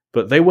fine.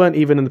 But they weren't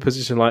even in the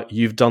position like,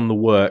 you've done the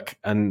work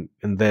and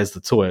there's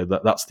the toy.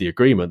 That's the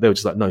agreement. They were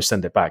just like, no,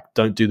 send it back.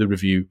 Don't do the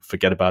review.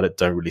 Forget about it.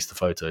 Don't release the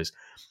photos.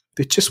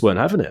 They just weren't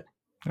having it.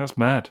 That's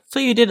mad. So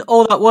you did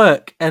all that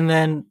work and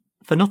then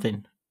for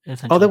nothing,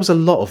 essentially. Oh, there was a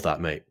lot of that,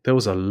 mate. There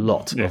was a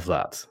lot of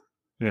that.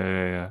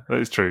 Yeah. That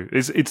is true.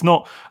 It's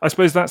not. I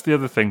suppose that's the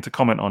other thing to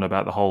comment on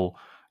about the whole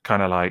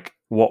kind of like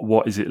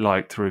what is it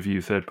like to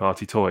review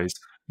third-party toys.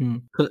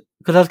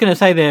 Because I was going to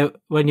say there,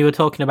 when you were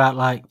talking about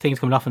like things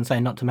coming off and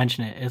saying not to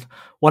mention it, is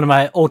one of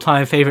my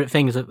all-time favorite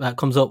things that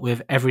comes up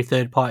with every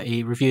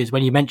third-party review is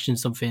when you mention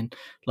something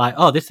like,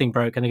 "Oh, this thing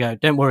broke," and they go,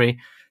 "Don't worry,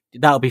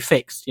 that'll be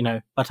fixed."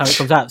 By the time it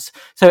comes out.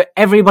 So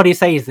everybody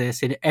says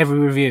this in every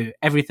review,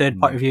 every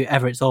third-party review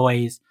ever. It's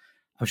always,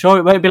 "I'm sure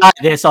it won't be like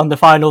this on the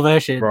final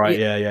version." Right?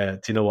 Yeah. Do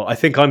you know what? I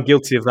think I'm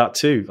guilty of that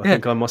too. I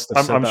think I must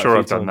have. I'm sure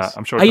I've done that.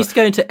 I'm sure. I used to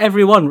go into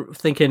every one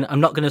thinking, "I'm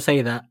not going to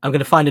say that. I'm going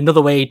to find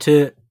another way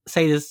to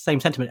say the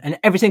same sentiment," and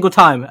every single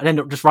time I'd end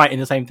up just writing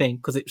the same thing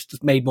because it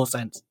just made more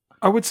sense.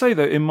 I would say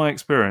that in my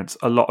experience,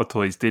 a lot of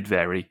toys did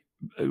vary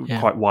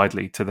quite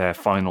widely to their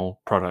final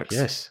products.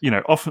 Yes,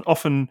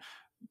 often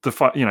the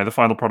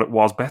final product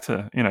was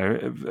better.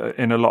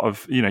 In a lot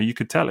of you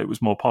could tell it was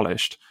more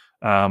polished.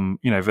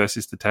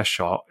 Versus the test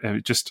shot,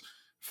 it just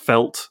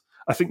felt.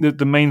 I think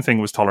the main thing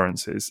was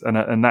tolerances,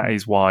 and that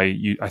is why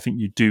I think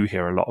you do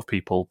hear a lot of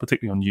people,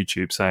 particularly on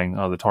YouTube, saying,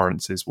 "Oh, the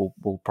tolerances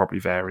will probably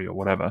vary or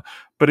whatever."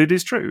 But it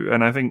is true,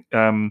 and I think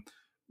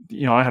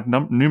I had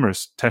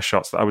numerous test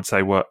shots that I would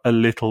say were a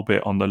little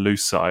bit on the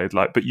loose side,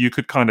 but you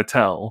could kind of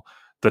tell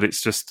that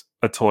it's just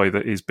a toy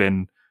that has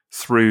been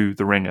through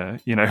the ringer.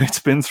 It's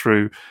been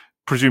through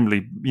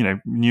presumably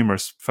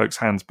numerous folks'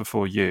 hands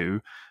before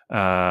you,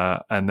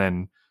 and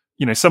then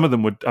some of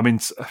them would. I mean,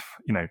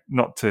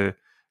 not to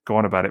go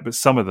on about it, but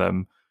some of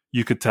them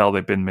you could tell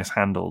they've been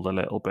mishandled a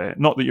little bit.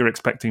 Not that you're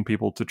expecting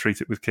people to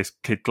treat it with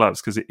kid gloves,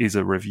 because it is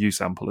a review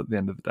sample at the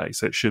end of the day,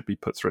 so it should be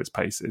put through its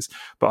paces.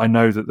 But I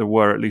know that there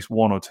were at least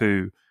one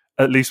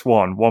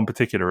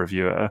particular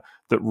reviewer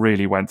that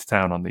really went to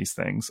town on these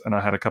things, and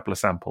I had a couple of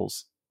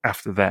samples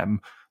after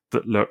them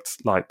that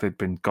looked like they'd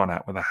been gone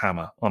at with a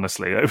hammer.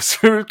 Honestly, it was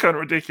kind of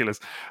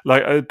ridiculous.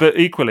 But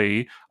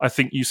equally, I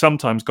think you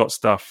sometimes got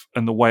stuff,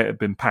 and the way it had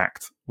been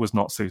packed was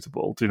not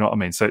suitable. Do you know what I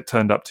mean? So it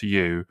turned up to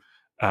you,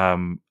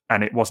 and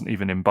it wasn't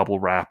even in bubble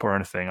wrap or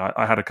anything.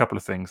 I had a couple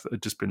of things that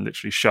had just been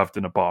literally shoved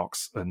in a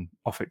box, and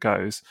off it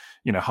goes.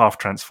 Half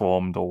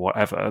transformed or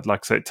whatever.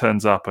 So it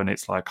turns up, and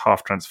it's like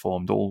half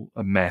transformed, all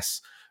a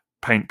mess,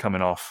 paint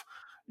coming off.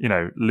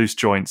 Loose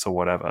joints or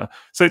whatever.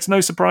 So it's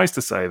no surprise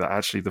to say that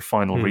actually the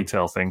final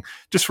retail thing,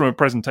 just from a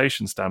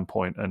presentation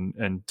standpoint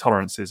and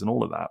tolerances and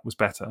all of that, was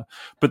better.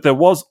 But there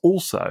was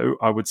also,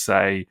 I would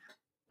say,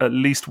 at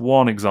least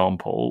one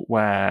example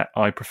where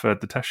I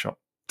preferred the test shot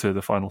to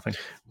the final thing.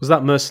 Was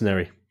that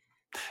Mercenary?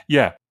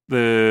 Yeah.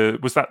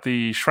 Was that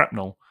the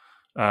Shrapnel?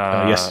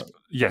 Yes.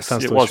 Yes,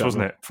 Fans it Toy was, Shrapnel.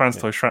 wasn't it? Fans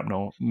Toy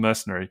Shrapnel,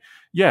 Mercenary.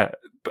 Yeah.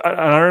 And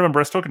I remember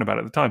us talking about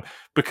it at the time,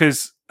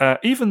 because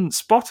even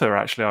Spotter,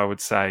 actually, I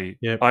would say,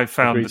 I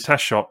found the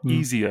test shot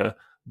easier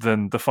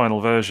than the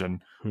final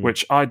version,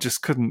 which I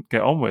just couldn't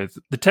get on with.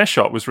 The test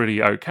shot was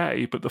really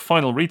okay, but the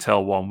final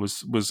retail one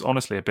was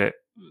honestly a bit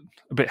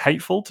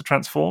hateful to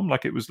transform.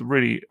 It was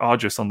really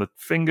arduous on the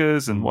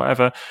fingers and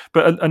whatever.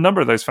 But a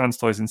number of those Fans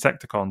Toys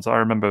Insecticons, I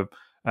remember,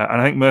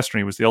 and I think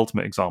Mercenary was the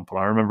ultimate example.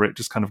 I remember it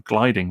just kind of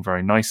gliding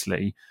very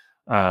nicely,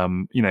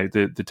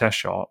 the test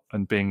shot,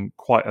 and being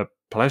quite a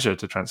pleasure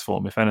to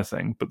transform, if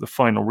anything. But the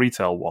final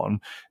retail one,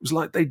 it was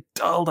like they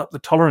dialed up the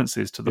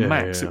tolerances to the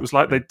max. It was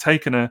like they'd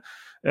taken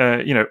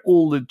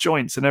all the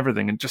joints and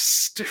everything, and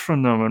just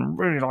stiffened them and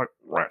really like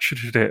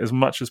ratcheted it as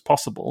much as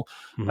possible.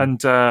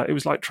 And it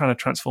was like trying to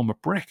transform a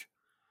brick.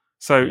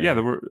 So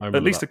there were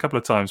at least a couple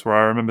of times where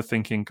I remember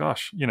thinking,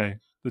 gosh,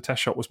 the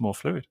test shot was more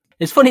fluid.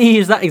 It's funny you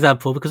use that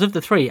example because of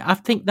the 3, I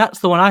think that's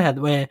the one I had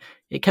where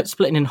it kept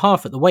splitting in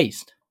half at the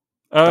waist.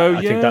 Oh,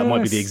 I think that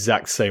might be the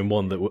exact same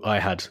one that I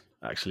had,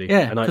 actually.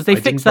 Yeah, because they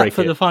fixed that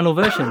for the final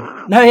version.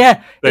 No,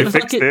 yeah. They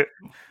fixed it.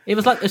 It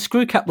was like the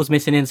screw cap was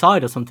missing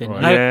inside or something.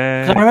 Right.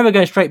 I remember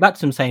going straight back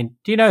to them saying,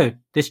 do you know,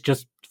 this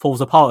just falls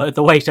apart at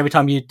the waist every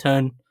time you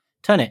turn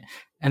it.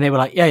 And they were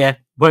like, yeah,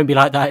 won't be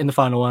like that in the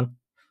final one.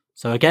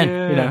 So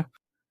again,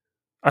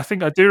 I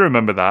think I do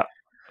remember that.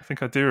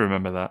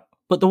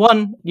 But the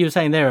one you were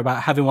saying there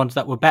about having ones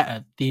that were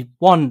better, the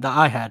one that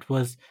I had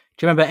was,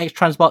 do you remember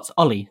X-Transbot's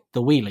Ollie,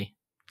 the wheelie?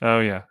 Oh,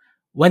 yeah.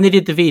 When they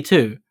did the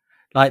V2,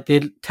 like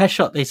the test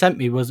shot they sent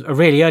me was a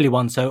really early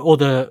one, so all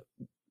the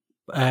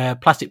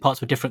plastic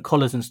parts were different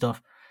colours and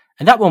stuff.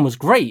 And that one was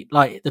great.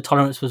 Like, the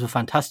tolerances were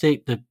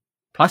fantastic. The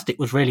plastic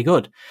was really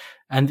good.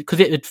 And because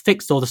it had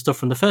fixed all the stuff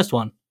from the first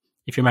one,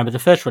 if you remember the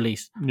first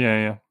release.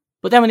 Yeah.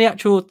 But then when the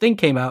actual thing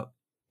came out,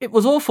 it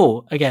was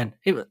awful again.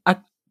 I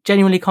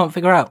genuinely can't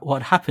figure out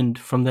what happened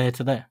from there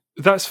to there.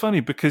 That's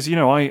funny because,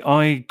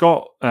 I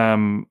got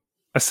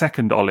a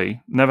second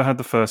Ollie, never had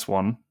the first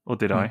one, or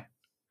did I?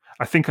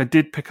 I think I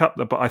did pick up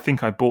but I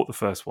think I bought the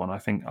first one. I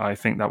think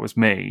that was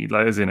me,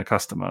 like, as in a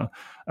customer.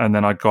 And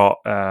then I got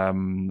a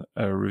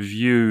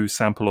review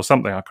sample or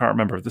something, I can't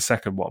remember, of the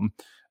second one,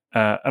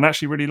 and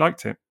actually really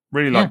liked it.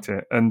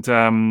 And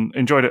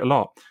enjoyed it a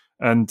lot.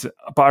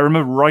 But I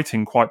remember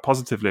writing quite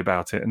positively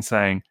about it and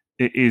saying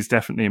it is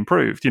definitely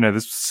improved.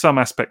 There's some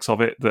aspects of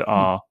it that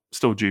are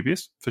still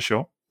dubious, for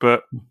sure.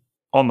 But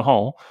on the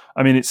whole,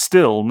 I mean, it's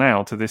still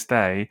now to this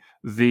day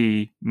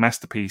the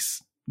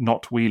masterpiece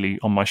not wheelie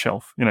on my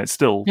shelf. It's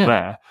still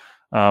there.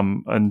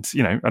 And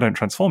I don't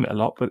transform it a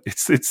lot, but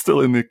it's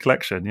still in the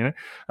collection.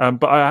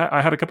 But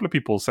I had a couple of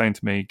people saying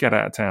to me, "Get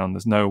out of town!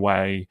 There's no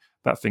way,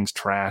 that thing's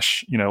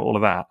trash." All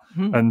of that,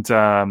 and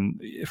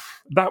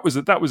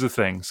that was a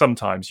thing.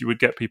 Sometimes you would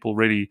get people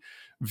really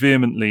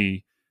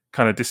vehemently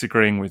kind of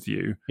disagreeing with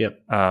you,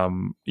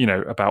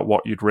 about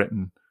what you'd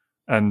written,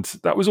 and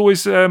that was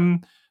always,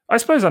 I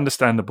suppose,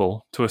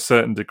 understandable to a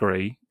certain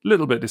degree. A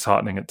little bit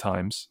disheartening at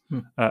times.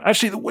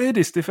 Actually, the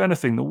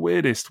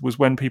weirdest was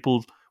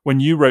when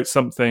you wrote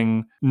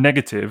something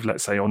negative,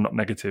 let's say, or not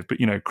negative, but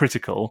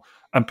critical,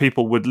 and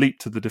people would leap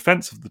to the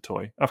defense of the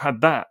toy. I've had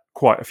that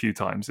quite a few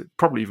times,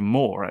 probably even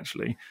more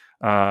actually.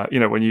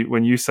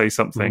 When you say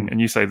something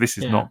and you say this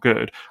is not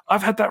good.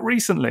 I've had that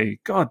recently.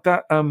 God,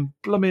 that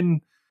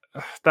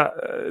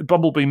that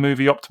Bumblebee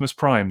movie Optimus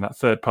Prime, that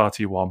third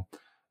party one,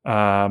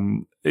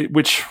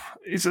 which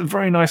is a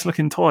very nice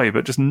looking toy,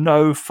 but just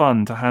no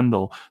fun to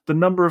handle. The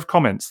number of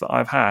comments that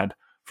I've had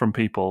from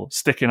people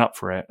sticking up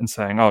for it and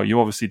saying, "Oh,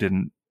 you obviously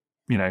didn't,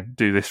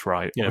 do this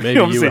right." Maybe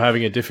you were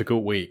having a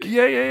difficult week.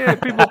 Yeah.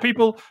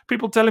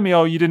 People telling me,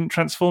 "Oh, you didn't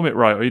transform it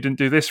right, or you didn't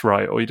do this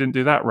right, or you didn't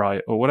do that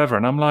right, or whatever."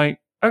 And I'm like,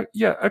 "Oh,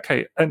 yeah,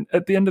 okay." And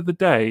at the end of the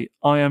day,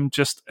 I am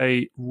just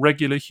a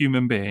regular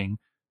human being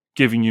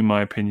giving you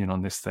my opinion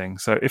on this thing.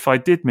 So if I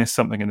did miss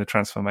something in the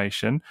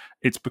transformation,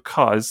 it's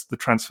because the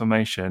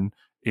transformation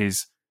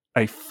is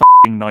a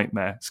fucking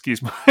nightmare.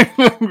 Excuse my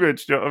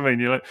language. Do you know what I mean?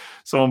 You're like,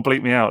 someone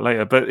bleep me out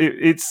later, but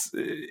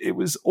it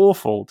was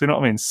awful. Do you know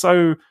what I mean?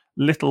 So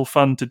little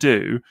fun to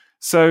do.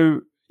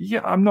 So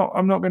yeah, I'm not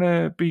going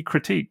to be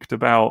critiqued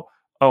about,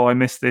 oh, I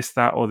missed this,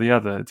 that, or the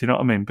other. Do you know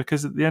what I mean?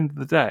 Because at the end of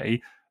the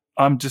day,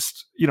 I'm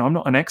just, I'm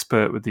not an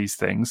expert with these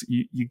things.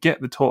 You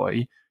get the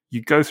toy,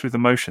 you go through the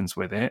motions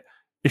with it.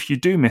 If you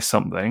do miss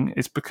something,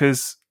 it's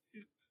because,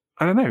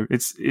 I don't know,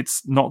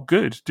 it's not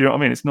good. Do you know what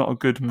I mean? It's not a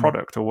good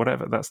product or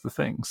whatever. That's the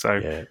thing.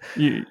 So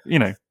you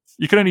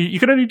can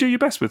only do your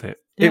best with it.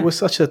 Yeah. It was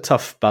such a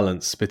tough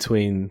balance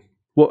between.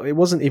 Well, it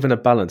wasn't even a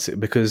balance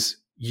because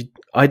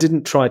I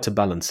didn't try to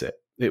balance it.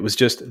 It was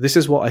just, this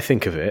is what I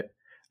think of it,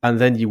 and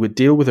then you would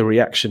deal with a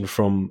reaction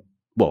from,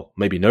 well,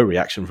 maybe no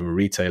reaction from a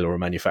retailer or a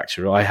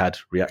manufacturer. I had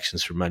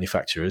reactions from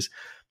manufacturers,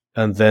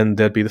 and then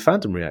there'd be the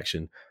fandom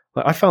reaction.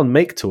 Like, I found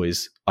Make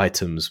Toys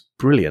items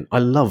brilliant. I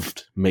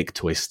loved Make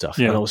Toys stuff,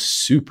 and I was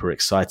super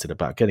excited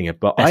about getting it.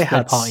 But I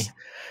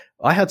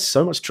had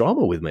so much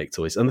drama with Make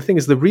Toys. And the thing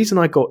is, the reason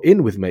I got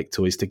in with Make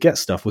Toys to get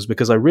stuff was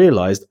because I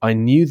realized I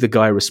knew the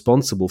guy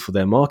responsible for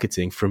their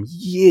marketing from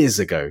years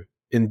ago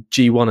in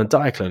G1 and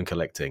Diaclone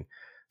collecting.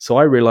 So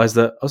I realized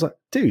that I was like,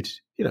 dude,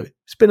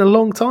 it's been a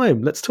long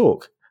time. Let's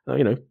talk.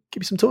 Give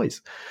me some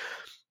toys.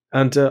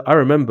 And I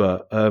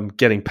remember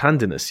getting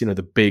Pandinus,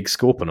 the big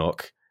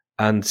Scorponok,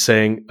 and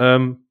saying,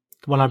 the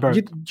one I broke.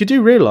 You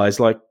do realize,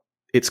 like,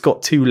 it's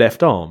got two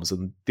left arms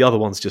and the other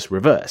one's just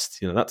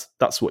reversed.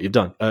 That's what you've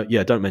done.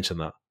 Yeah, don't mention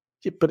that.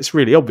 Yeah, but it's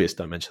really obvious.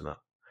 Don't mention that.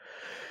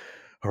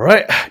 All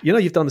right.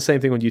 You've done the same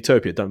thing on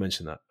Utopia. Don't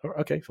mention that. All right,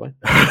 okay, fine.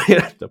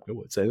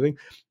 Don't say anything.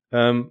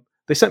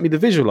 They sent me the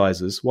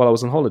visualizers while I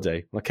was on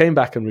holiday. I came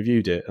back and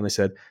reviewed it, and they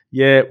said,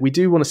 yeah, we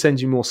do want to send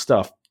you more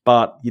stuff,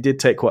 but you did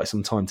take quite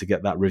some time to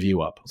get that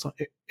review up. I was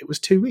like, it was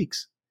 2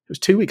 weeks. was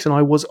 2 weeks, and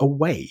I was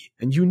away,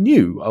 and you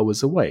knew I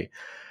was away,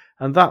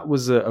 and that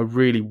was a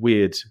really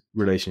weird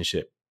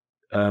relationship,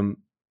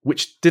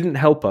 which didn't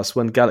help us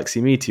when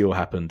Galaxy Meteor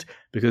happened,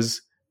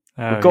 because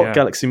we got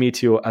Galaxy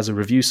Meteor as a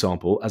review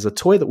sample, as a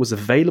toy that was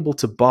available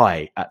to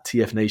buy at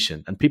TF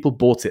Nation, and people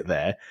bought it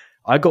there.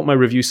 I got my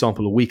review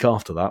sample a week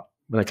after that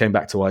when I came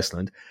back to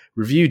Iceland,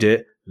 reviewed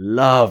it,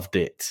 loved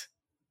it.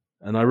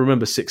 And I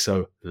remember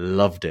Sixo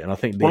loved it. And I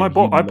think I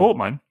bought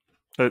mine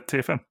at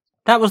TFN.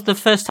 That was the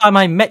first time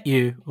I met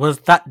you, was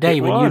that day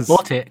when you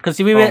bought it. Because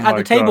we were at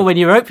the table when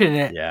you were opening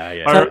it. Yeah.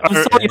 So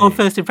I saw your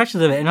first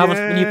impressions of it, and I was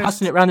when you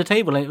passing it around the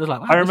table, and it was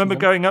like, wow, I remember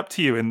going up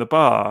to you in the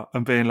bar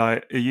and being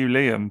like, "Are you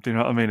Liam?" Do you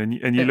know what I mean?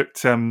 And you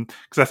looked,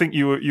 because I think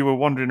you were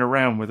wandering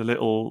around with a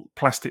little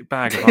plastic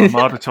bag of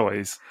Armada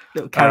toys,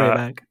 little carrier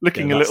bag,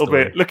 looking a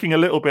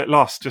little bit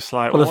lost, just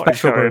like, what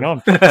is going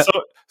on?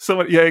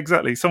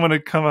 Someone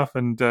had come up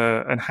and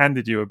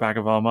handed you a bag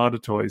of Armada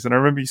toys, and I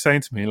remember you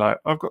saying to me, like,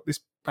 "I've got this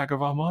bag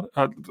of Armada."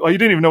 You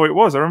didn't even know what it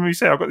was. I remember you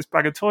saying, "I've got this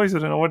bag of toys. I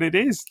don't know what it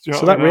is."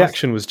 So that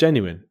reaction was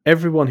genuine.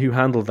 Everyone who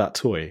handled that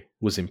toy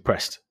was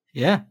impressed.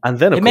 Yeah, and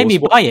then it made me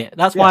buy it.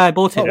 That's why I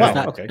bought it.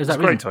 It's a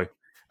great toy.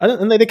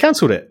 And they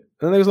cancelled it,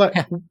 and they was like,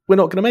 "We're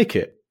not going to make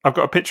it." I've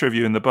got a picture of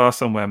you in the bar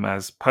somewhere,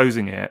 Maz,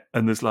 posing it,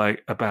 and there's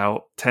like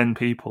about 10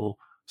 people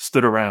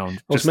stood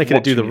around. I was making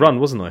it do the run,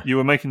 wasn't I? You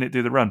were making it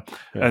do the run.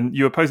 Yeah. And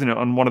you were posing it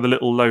on one of the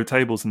little low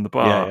tables in the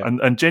bar. Yeah.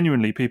 And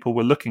genuinely people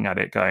were looking at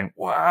it going,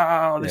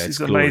 wow, this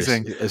is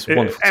amazing. It's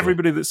wonderful.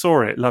 Everybody that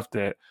saw it loved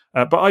it.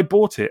 But I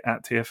bought it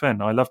at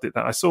TFN. I loved it.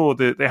 I saw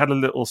that they had a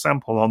little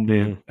sample on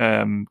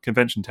the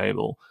convention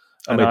table.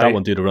 I made that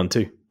one do the run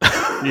too.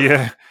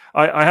 Yeah.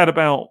 I had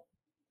about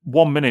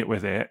 1 minute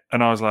with it,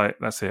 and I was like,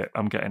 that's it.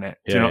 I'm getting it.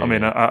 Do you know what I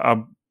mean?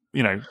 I'm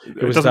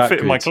it doesn't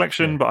fit in my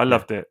collection, but I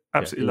loved it.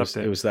 Absolutely loved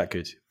it. It was that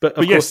good. But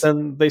of course,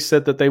 then they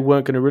said that they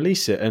weren't going to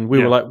release it, and we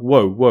were like,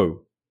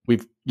 whoa,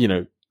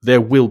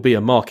 there will be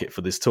a market for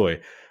this toy.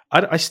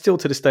 I still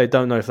to this day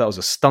don't know if that was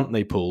a stunt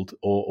they pulled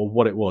or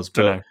what it was,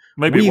 but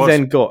maybe we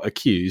then got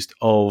accused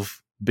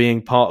of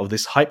being part of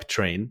this hype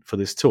train for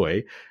this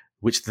toy,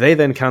 which they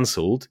then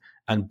cancelled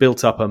and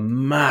built up a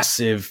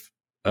massive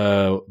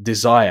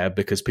desire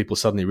because people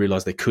suddenly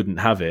realized they couldn't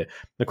have it.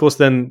 And of course,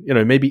 then,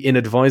 maybe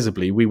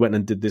inadvisably, we went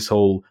and did this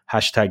whole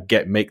hashtag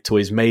get make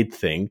toys made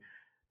thing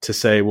to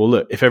say, well,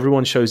 look, if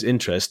everyone shows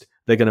interest,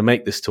 they're going to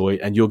make this toy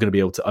and you're going to be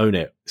able to own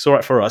it. It's all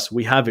right for us.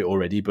 We have it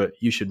already, but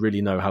you should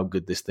really know how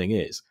good this thing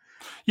is.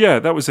 Yeah,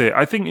 that was it.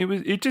 I think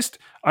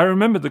I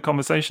remember the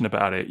conversation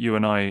about it, you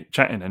and I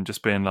chatting and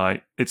just being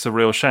like, it's a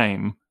real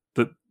shame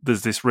that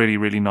there's this really,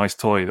 really nice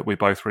toy that we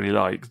both really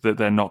like that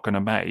they're not going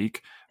to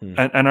make.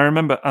 And I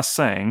remember us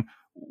saying,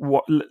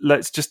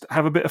 let's just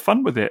have a bit of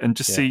fun with it and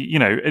just see,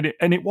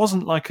 and it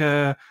wasn't like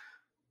I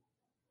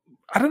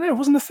don't know, it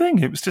wasn't a thing.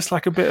 It was just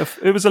like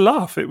it was a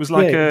laugh. It was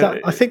like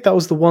I think that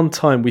was the one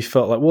time we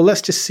felt like, well,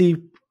 let's just see,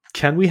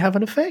 can we have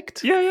an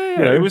effect?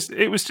 Yeah.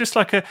 It was just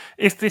like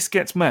if this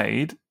gets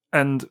made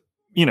and,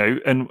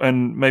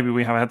 and maybe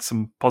we have had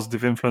some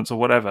positive influence or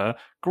whatever,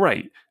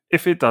 great.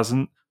 If it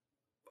doesn't,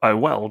 oh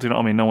well, do you know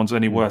what I mean? No one's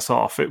any worse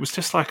off. It was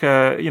just like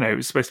it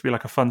was supposed to be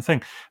like a fun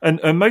thing.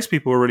 And most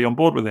people were really on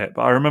board with it.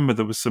 But I remember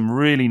there was some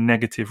really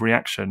negative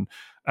reaction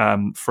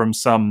from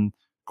some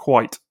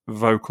quite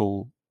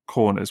vocal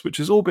corners, which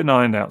has all been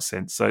ironed out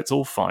since. So it's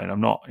all fine.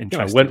 I'm not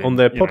interested. I went on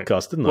their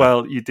podcast, didn't I?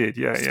 Well, you did.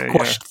 Yeah.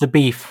 Squashed the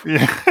beef.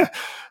 Yeah.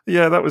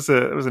 Yeah, that was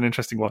an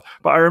interesting one.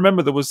 But I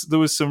remember there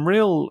was some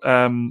real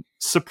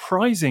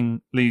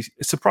surprisingly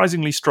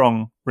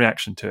strong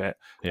reaction to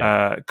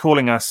it,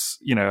 calling us,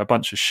 a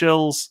bunch of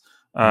shills.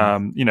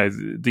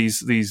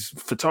 These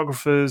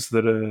photographers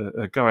that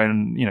are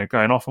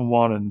going off on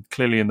one and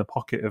clearly in the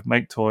pocket of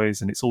Make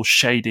Toys, and it's all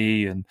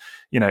shady, and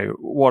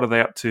what are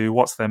they up to?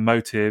 What's their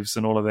motives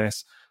and all of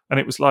this? And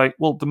it was like,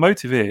 well, the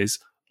motive is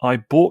I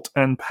bought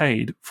and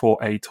paid for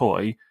a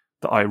toy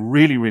that I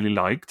really, really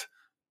liked.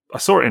 I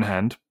saw it in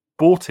hand,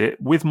 bought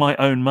it with my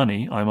own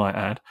money, I might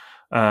add,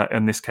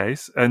 in this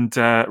case, and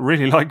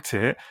really liked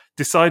it,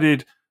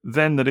 decided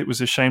then that it was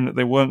a shame that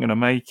they weren't going to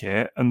make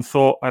it, and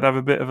thought I'd have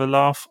a bit of a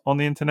laugh on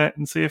the internet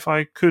and see if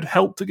I could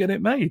help to get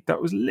it made.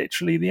 That was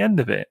literally the end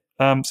of it.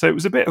 So it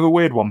was a bit of a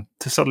weird one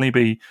to suddenly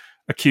be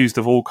accused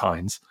of all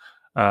kinds.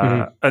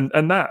 And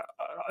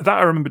that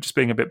I remember just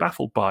being a bit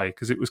baffled by,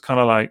 because it was kind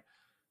of like,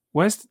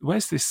 where's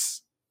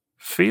this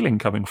feeling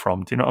coming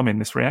from? Do you know what I mean?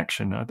 This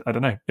reaction. I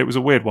don't know. It was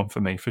a weird one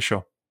for me, for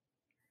sure.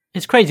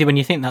 It's crazy when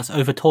you think that's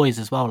over toys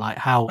as well, like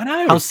how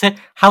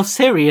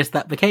serious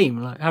that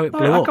became, like how it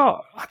blew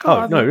up.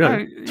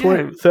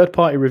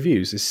 Third-party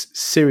reviews is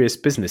serious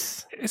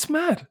business. It's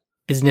mad.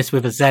 Business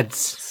with a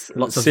Z's.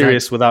 Lots of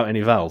serious Z's. Without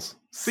any vowels.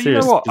 But you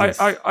know what?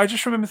 I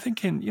just remember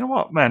thinking, you know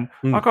what, man?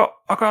 I got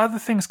other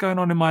things going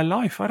on in my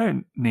life. I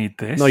don't need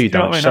this. No, you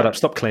don't. Shut up.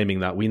 Stop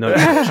claiming that. We know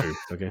it's not true.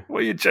 Okay. What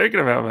are you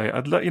joking about, mate?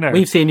 I'd let you know.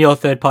 We've seen your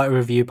third-party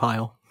review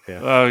pile. Yeah.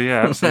 Oh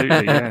yeah,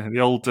 absolutely. Yeah, the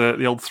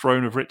old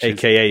throne of riches,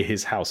 aka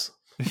his house.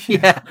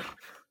 Yeah.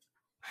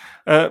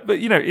 But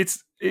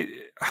it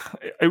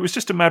was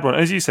just a mad one.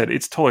 As you said,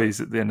 it's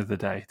toys at the end of the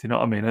day. Do you know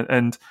what I mean?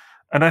 And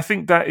And I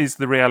think that is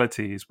the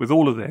reality is with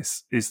all of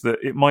this is that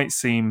it might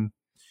seem,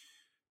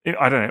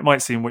 I don't know, it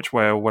might seem which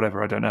way or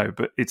whatever, I don't know,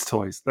 but it's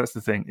toys. That's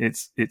the thing.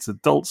 It's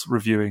adults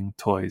reviewing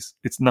toys.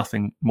 It's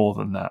nothing more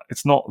than that.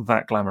 It's not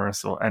that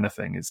glamorous or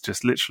anything. It's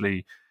just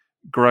literally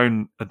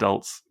grown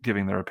adults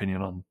giving their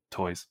opinion on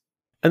toys.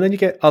 And then you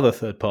get other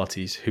third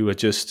parties who are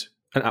just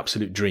an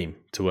absolute dream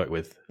to work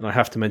with. And I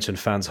have to mention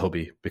Fans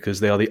Hobby because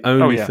they are the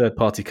only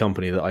third-party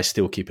company that I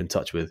still keep in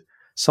touch with.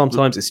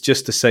 Sometimes it's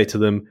just to say to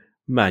them,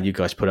 man, you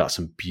guys put out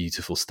some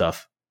beautiful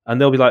stuff. And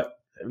they'll be like,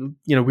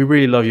 you know, we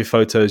really love your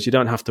photos. You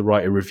don't have to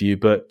write a review,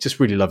 but just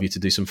really love you to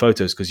do some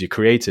photos because you're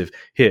creative.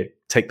 Here,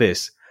 take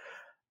this.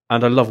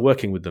 And I love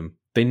working with them.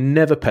 They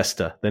never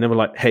pester. They're never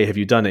like, hey, have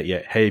you done it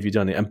yet? Hey, have you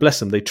done it? And bless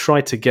them, they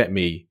tried to get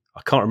me,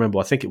 I can't remember,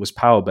 I think it was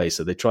Powerbase,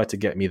 so they tried to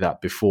get me that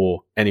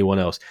before anyone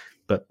else.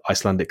 But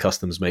Icelandic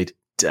Customs made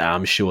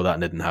damn sure that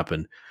didn't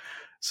happen.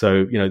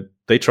 So, you know,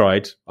 they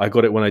tried. I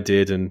got it when I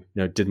did and,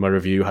 you know, did my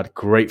review. Had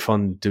great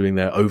fun doing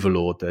their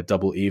Overlord, their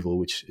Double Evil,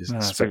 which is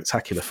a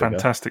spectacular figure.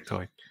 Fantastic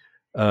toy.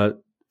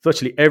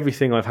 Virtually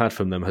everything I've had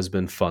from them has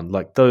been fun.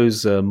 Like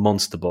those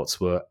monster bots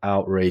were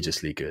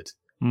outrageously good.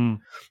 The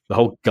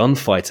whole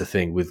gunfighter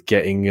thing with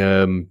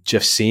getting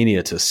Jeff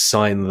Senior to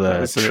sign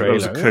the trailer. It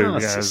was a coup.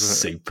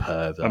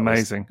 Superb.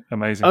 Amazing.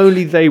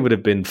 Only they would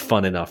have been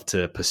fun enough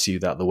to pursue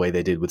that the way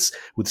they did with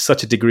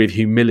such a degree of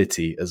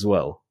humility as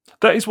well.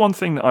 That is one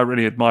thing that I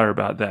really admire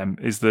about them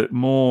is that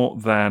more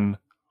than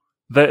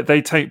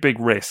they take big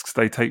risks,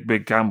 they take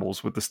big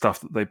gambles with the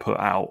stuff that they put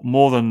out,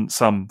 more than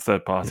some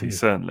third parties,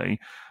 certainly.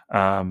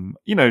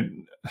 You know,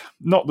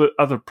 not that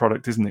other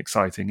product isn't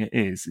exciting, it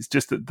is. It's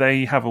just that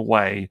they have a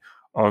way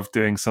of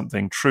doing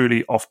something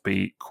truly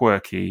offbeat,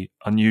 quirky,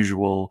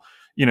 unusual.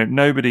 You know,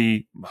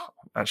 nobody,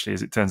 actually,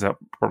 as it turns out,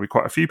 probably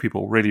quite a few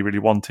people really, really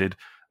wanted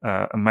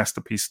a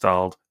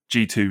Masterpiece-styled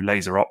G2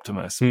 Laser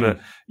Optimus.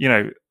 But, you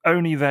know,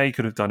 only they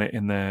could have done it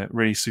in the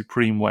really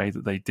supreme way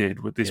that they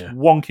did with this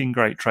wonking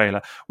great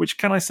trailer, which,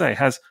 can I say,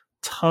 has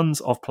tons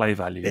of play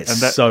value.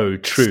 It's so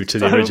true to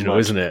the original,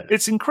 isn't it?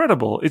 It's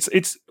incredible. It's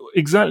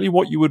exactly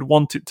what you would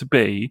want it to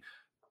be,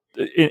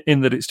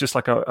 in that it's just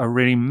like a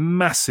really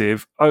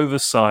massive,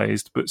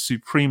 oversized, but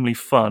supremely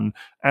fun,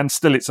 and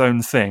still its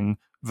own thing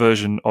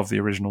version of the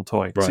original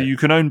toy. Right. So you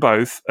can own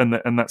both, and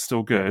that's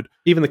still good.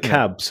 Even the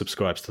cab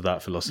subscribes to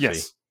that philosophy.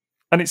 Yes.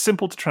 And it's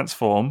simple to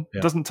transform.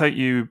 It doesn't take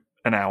you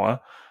an hour.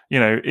 You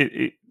know,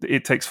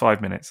 it takes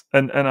 5 minutes,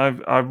 and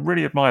I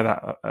really admire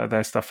that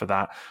their stuff for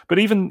that. But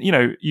even, you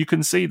know, you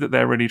can see that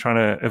they're really trying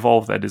to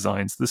evolve their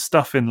designs. There's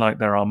stuff in like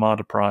their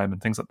Armada Prime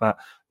and things like that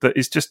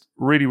is just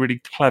really, really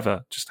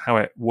clever, just how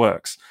it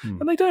works.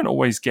 And they don't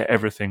always get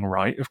everything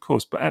right, of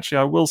course. But actually,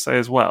 I will say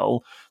as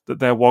well that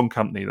they're one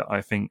company that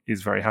I think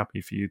is very happy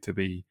for you to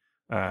be.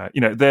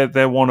 You know,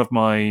 they're one of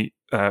my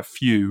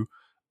few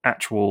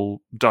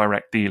actual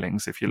direct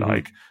dealings, if you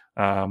like.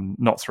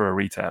 Not through a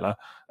retailer,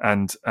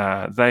 and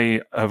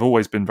they have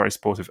always been very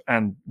supportive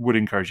and would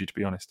encourage you to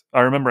be honest.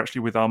 I remember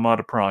actually with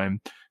Armada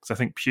Prime, because I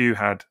think Pew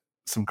had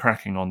some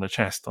cracking on the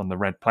chest on the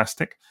red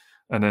plastic,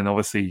 and then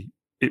obviously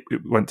it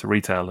went to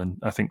retail, and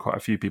I think quite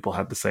a few people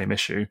had the same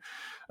issue,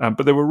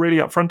 but they were really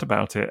upfront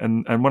about it,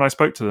 and when I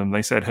spoke to them,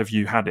 they said, have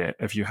you had it?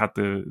 Have you had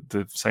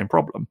the same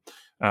problem?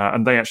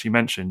 And they actually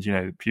mentioned, you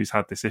know, Pew's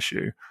had this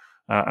issue.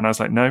 And I was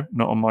like, no,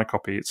 not on my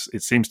copy.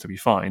 It seems to be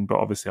fine, but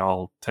obviously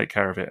I'll take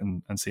care of it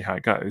and see how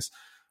it goes.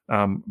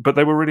 But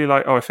they were really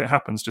like, oh, if it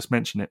happens, just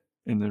mention it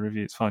in the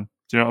review. It's fine.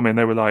 Do you know what I mean?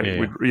 They were like,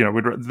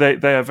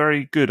 they are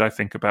very good, I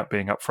think, about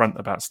being upfront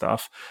about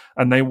stuff.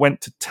 And they went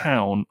to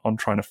town on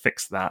trying to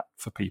fix that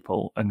for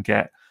people and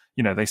get,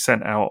 you know,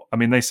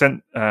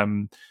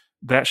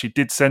 they actually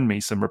did send me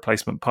some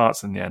replacement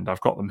parts in the end. I've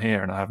got them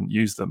here and I haven't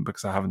used them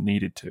because I haven't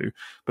needed to.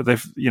 But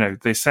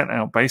they sent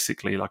out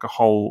basically like a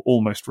whole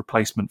almost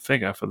replacement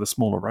figure for the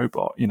smaller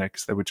robot, you know,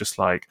 because they were just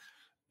like,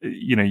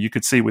 you know, you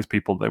could see with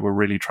people, they were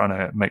really trying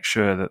to make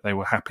sure that they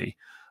were happy.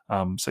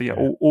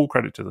 All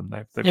credit to them.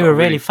 They were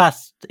really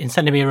fast in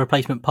sending me a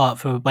replacement part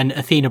for when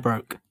Athena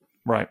broke.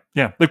 Right.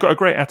 Yeah. They've got a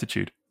great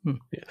attitude.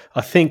 Yeah.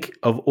 I think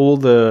of all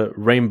the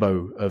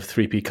rainbow of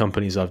 3P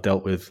companies I've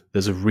dealt with,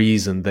 there's a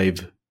reason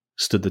they've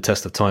stood the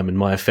test of time in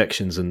my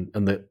affections and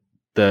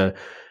the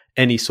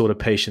any sort of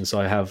patience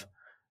I have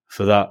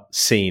for that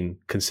scene,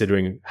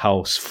 considering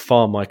how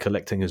far my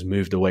collecting has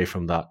moved away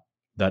from that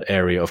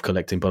area of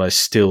collecting, but I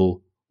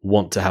still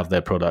want to have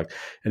their product.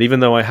 And even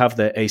though I have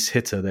their Ace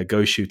Hitter, their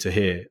Go Shooter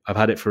here, I've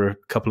had it for a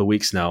couple of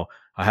weeks now.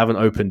 I haven't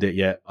opened it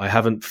yet. I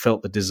haven't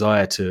felt the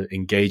desire to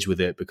engage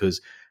with it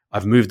because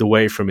I've moved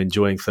away from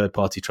enjoying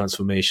third-party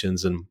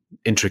transformations and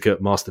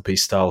intricate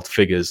Masterpiece-styled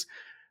figures.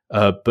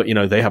 But, you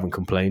know, they haven't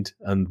complained.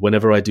 And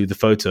whenever I do the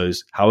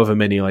photos, however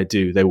many I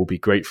do, they will be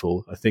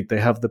grateful. I think they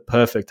have the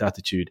perfect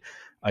attitude.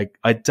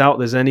 I doubt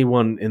there's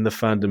anyone in the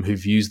fandom who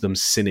views them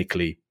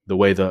cynically the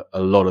way that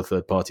a lot of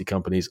third-party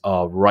companies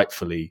are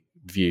rightfully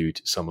viewed,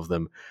 some of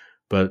them.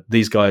 But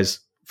these guys,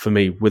 for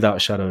me, without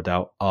a shadow of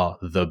doubt, are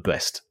the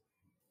best.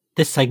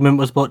 This segment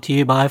was brought to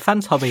you by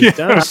Fans Hobby.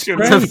 Damn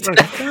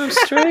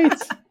straight.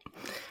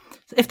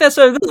 If they're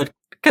so good,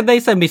 Can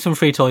they send me some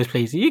free toys,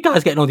 please? You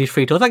guys getting all these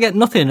free toys? I get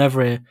nothing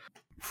over here.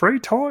 Free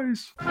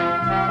toys.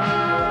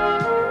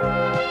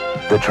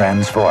 The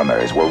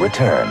Transformers will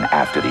return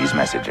after these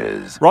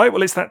messages. Right,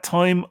 well, it's that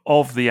time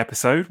of the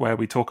episode where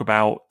we talk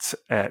about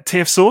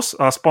TF Source,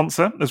 our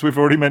sponsor, as we've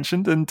already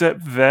mentioned, and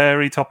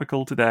very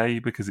topical today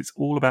because it's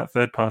all about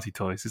third-party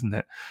toys, isn't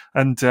it?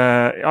 And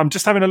I'm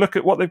just having a look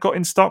at what they've got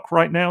in stock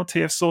right now,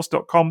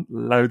 tfsource.com,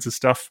 loads of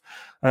stuff.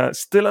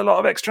 Still a lot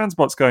of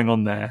X-Transbots going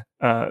on there,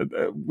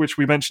 which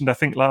we mentioned, I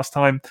think, last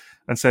time,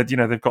 and said,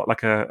 they've got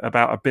like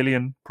about 1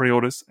 billion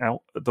pre-orders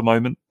out at the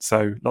moment,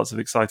 so lots of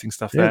exciting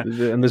stuff there.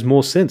 And there's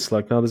more since,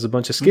 like now there's a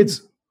bunch of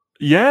skids.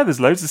 Yeah, there's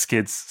loads of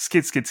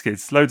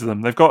skids, loads of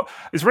them.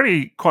 It's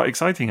really quite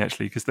exciting,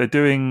 actually, because they're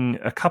doing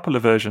a couple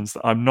of versions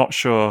that I'm not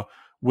sure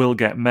will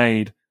get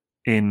made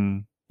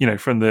in,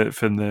 from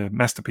the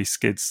Masterpiece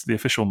skids, the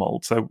official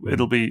mold. So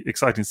it'll be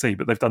exciting to see.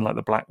 But they've done like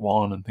the black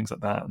one and things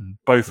like that, and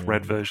both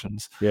red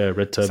versions. Yeah,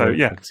 red turbo. So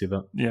yeah, I can see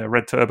that. Yeah,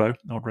 red turbo.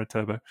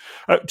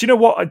 Do you know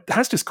what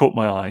has just caught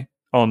my eye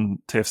on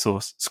TF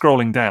Source?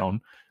 Scrolling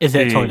down, is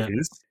it a toilet?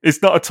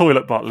 It's not a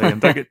toilet bot, Liam.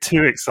 Don't get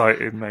too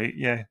excited, mate.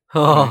 Yeah.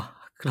 Oh,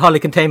 I could hardly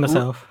contain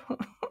myself.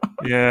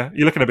 Yeah,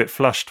 you're looking a bit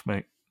flushed,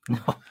 mate.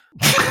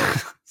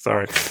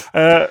 Sorry.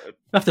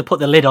 We have to put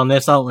the lid on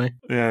this, aren't we?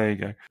 Yeah, there you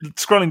go.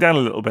 Scrolling down a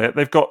little bit,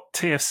 they've got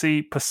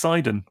TFC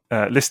Poseidon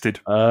listed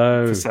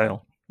for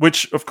sale,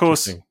 which, of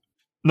course,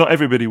 not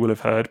everybody will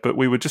have heard, but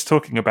we were just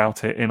talking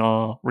about it in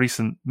our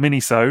recent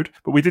mini-sode.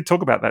 But we did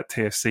talk about that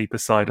TFC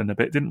Poseidon a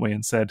bit, didn't we?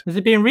 And said, is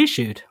it being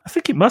reshoot? I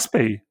think it must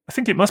be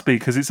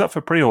because it's up for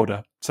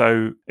pre-order.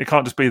 So it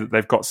can't just be that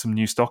they've got some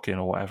new stock in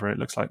or whatever. It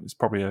looks like it's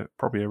probably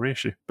a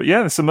reissue. But yeah,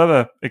 there's some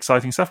other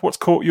exciting stuff. What's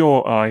caught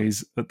your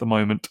eyes at the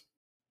moment?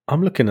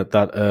 I'm looking at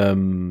that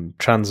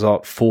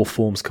Transart 4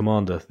 Forms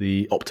Commander,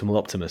 the Optimal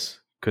Optimus,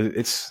 because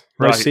it's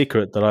no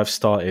secret that I've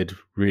started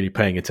really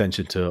paying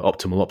attention to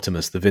Optimal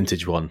Optimus, the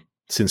vintage one,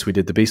 since we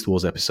did the Beast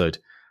Wars episode.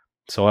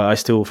 So I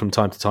still, from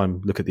time to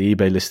time, look at the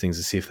eBay listings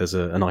to see if there's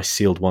a nice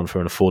sealed one for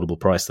an affordable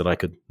price that I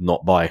could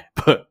not buy,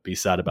 but be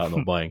sad about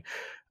not buying.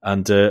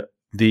 And I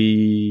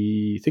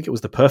think it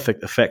was the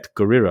Perfect Effect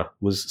Gorilla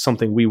was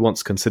something we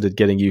once considered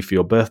getting you for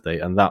your birthday,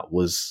 and that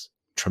was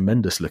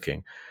tremendous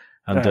looking.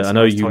 And I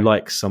know you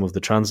like some of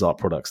the Transart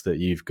products that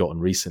you've gotten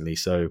recently,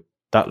 so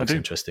that looks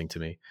interesting to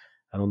me.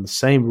 And on the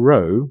same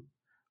row,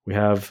 we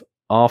have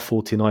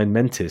R49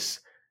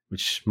 Mentis,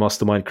 which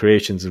Mastermind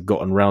Creations have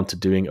gotten round to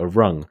doing a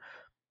rung.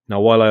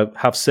 Now, while I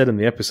have said in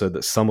the episode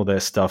that some of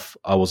their stuff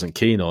I wasn't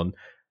keen on,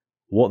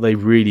 what they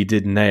really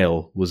did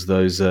nail was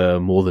those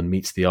More Than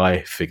Meets the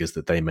Eye figures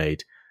that they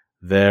made.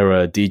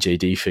 Their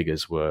DJD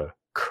figures were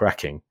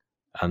cracking.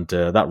 And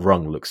that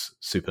rung looks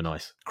super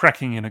nice.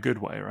 Cracking in a good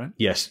way, right?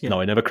 Yes. Yeah.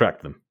 No, I never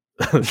cracked them.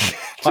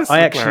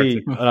 I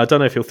actually, and I don't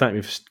know if he'll thank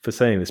me for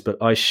saying this, but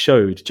I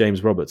showed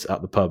James Roberts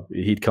at the pub.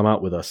 He'd come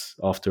out with us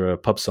after a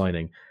pub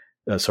signing.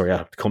 A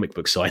comic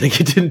book signing.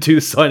 He didn't do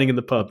the signing in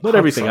the pub. Not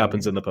everything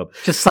happens in the pub.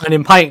 Just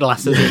signing pint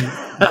glasses.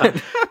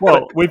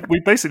 Well, we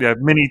basically have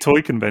mini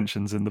toy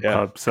conventions in the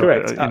pub. So,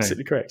 correct.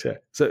 Absolutely correct, yeah.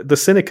 So the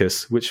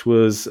Cynicus, which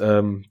was,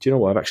 do you know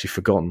what? I've actually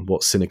forgotten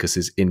what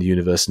Cynicus's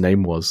in-universe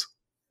name was.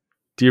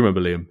 Do you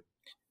remember, Liam?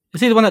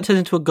 Is he the one that turns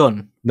into a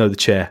gun? No, the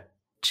chair.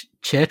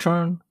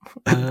 Chairtron?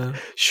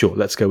 Sure,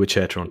 let's go with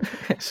Chairtron.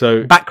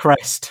 So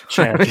backrest.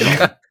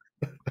 Chair.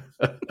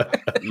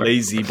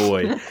 Lazy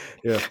boy.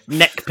 Yeah.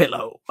 Neck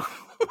pillow.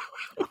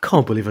 I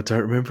can't believe I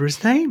don't remember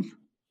his name.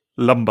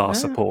 Lumbar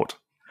support.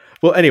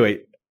 Well, anyway,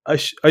 I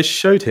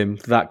showed him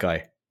that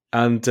guy,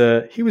 and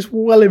he was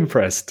well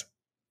impressed.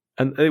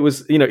 And it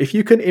was, if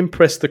you can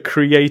impress the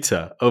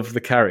creator of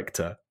the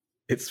character,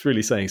 it's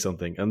really saying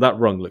something, and that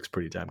rung looks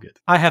pretty damn good.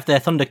 I have their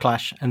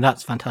Thunderclash, and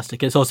that's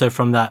fantastic. It's also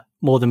from that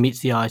More Than Meets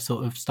the Eye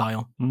sort of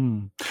style.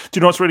 Mm. Do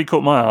you know what's really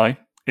caught my eye?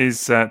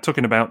 Is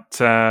talking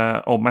about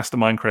old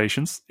Mastermind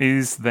Creations,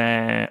 is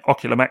their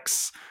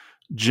Oculamax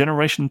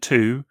Generation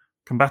 2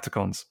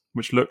 Combaticons,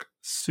 which look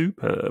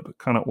superb.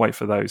 Cannot wait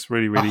for those.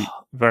 Really, really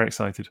very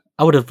excited.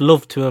 I would have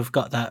loved to have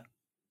got that,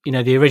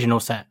 the original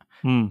set.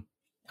 Mm.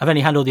 I've only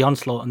handled the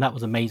Onslaught, and that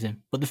was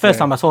amazing. But the first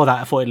time I saw that,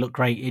 I thought it looked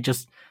great. It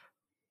just...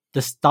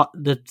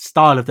 The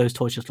style of those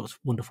toys just looks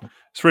wonderful.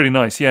 It's really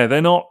nice. Yeah,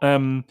 they're not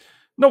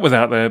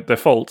without their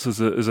faults as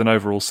an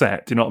overall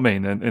set. Do you know what I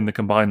mean? In the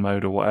combined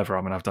mode or whatever.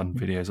 I mean, I've done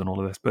videos on all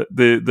of this, but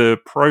the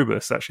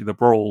Probus, actually, the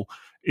Brawl,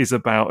 is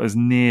about as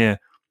near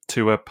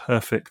to a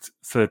perfect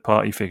third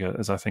party figure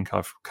as I think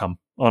I've come.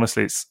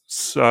 Honestly, it's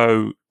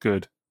so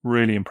good.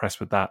 Really impressed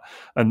with that.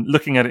 And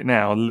looking at it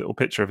now, a little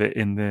picture of it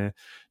in the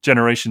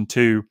Generation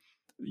 2.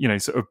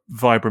 Sort of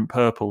vibrant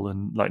purple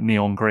and like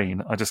neon green.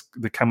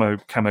 The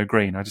camo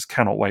green. I just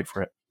cannot wait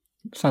for it.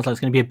 Sounds like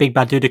it's going to be a big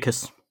bad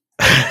Dudicus.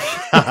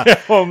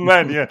 Oh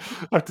man, yeah.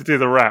 I have to do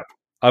the rap.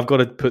 I've got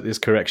to put this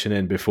correction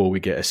in before we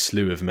get a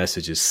slew of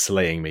messages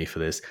slaying me for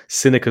this.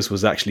 Cynicus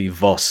was actually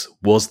Voss,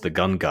 was the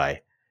gun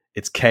guy.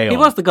 It's Kaon. He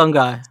was the gun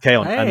guy.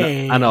 Kaon.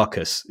 Hey. And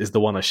Anarchus is the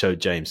one I showed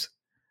James.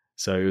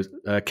 So it was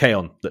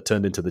Kaon that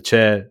turned into the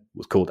chair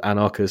was called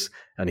Anarchus,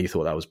 and he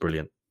thought that was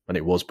brilliant. and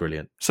it was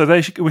brilliant. So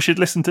we should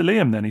listen to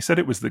Liam then. He said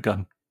it was the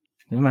gun.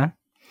 Yeah, man.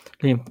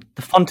 Liam,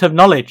 the font of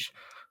knowledge.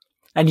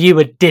 And you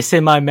were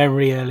dissing my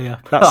memory earlier.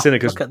 That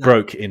Synicus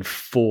broke in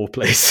 4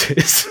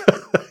 places.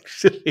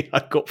 Actually,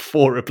 I got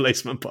 4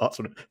 replacement parts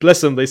on it.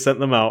 Bless them, they sent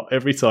them out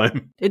every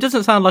time. It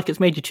doesn't sound like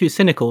it's made you too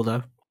cynical,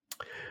 though.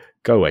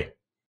 Go away.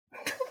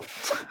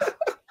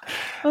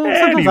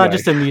 Sometimes I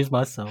just amuse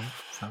myself.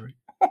 Sorry.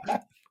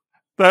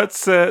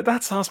 That's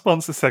our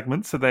sponsor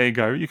segment. So there you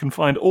go. You can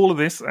find all of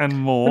this and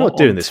more. We're not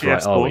doing this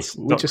right, are we?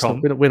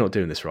 TFSports.com. We're not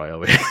doing this right, are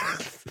we?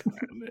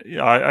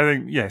 Yeah, I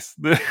think yes.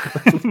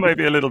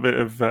 Maybe a little bit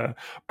of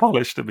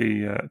polish to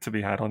be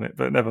had on it,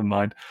 but never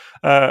mind.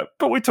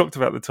 But we talked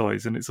about the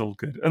toys, and it's all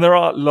good. And there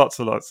are lots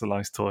and lots of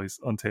nice toys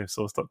on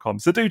TFSource.com.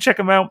 So do check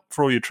them out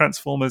for all your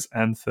Transformers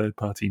and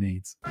third-party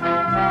needs.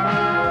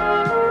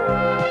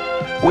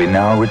 We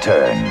now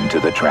return to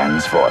the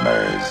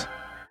Transformers.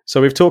 So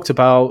we've talked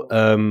about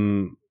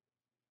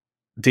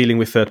dealing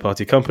with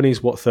third-party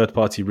companies, what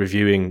third-party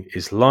reviewing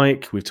is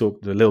like. We've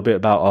talked a little bit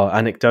about our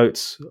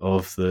anecdotes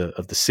of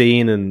the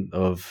scene and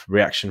of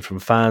reaction from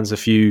fans, a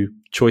few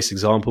choice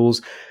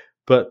examples.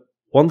 But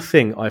one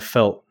thing I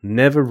felt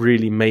never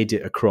really made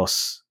it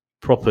across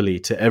properly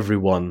to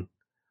everyone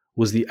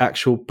was the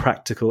actual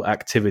practical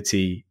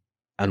activity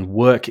and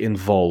work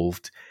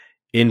involved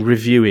in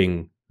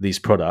reviewing these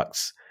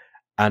products,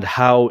 and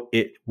how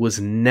it was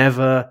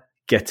never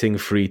getting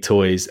free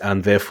toys,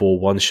 and therefore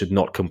one should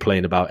not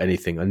complain about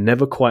anything. I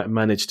never quite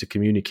managed to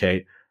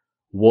communicate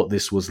what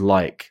this was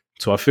like.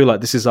 So I feel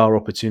like this is our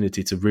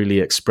opportunity to really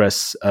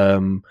express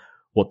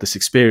what this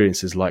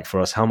experience is like for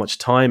us, how much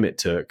time it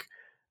took.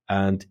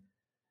 And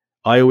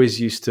I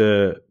always used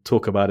to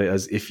talk about it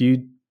as, if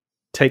you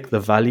take the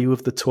value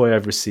of the toy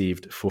I've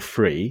received for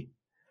free,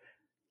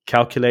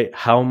 calculate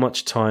how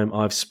much time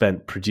I've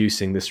spent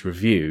producing this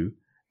review,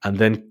 and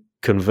then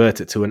convert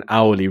it to an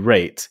hourly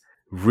rate,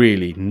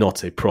 really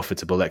not a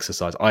profitable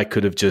exercise. I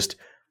could have just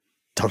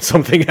done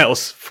something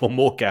else for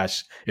more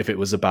cash if it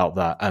was about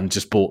that, and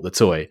just bought the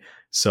toy.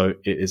 So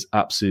it is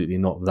absolutely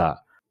not that.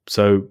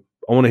 So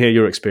I want to hear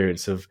your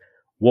experience of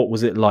what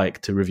was it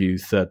like to review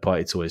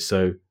third-party toys.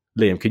 So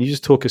Liam, can you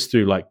just talk us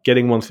through, like,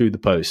 getting one through the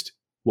post?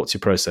 What's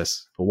your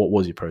process, or what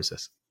was your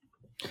process?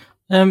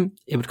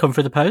 It would come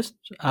through the post.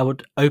 I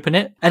would open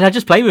it and I'd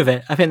just play with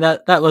it. I think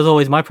that was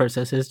always my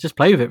process, is just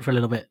play with it for a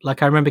little bit.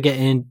 Like, I remember do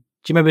you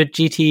remember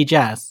GT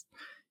Jazz?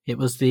 It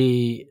was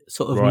the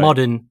sort of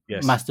modern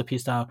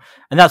masterpiece style.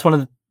 And that's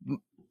one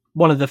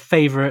of the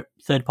favorite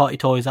third-party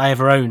toys I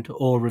ever owned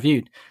or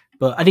reviewed.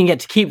 But I didn't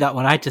get to keep that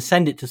one. I had to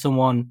send it to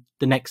someone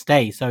the next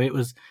day. So it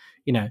was,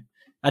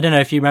 I don't know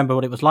if you remember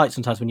what it was like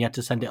sometimes when you had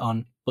to send it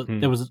on, but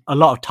there was a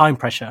lot of time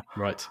pressure.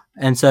 Right.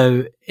 And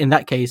so in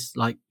that case,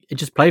 like, it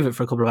just play with it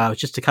for a couple of hours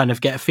just to kind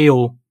of get a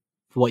feel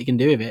for what you can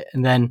do with it,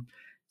 and then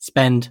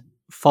spend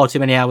far too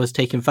many hours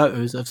taking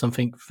photos of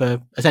something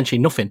for essentially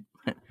nothing.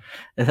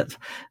 That's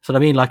what I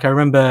mean. Like, I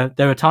remember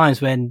there are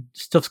times when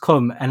stuff's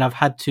come and I've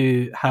had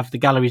to have the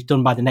galleries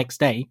done by the next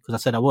day, because I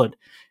said I would,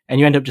 and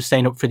you end up just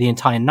staying up for the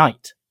entire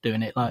night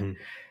doing it, like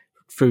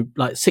through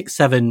like 6,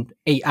 7,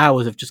 8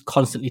 hours of just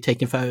constantly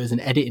taking photos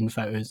and editing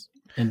photos.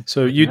 And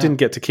so you didn't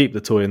get to keep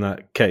the toy in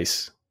that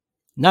case?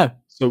 No.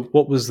 So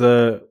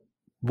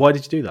why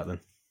did you do that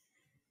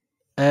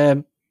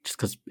then? Just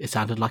because it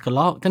sounded like a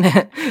lark, didn't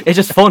it? It's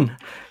just fun,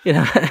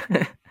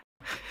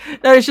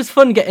 No, it's just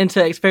fun getting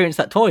to experience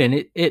that toy,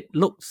 and it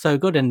looked so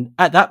good. And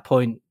at that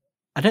point,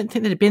 I don't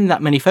think there'd been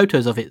that many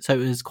photos of it, so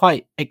it was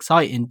quite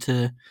exciting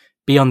to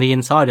be on the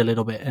inside a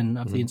little bit and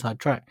have the inside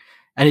track.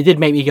 And it did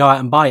make me go out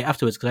and buy it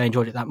afterwards because I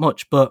enjoyed it that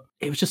much. But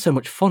it was just so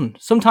much fun.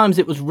 Sometimes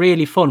it was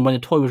really fun when a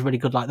toy was really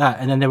good like that,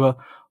 and then there were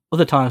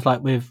other times,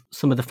 like with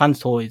some of the fans'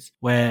 toys,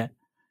 where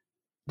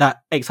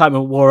that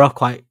excitement wore off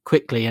quite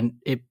quickly, and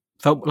it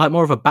felt like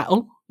more of a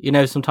battle.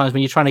 Sometimes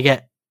when you're trying to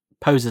get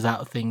poses out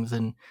of things,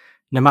 and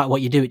no matter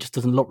what you do, it just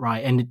doesn't look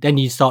right, and then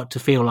you start to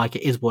feel like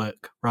it is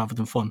work rather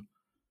than fun.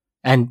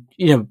 And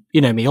you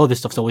know me, all this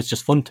stuff's always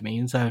just fun to me,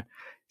 and so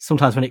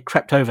sometimes when it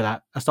crept over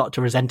that, I started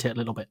to resent it a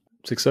little bit.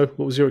 Sixo,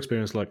 what was your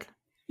experience like?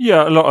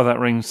 Yeah, a lot of that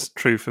rings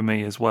true for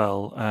me as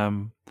well.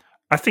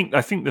 I think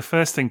the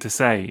first thing to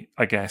say,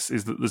 I guess,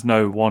 is that there's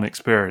no one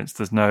experience.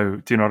 Do you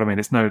know what I mean?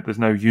 There's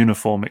no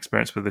uniform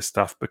experience with this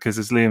stuff, because,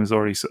 as Liam has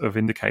already sort of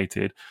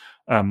indicated,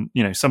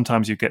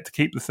 sometimes you get to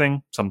keep the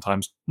thing,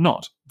 sometimes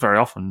not. Very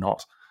often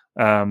not,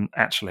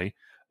 actually.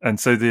 And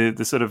so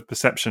the sort of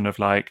perception of,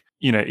 like,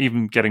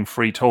 even getting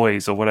free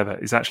toys or whatever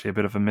is actually a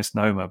bit of a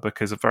misnomer,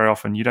 because very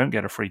often you don't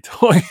get a free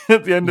toy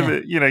at the end of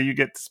it. You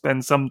get to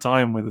spend some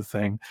time with the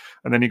thing,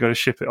 and then you got to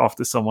ship it off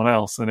to someone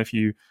else. And if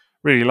you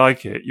really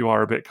like it, you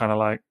are a bit kind of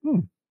like,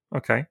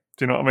 okay,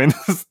 do you know what I mean?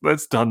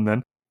 That's done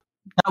then.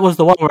 That was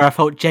the one where I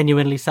felt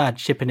genuinely sad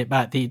shipping it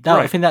back.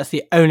 I think that's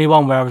the only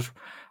one where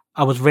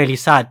I was really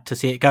sad to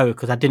see it go,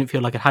 because I didn't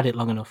feel like I had it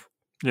long enough.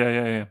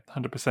 Yeah,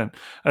 100%.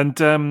 And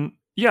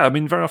I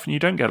mean, very often you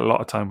don't get a lot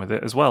of time with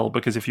it as well,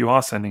 because if you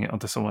are sending it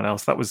onto someone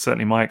else, that was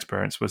certainly my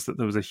experience, was that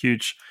there was a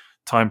huge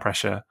time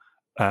pressure,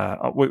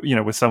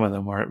 with some of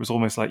them, where it was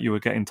almost like you were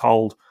getting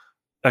told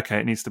okay,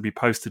 it needs to be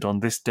posted on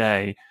this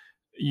day,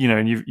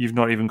 and you've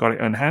not even got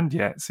it in hand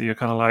yet. So you're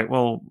kind of like,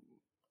 well,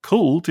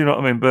 cool. Do you know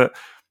what I mean? But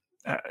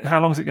how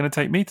long is it going to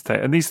take me to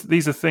take? And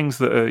these are things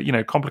that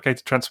are,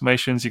 complicated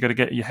transformations. You got to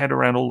get your head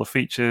around all the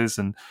features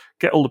and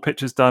get all the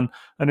pictures done.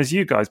 And as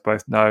you guys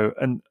both know,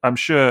 and I'm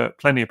sure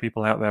plenty of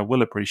people out there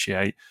will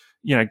appreciate,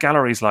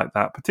 galleries like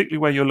that, particularly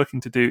where you're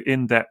looking to do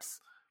in-depth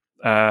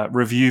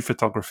review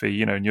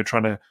photography, and you're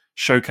trying to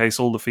showcase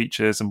all the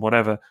features and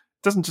whatever. It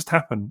doesn't just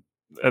happen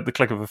at the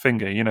click of a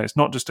finger. It's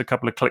not just a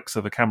couple of clicks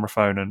of a camera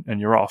phone and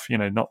you're off.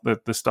 Not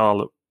the style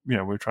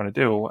that we're trying to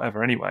do or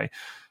whatever. Anyway.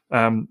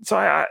 So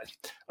I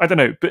don't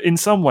know, but in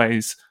some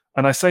ways,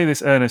 and I say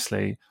this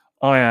earnestly,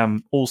 I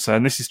am also,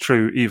 and this is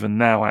true even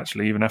now,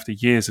 actually, even after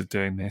years of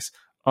doing this,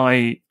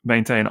 I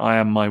maintain I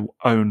am my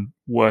own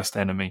worst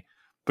enemy,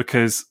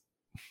 because,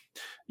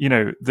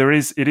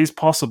 it is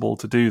possible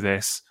to do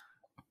this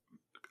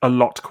a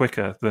lot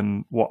quicker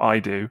than what I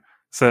do,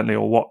 certainly,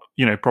 or what,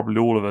 probably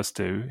all of us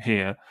do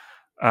here,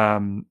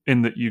 in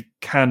that you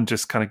can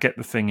just kind of get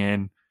the thing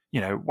in,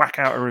 whack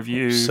out a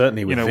review.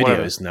 Certainly with videos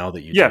whatever. Now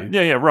that you do.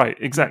 Yeah, right,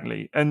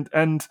 exactly.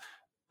 And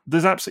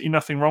there's absolutely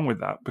nothing wrong with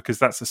that, because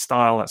that's a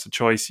style, that's a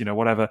choice,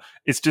 whatever.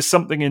 It's just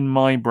something in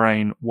my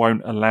brain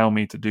won't allow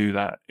me to do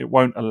that. It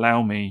won't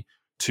allow me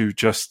to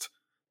just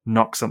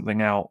knock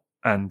something out.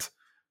 And,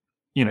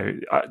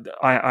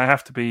 I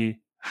have to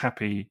be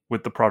happy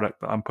with the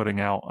product that I'm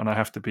putting out, and I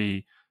have to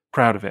be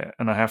proud of it.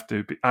 And I have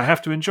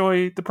to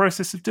enjoy the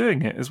process of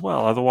doing it as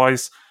well.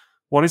 Otherwise,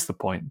 what is the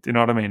point? Do you know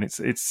what I mean?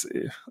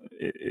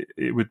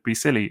 It would be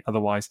silly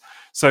otherwise.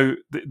 So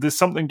there's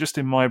something just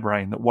in my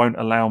brain that won't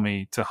allow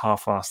me to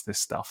half-ass this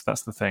stuff.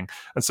 That's the thing.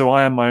 And so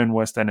I am my own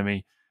worst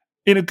enemy,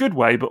 in a good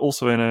way, but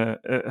also in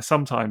a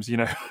sometimes,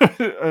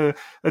 a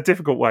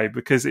difficult way,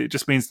 because it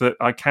just means that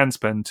I can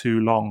spend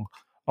too long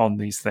on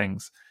these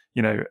things,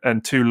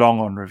 and too long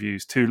on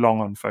reviews, too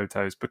long on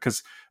photos,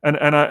 because and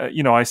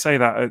I say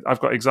that I've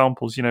got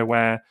examples,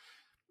 where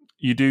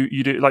you do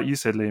like you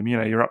said, Liam,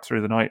 you're up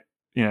through the night,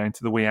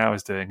 into the wee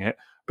hours doing it,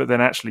 but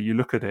then actually you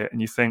look at it and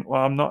you think,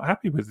 well, I'm not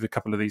happy with a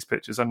couple of these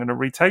pictures, I'm going to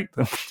retake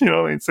them.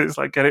 So it's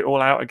like, get it all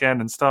out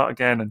again and start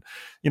again. And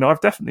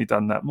I've definitely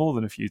done that more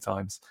than a few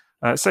times.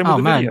 Same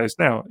with the videos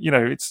now.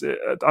 It's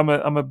I'm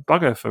a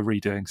bugger for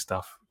redoing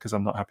stuff because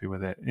I'm not happy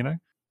with it.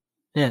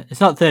 Yeah,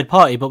 it's not third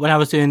party, but when I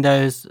was doing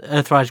those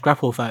Earthrise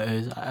grapple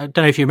photos, I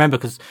don't know if you remember,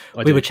 because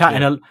we were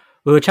chatting a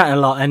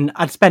lot, and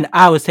I'd spend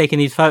hours taking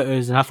these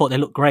photos, and I thought they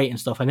looked great and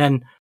stuff, and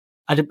then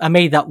I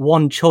made that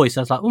one choice.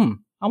 I was like,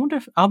 I wonder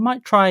if I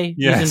might try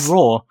using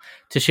RAW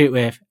to shoot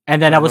with.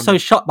 And then I was so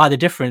shocked by the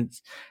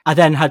difference, I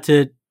then had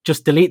to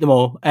just delete them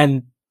all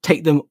and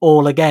take them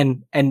all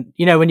again. And,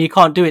 when you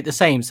can't do it the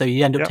same, so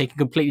you end up taking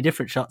completely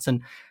different shots.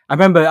 And I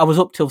remember I was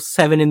up till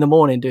 7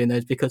 a.m. doing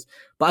those,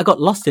 but I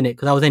got lost in it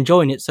because I was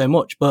enjoying it so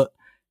much. But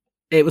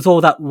it was all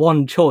that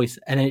one choice,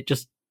 and then it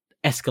just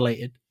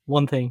escalated.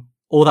 One thing.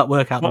 All that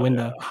work out the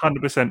window.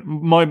 100%.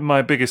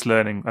 My biggest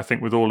learning, I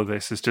think, with all of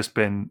this has just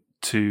been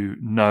to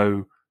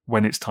know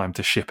when it's time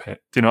to ship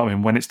it. Do you know what I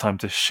mean? When it's time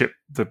to ship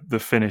the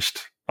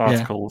finished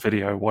article,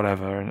 video,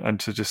 whatever, and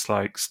to just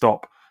like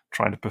stop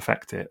trying to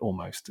perfect it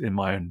almost in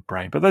my own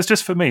brain. But that's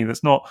just for me.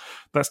 That's not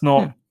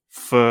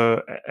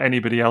for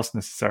anybody else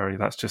necessarily.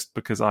 That's just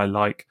because I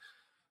like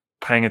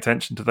paying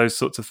attention to those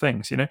sorts of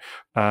things.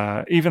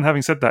 Even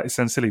having said that, it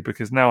sounds silly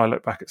because now I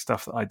look back at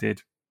stuff that I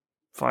did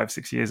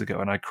 5-6 years ago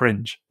and I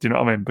cringe. Do you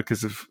know what I mean?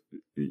 Because of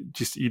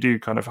just, you do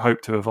kind of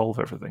hope to evolve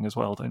everything as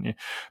well, don't you?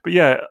 But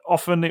yeah,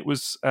 often it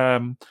was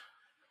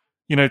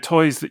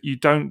toys that you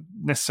don't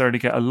necessarily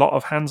get a lot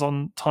of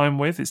hands-on time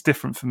with. It's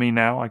different for me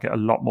now. I get a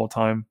lot more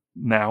time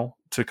now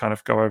to kind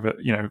of go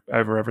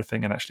over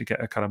everything and actually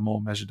get a kind of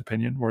more measured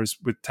opinion. Whereas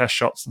with test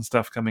shots and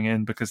stuff coming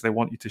in, because they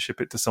want you to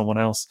ship it to someone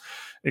else,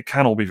 it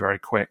can all be very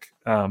quick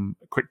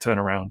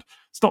turnaround.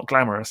 It's not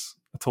glamorous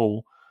at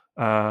all.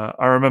 I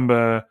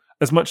remember,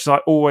 as much as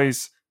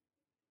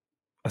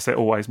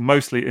I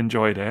mostly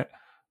enjoyed it.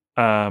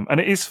 And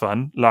it is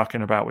fun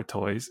larking about with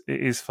toys.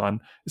 It is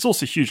fun. It's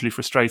also hugely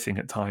frustrating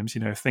at times,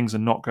 if things are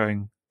not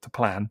going to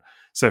plan.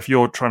 So if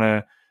you're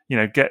trying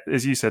to, get,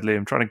 as you said,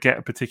 Liam, trying to get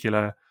a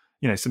particular,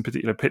 some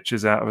particular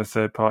pictures out of a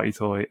third party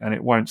toy and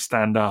it won't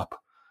stand up,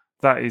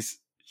 that is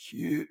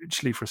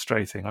hugely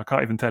frustrating. I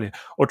can't even tell you.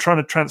 Or trying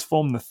to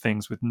transform the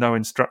things with no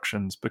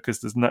instructions,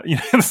 because there's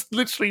there's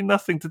literally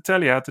nothing to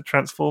tell you how to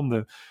transform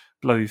the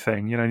bloody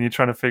thing, and you're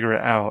trying to figure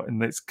it out,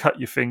 and it's cut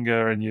your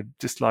finger, and you're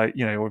just like,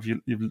 or if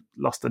you've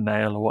lost a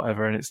nail or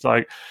whatever, and it's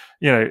like,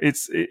 it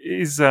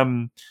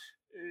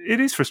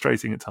is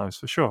frustrating at times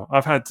for sure.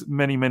 I've had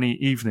many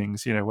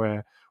evenings,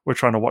 where we're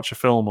trying to watch a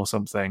film or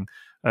something,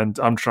 and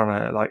I'm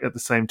trying to, like, at the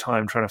same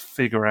time trying to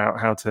figure out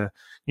how to,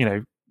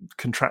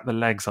 contract the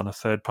legs on a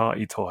third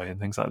party toy and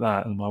things like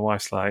that, and my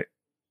wife's like,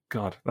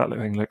 God, that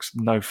thing looks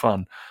no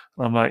fun.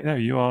 And I'm like, no,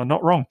 you are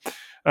not wrong.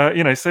 So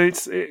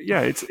it's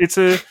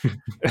a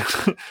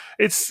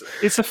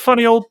it's a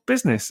funny old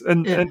business.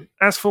 And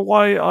as for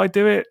why I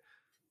do it,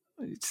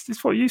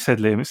 it's what you said,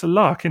 Liam. It's a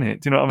lark, isn't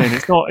it? Do you know what I mean?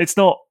 It's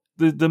not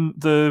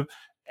the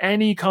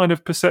any kind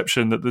of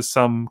perception that there's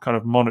some kind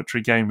of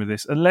monetary gain with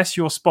this, unless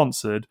you're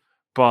sponsored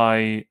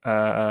by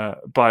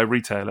a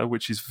retailer,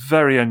 which is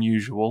very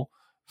unusual,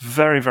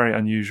 very, very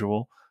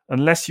unusual.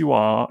 Unless you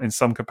are in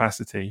some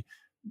capacity,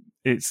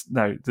 there's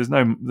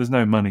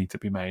no money to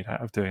be made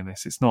out of doing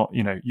this. It's not,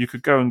 you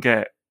could go and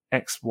get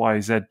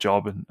XYZ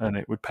job and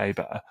it would pay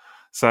better.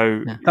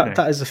 So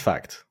that is a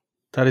fact.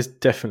 That is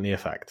definitely a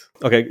fact.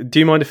 Okay, do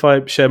you mind if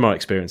I share my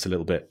experience a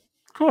little bit?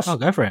 Of course. I'll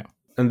go for it.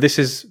 And this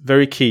is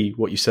very key,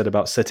 what you said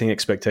about setting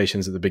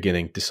expectations at the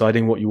beginning,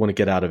 deciding what you want to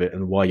get out of it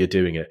and why you're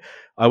doing it.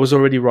 I was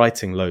already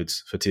writing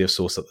loads for TF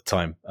Source at the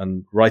time,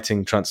 and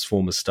writing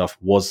Transformers stuff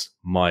was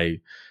my,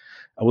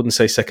 I wouldn't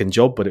say second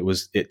job, but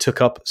it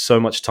took up so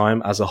much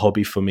time as a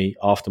hobby for me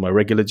after my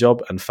regular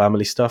job and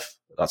family stuff.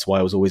 That's why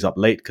I was always up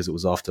late, because it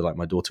was after like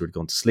my daughter had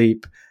gone to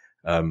sleep.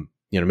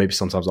 Maybe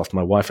sometimes after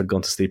my wife had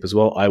gone to sleep as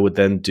well. I would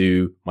then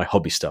do my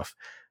hobby stuff,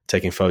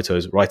 taking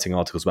photos, writing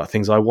articles about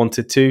things I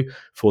wanted to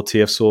for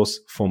TF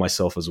Source, for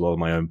myself as well,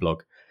 my own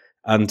blog.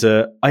 And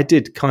I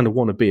did kind of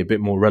want to be a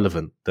bit more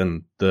relevant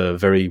than the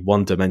very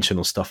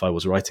one-dimensional stuff I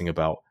was writing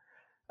about.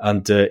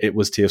 And it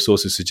was TF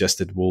Source who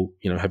suggested, well,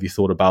 have you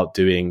thought about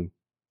doing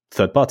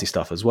third-party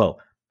stuff as well?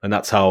 And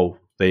that's how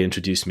they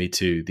introduced me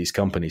to these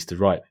companies to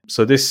write.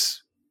 So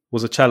this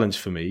was a challenge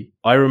for me.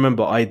 I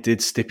remember I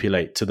did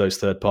stipulate to those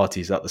third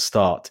parties at the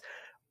start,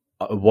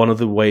 one of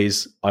the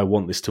ways I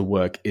want this to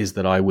work is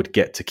that I would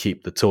get to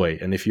keep the toy.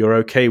 And if you're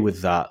okay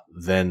with that,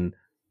 then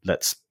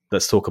let's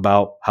talk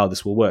about how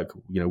this will work,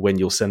 when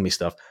you'll send me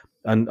stuff.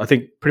 And I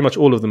think pretty much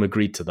all of them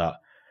agreed to that.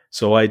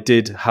 So I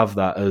did have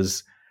that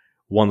as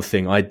one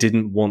thing. I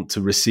didn't want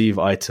to receive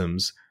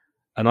items,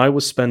 and I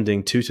was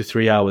spending 2 to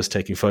 3 hours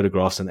taking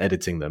photographs and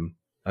editing them.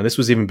 And this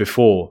was even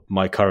before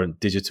my current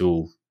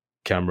digital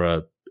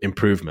camera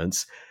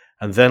improvements.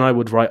 And then I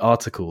would write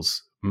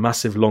articles,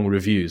 massive long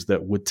reviews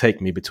that would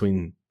take me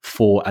between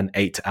 4 and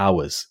 8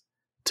 hours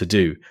to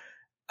do.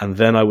 And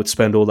then I would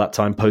spend all that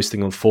time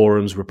posting on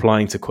forums,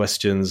 replying to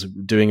questions,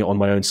 doing it on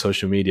my own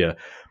social media.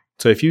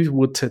 So if you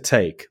were to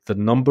take the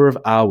number of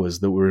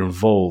hours that were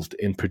involved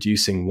in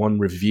producing one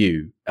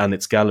review and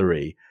its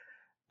gallery,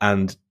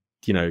 and,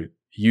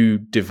 you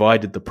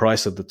divided the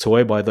price of the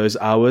toy by those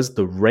hours,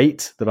 the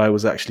rate that I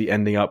was actually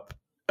ending up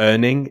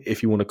earning,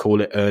 if you want to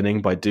call it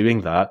earning, by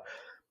doing that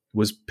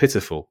was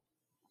pitiful.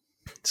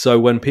 So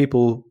when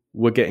people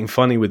were getting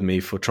funny with me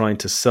for trying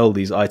to sell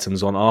these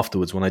items on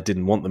afterwards when I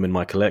didn't want them in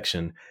my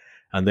collection,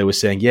 and they were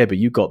saying, yeah, but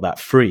you got that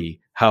free,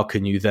 how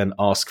can you then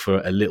ask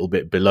for a little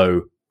bit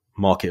below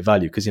market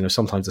value? Because,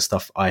 sometimes the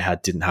stuff I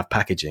had didn't have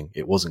packaging.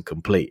 It wasn't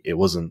complete. It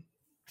wasn't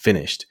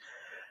finished.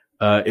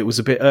 It was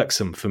a bit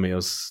irksome for me. I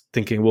was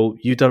thinking, well,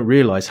 you don't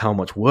realize how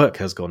much work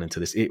has gone into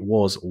this. It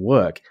was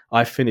work.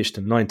 I finished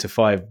a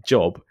 9-to-5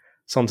 job,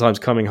 sometimes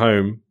coming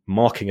home,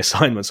 marking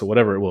assignments or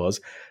whatever it was.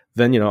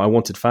 Then, I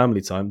wanted family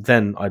time.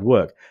 Then I'd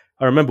work.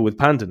 I remember with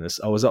Pandanus,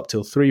 I was up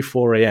till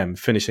 3-4 a.m.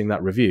 finishing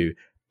that review,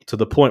 to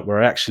the point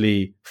where I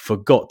actually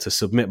forgot to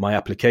submit my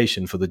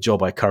application for the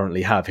job I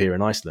currently have here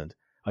in Iceland.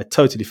 I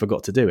totally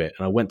forgot to do it,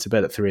 and I went to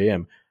bed at 3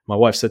 a.m. My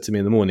wife said to me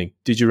in the morning,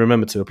 did you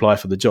remember to apply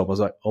for the job? I was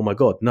like, oh my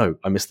God, no,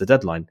 I missed the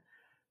deadline.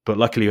 But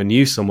luckily I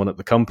knew someone at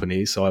the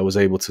company, so I was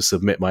able to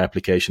submit my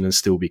application and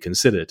still be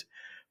considered.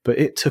 But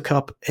it took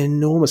up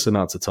enormous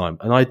amounts of time.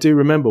 And I do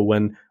remember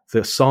when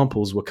the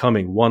samples were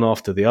coming one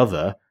after the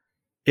other,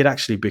 it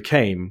actually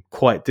became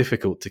quite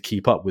difficult to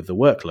keep up with the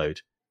workload,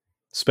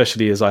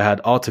 especially as I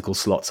had article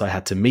slots I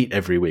had to meet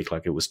every week.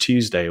 Like it was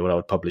Tuesday when I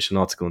would publish an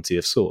article on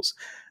TF Source,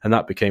 and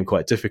that became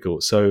quite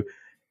difficult. So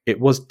it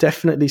was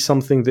definitely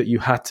something that you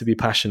had to be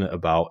passionate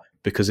about,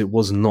 because it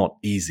was not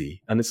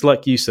easy. And it's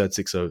like you said,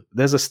 Sixo,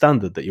 there's a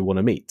standard that you want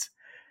to meet.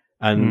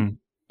 And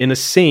in a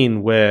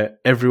scene where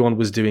everyone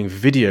was doing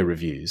video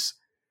reviews,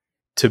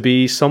 to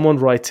be someone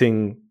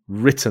writing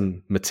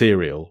written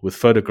material with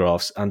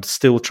photographs and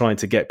still trying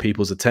to get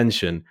people's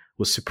attention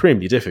was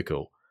supremely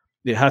difficult.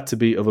 It had to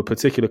be of a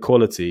particular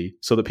quality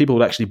so that people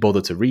would actually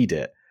bother to read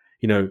it.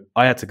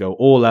 I had to go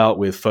all out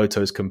with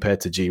photos compared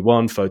to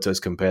G1,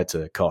 photos compared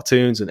to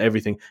cartoons and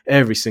everything,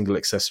 every single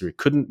accessory.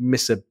 Couldn't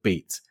miss a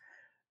beat.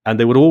 And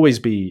they would always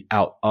be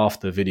out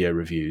after video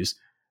reviews.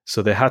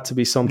 So there had to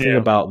be something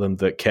about them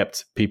that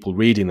kept people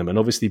reading them. And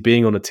obviously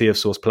being on a TF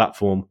Source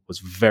platform was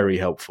very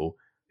helpful.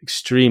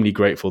 Extremely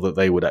grateful that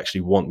they would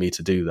actually want me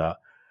to do that.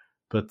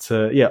 But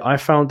I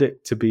found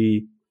it to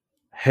be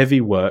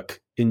heavy work,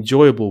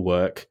 enjoyable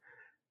work.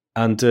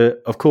 And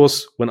of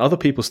course, when other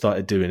people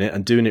started doing it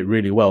and doing it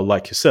really well,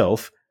 like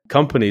yourself,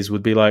 companies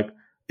would be like,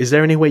 is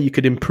there any way you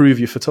could improve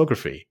your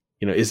photography?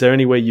 Is there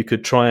any way you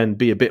could try and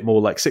be a bit more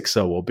like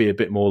Sixo, or be a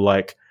bit more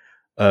like,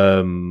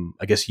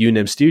 I guess,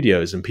 Unim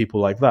Studios and people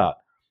like that?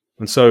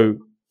 And so,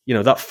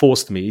 that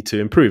forced me to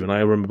improve. And I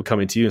remember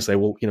coming to you and say,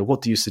 well,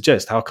 what do you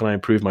suggest? How can I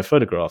improve my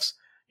photographs?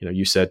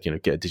 You said,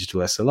 get a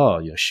digital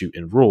SLR, shoot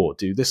in RAW,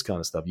 do this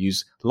kind of stuff,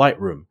 use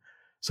Lightroom.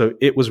 So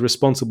it was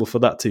responsible for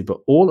that too. But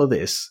all of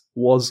this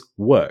was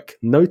work.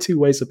 No two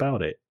ways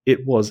about it.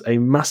 It was a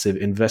massive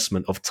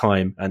investment of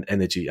time and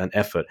energy and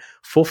effort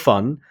for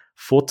fun,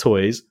 for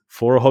toys,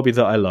 for a hobby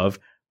that I love,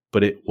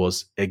 but it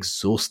was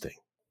exhausting.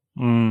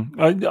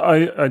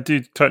 I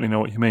do totally know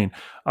what you mean.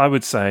 I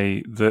would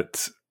say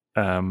that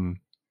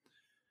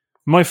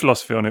my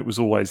philosophy on it was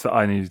always that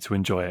I needed to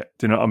enjoy it.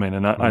 Do you know what I mean?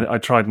 And I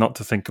tried not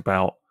to think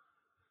about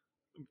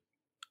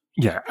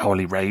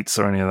hourly rates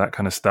or any of that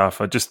kind of stuff.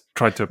 I just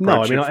tried to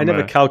approach it. I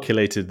never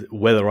calculated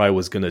whether I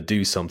was going to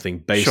do something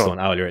based on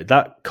hourly rate.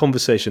 That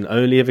conversation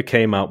only ever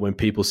came out when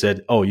people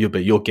said, "Oh,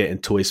 you're getting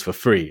toys for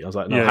free." I was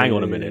like, "No, hang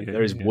on a minute.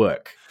 There is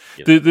work."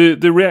 The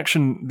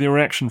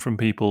reaction from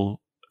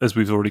people, as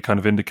we've already kind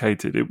of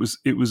indicated, it was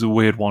a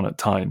weird one at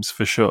times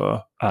for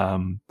sure.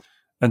 But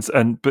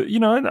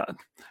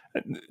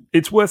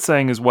it's worth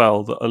saying as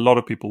well that a lot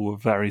of people were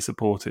very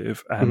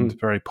supportive and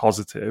very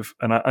positive,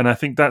 and I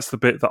think that's the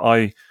bit that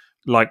I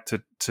like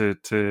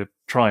to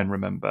try and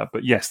remember.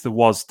 But yes, there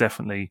was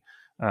definitely,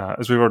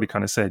 as we've already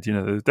kind of said,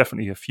 there's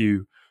definitely a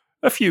few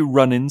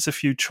run-ins, a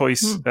few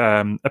choice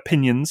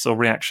opinions or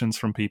reactions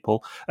from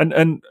people,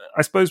 and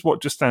I suppose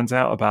what just stands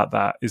out about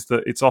that is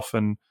that it's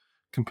often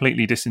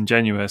completely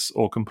disingenuous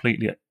or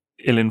completely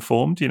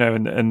ill-informed,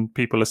 and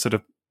people are sort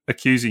of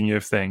accusing you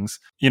of things.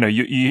 You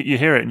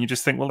hear it and you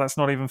just think, well, that's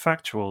not even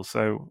factual.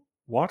 So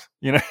what?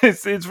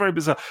 It's very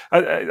bizarre.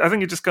 I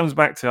think it just comes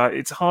back to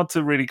it's hard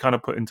to really kind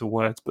of put into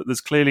words, but there's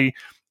clearly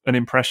an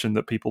impression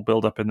that people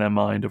build up in their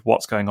mind of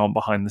what's going on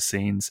behind the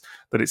scenes,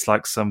 that it's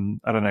like some,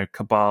 I don't know,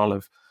 cabal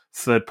of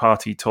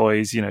third-party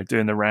toys,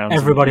 doing the rounds.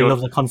 Everybody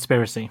loves a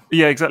conspiracy.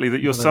 Yeah, exactly. That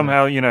you're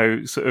somehow,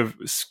 sort of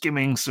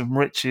skimming some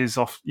riches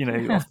off,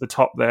 off the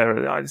top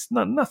there. It's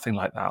nothing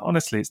like that.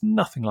 Honestly, it's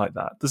nothing like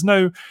that. There's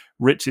no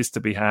riches to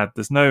be had.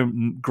 There's no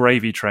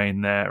gravy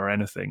train there or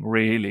anything,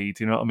 really.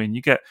 Do you know what I mean?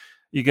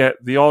 You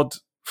get the odd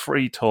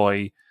free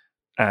toy,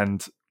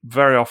 and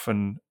very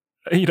often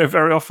they're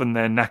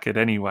knackered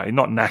anyway.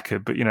 Not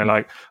knackered, but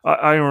like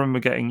I remember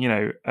getting,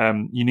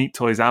 Unique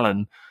Toys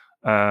Alan.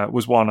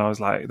 Was one I was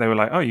like, they were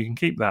like, oh, you can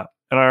keep that.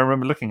 And I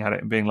remember looking at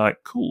it and being like,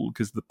 cool,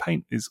 because the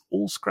paint is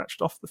all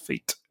scratched off the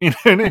feet. And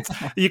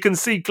you can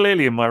see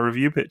clearly in my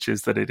review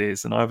pictures that it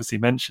is, and I obviously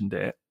mentioned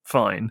it,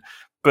 fine.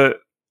 But,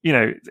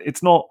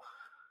 it's not,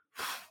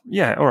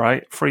 all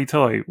right, free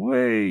toy.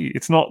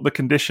 It's not the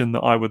condition that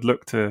I would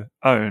look to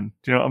own.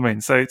 Do you know what I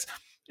mean? So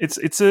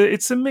it's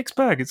a mixed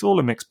bag. It's all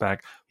a mixed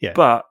bag. Yeah.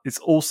 But it's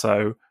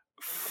also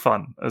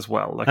fun as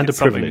well. Like, and it's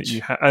a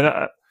privilege. Something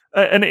that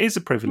and it is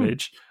a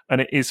privilege,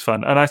 and it is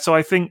fun. And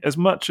I think as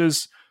much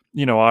as,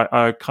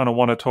 I kind of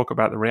want to talk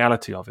about the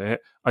reality of it,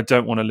 I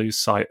don't want to lose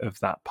sight of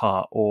that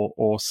part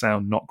or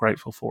sound not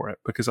grateful for it,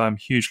 because I'm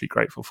hugely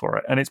grateful for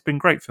it. And it's been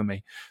great for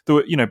me.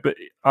 But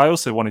I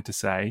also wanted to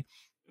say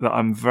that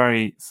I'm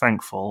very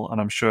thankful,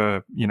 and I'm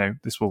sure,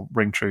 this will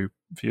ring true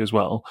for you as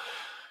well,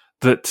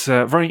 that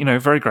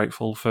very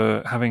grateful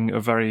for having a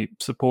very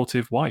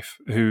supportive wife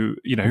who,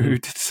 who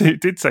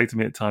did say to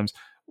me at times,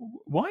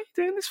 why are you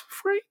doing this for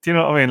free? Do you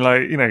know what I mean?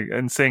 Like,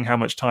 and seeing how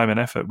much time and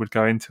effort would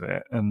go into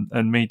it,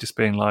 and me just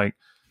being like,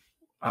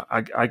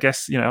 I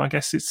guess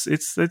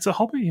it's a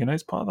hobby,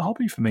 it's part of the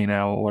hobby for me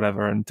now or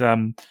whatever.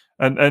 And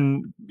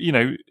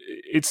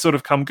it's sort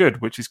of come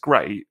good, which is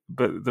great.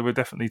 But there were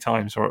definitely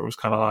times where it was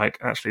kind of like,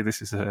 actually,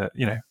 this is a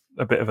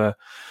bit of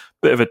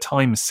a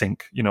time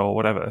sink, or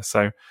whatever.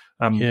 So,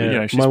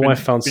 my wife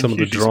found some of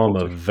the drama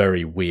supportive.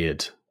 Very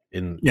weird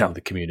in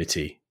the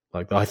community.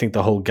 Like, I think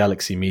the whole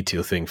Galaxy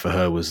Meteor thing for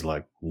her was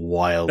like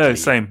wildly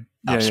same.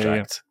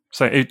 abstract.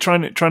 So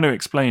trying to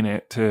explain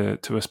it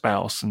to a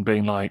spouse and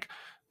being like,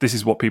 this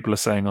is what people are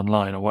saying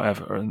online or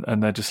whatever,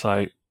 and they're just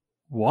like,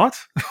 what?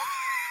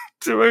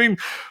 Do I mean,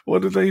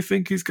 what do they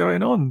think is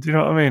going on? Do you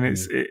know what I mean?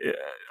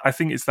 I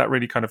think it's that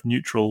really kind of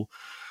neutral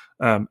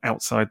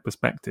outside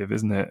perspective,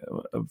 isn't it?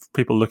 Of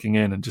people looking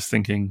in and just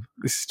thinking,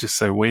 this is just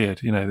so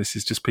weird. This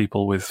is just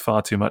people with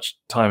far too much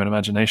time and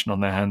imagination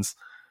on their hands.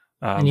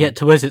 And yet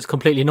to us, it's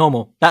completely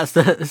normal. It's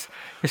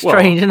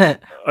strange, isn't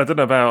it? I don't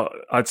know about,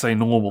 I'd say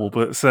normal,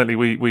 but certainly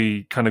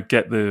we kind of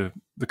get the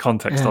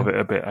context of it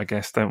a bit, I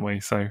guess, don't we?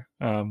 So,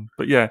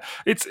 but yeah,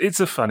 it's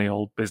a funny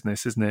old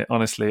business, isn't it?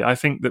 Honestly, I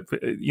think that,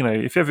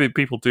 if ever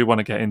people do want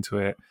to get into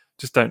it,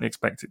 just don't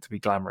expect it to be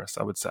glamorous,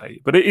 I would say.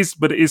 But it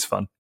is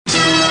fun.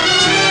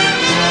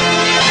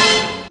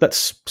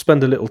 Let's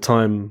spend a little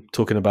time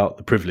talking about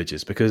the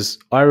privileges, because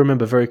I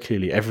remember very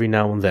clearly every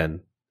now and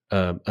then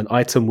an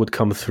item would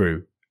come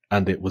through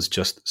and it was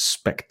just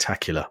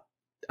spectacular.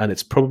 And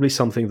it's probably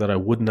something that I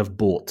wouldn't have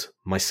bought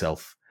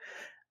myself.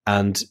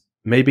 And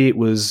maybe it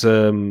was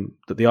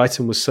that the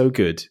item was so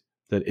good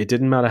that it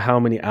didn't matter how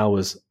many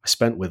hours I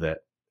spent with it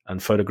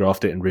and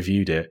photographed it and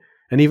reviewed it.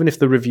 And even if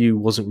the review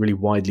wasn't really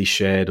widely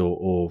shared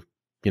or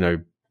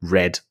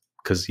read,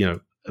 because,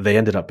 they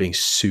ended up being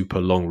super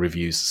long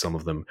reviews, some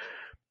of them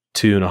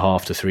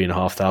 2,500 to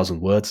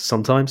 3,500 words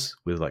sometimes,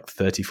 with like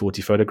 30,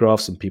 40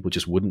 photographs, and people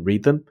just wouldn't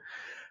read them.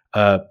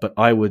 But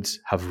I would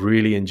have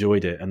really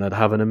enjoyed it, and I'd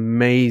have an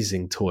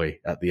amazing toy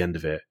at the end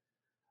of it.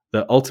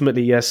 That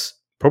ultimately, yes,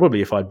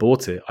 probably if I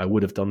bought it, I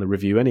would have done the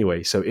review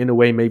anyway. So in a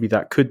way, maybe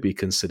that could be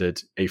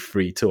considered a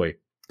free toy,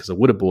 because I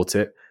would have bought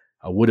it,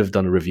 I would have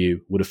done a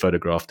review, would have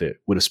photographed it,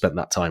 would have spent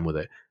that time with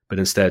it. But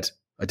instead,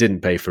 I didn't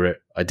pay for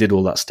it. I did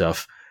all that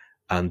stuff,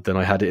 and then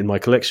I had it in my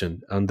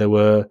collection. And there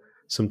were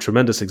some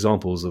tremendous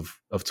examples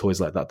of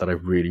toys like that I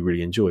really,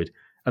 really enjoyed.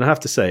 And I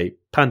have to say,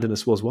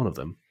 Pandinus was one of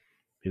them.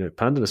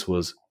 Pandinus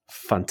was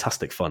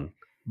fantastic fun,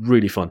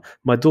 really fun.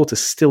 My daughter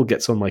still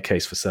gets on my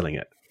case for selling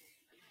it.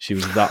 She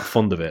was that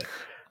fond of it.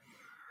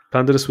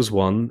 Pandinus was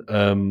one.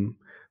 There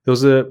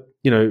was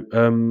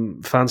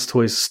Fans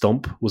Toys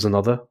Stomp was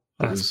another.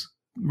 That was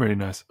really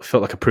nice.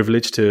 Felt like a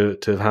privilege to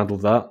have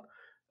handled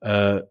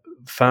that.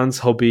 Fans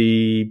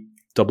Hobby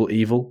Double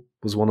Evil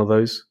was one of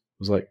those. It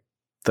was like,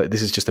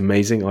 this is just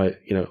amazing.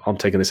 I'm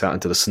taking this out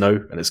into the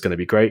snow and it's going to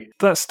be great.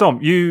 That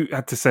Stomp, you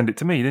had to send it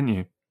to me, didn't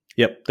you?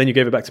 Yep. Then you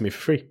gave it back to me for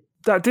free.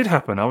 That did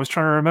happen. I was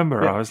trying to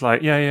remember. Yeah. I was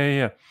like,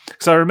 yeah.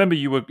 Because I remember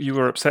you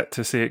were upset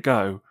to see it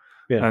go.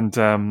 Yeah.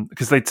 And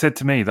because they'd said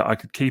to me that I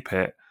could keep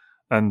it.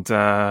 And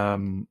I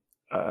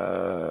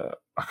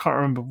can't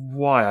remember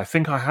why. I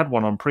think I had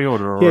one on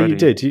pre-order already. Yeah, you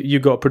did. You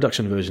got a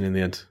production version in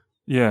the end.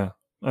 Yeah.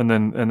 And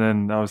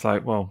then I was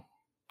like, well,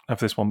 have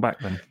this one back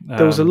then.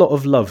 There was a lot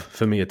of love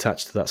for me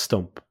attached to that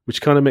Stomp,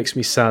 which kind of makes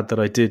me sad that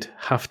I did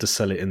have to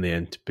sell it in the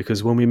end,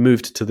 because when we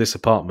moved to this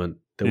apartment,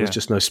 there was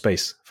just no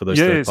space for those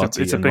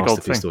third-party and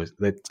Masterpiece toys.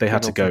 They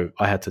had to go.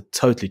 I had to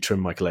totally trim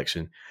my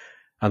collection,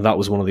 and that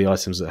was one of the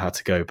items that had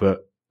to go.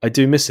 But I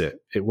do miss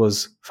it. It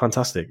was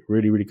fantastic.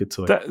 Really, really good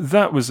toy.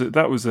 That was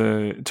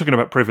talking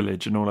about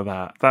privilege and all of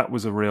that. That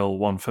was a real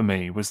one for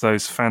me. Was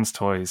those Fans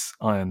Toys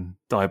Iron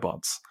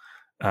Diebots.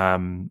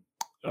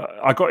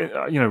 I got,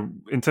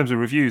 in terms of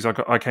reviews,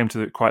 I came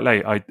to it quite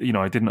late. I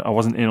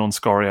wasn't in on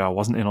Scoria. I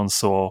wasn't in on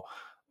Saw.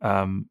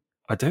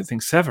 I don't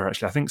think Sever,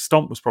 actually. I think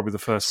Stomp was probably the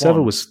first one.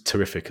 Sever was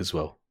terrific as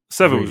well.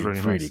 Sever was really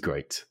nice. Really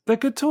great. They're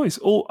good toys.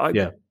 I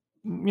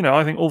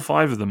think all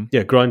 5 of them.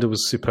 Yeah, Grinder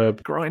was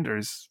superb. Grinder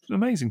is an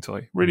amazing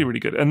toy. Really, really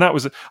good. And that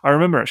was, I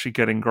remember actually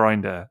getting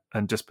Grinder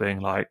and just being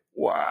like,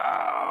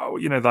 wow,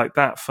 like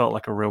that felt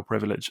like a real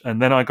privilege.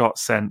 And then I got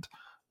sent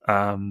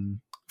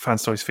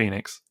Fans Toys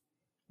Phoenix,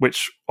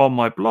 which on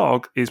my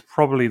blog is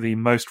probably the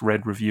most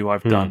read review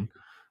I've done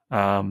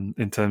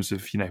in terms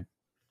of,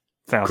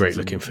 thousands. Great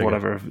looking figure.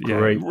 Whatever. Yeah,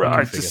 Great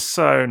right. figure. Just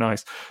so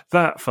nice.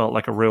 That felt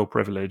like a real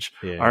privilege.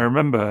 Yeah. I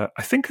remember,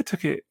 I think I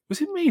took it,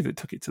 was it me that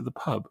took it to the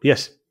pub?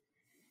 Yes.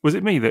 Was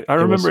it me that, I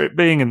remember it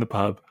being in the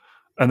pub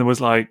and there was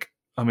there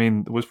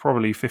was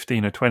probably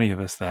 15 or 20 of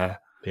us there.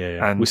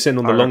 Yeah. And we're sitting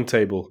on the long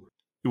table.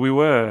 We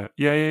were.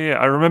 Yeah.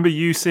 I remember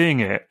you seeing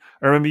it.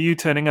 I remember you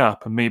turning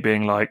up and me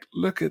being like,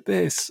 look at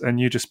this. And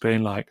you just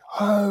being like,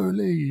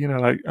 holy,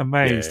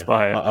 amazed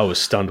by it. I was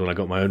stunned when I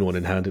got my own one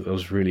in hand. I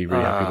was really,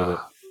 really happy with it.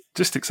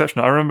 Just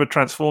exceptional. I remember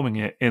transforming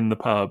it in the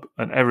pub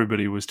and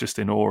everybody was just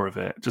in awe of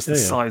it. Just the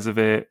size of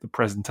it, the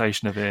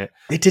presentation of it.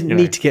 They didn't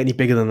need to get any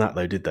bigger than that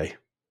though, did they?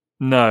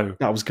 No.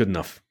 That was good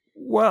enough.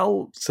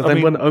 Well, so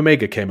then when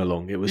Omega came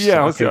along, it was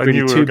I bring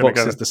you 2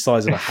 boxes the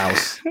size of a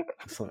house.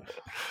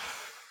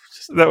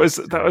 That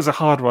was a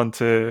hard one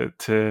to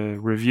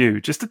review,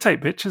 just to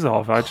take pictures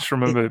of. I just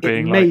remember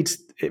it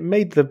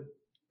made the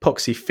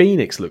Poxy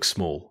Phoenix look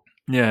small.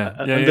 Yeah,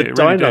 and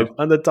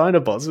the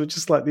Dinobots were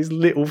just like these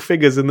little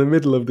figures in the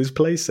middle of this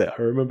playset.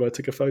 I remember I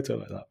took a photo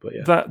like that. But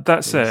yeah,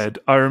 that said,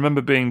 I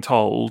remember being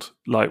told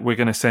we're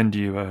going to send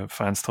you a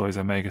Fans Toys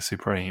Omega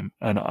Supreme,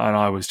 and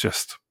I was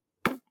just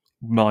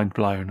mind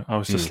blown. I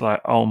was just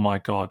like, oh my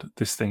god,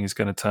 this thing is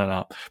going to turn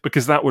up,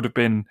 because that would have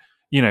been,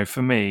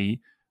 for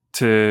me.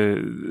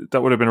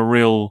 That would have been a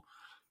real,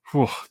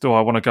 do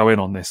I want to go in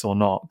on this or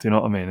not? Do you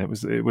know what I mean?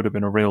 It would have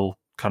been a real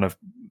kind of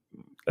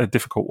a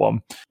difficult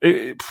one.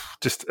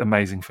 Just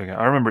amazing figure.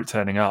 I remember it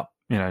turning up,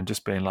 and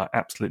just being like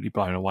absolutely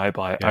blown away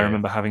by it. Yeah. I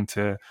remember having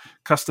to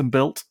custom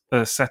build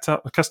a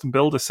setup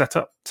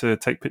to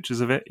take pictures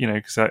of it,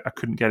 because I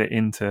couldn't get it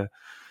into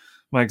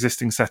my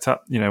existing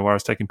setup, where I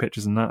was taking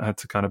pictures and that. I had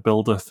to kind of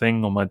build a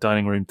thing on my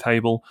dining room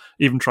table.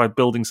 Even tried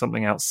building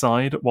something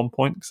outside at one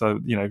point. So,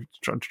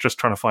 just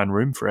trying to find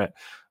room for it.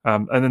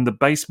 And then the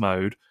base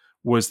mode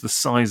was the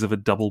size of a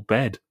double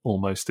bed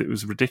almost. It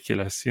was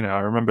ridiculous. I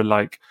remember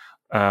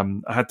I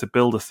had to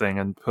build a thing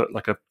and put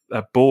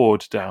a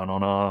board down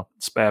on our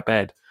spare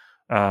bed.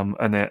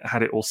 And it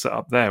had it all set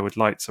up there with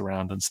lights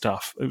around and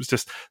stuff. It was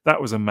just,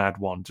 that was a mad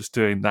one, just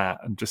doing that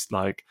and just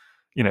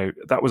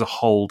that was a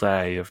whole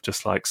day of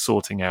just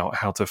sorting out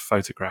how to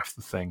photograph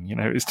the thing.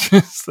 It's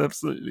just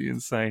absolutely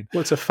insane.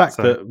 Well, it's a fact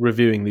that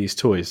reviewing these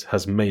toys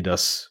has made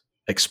us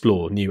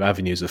explore new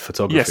avenues of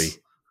photography. Yes.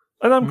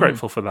 And I'm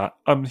grateful for that.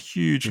 I'm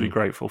hugely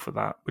grateful for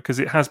that, because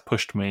it has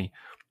pushed me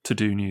to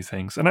do new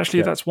things. And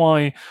actually that's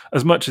why,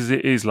 as much as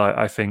it is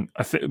I think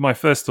my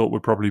first thought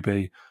would probably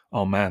be,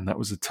 oh man, that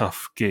was a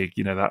tough gig,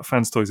 that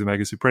Fans Toys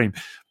Omega Supreme.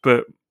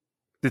 But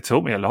it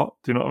taught me a lot.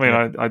 Do you know what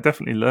I mean? I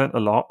definitely learned a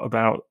lot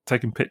about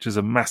taking pictures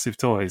of massive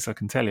toys, I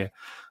can tell you.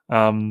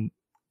 Some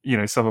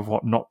of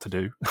what not to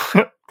do,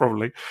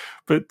 probably.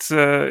 But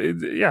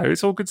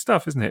it's all good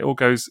stuff, isn't it? All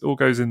goes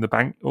in the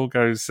bank, all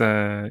goes,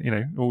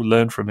 all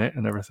learn from it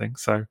and everything.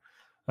 So,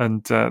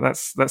 and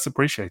that's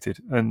appreciated.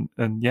 And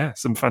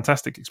some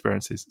fantastic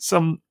experiences.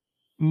 Some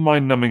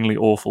mind-numbingly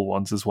awful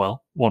ones as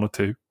well, 1 or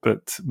 2,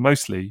 but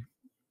mostly,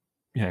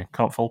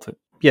 can't fault it.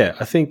 Yeah,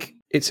 I think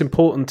it's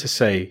important to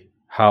say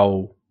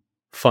how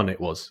fun it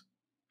was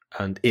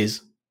and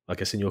is, I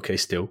guess in your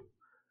case still.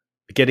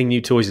 Getting new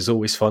toys is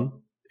always fun.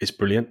 It's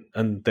brilliant.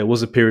 And there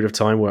was a period of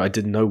time where I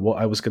didn't know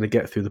what I was going to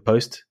get through the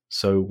post.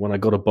 So when I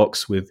got a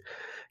box with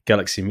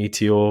Galaxy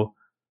Meteor,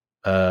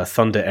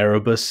 Thunder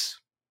Erebus,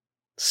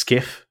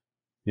 Skiff,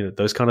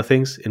 those kind of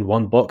things in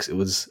one box, it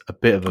was a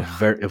bit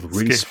of a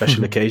really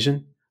special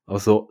occasion. I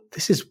thought,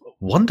 this is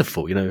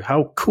wonderful.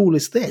 How cool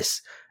is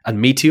this? And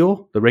Meteor,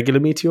 the regular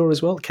Meteor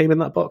as well, came in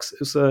that box.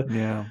 It was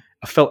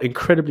I felt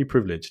incredibly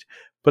privileged.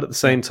 But at the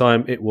same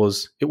time, it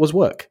was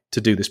work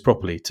to do this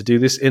properly, to do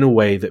this in a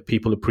way that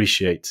people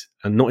appreciate,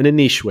 and not in a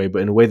niche way,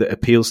 but in a way that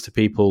appeals to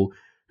people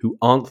who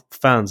aren't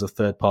fans of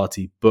third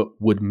party, but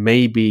would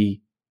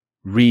maybe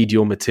read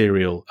your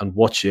material and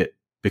watch it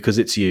because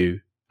it's you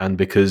and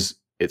because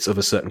it's of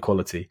a certain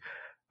quality.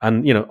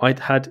 And, I'd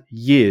had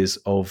years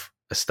of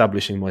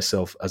establishing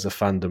myself as a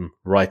fandom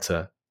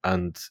writer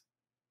and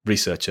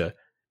researcher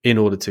in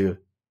order to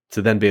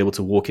then be able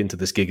to walk into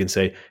this gig and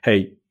say,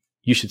 hey,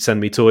 you should send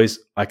me toys.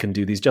 I can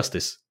do these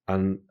justice.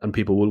 And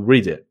people will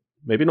read it.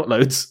 Maybe not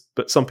loads,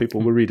 but some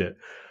people will read it.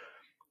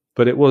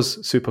 But it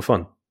was super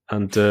fun.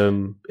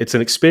 And it's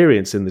an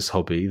experience in this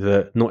hobby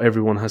that not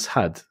everyone has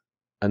had.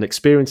 And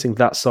experiencing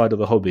that side of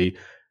the hobby,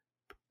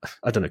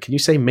 I don't know, can you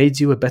say made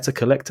you a better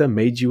collector,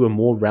 made you a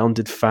more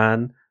rounded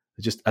fan,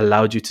 it just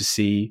allowed you to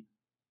see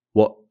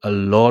what a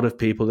lot of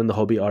people in the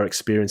hobby are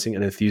experiencing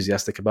and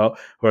enthusiastic about,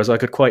 whereas I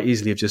could quite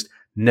easily have just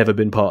never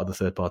been part of the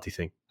third party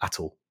thing at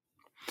all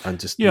and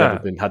just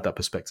never had that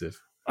perspective.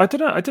 I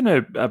don't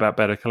know about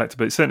better collector,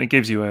 but it certainly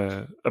gives you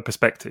a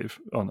perspective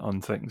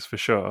on things for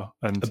sure.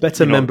 And a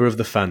better member of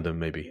the fandom,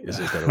 maybe, is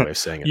a better way of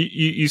saying it.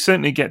 You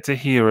certainly get to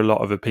hear a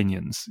lot of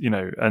opinions,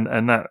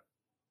 and that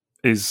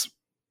is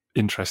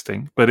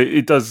interesting. But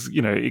it does,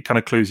 it kind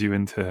of clues you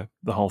into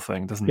the whole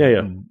thing, doesn't it?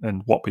 Yeah.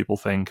 And what people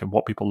think and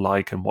what people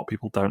like and what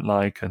people don't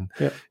like. And,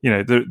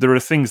 there are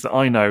things that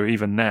I know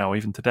even now,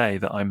 even today,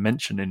 that I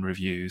mention in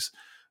reviews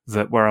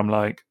where I'm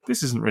like,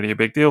 this isn't really a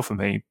big deal for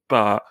me,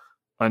 but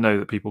I know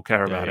that people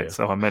care about it,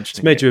 so I'm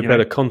mentioning it. It's made you a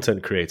better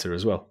content creator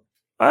as well.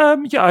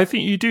 I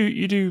think you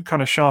do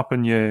kind of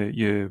sharpen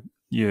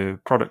your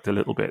product a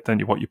little bit, don't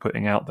you? What you're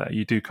putting out there,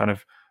 you do kind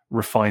of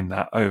refine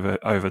that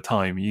over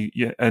time.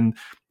 And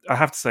I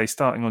have to say,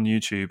 starting on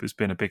YouTube has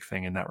been a big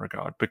thing in that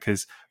regard,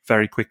 because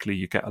very quickly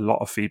you get a lot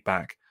of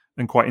feedback,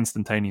 and quite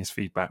instantaneous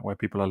feedback, where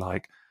people are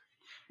like,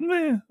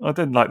 I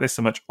didn't like this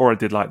so much, or I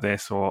did like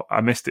this, or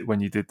I missed it when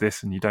you did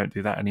this and you don't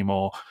do that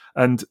anymore.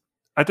 And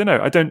I don't know,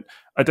 I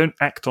don't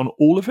act on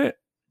all of it,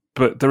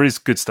 but there is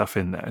good stuff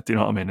in there. Do you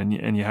know what I mean?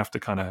 And you have to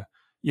kind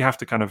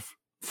of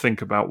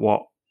think about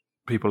what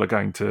people are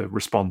going to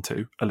respond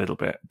to a little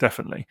bit,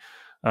 definitely.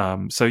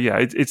 So yeah,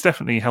 it's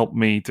definitely helped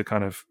me to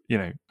kind of,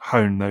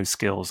 hone those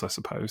skills, I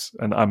suppose.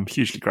 And I'm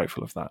hugely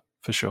grateful of that,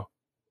 for sure.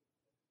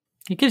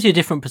 It gives you a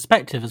different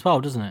perspective as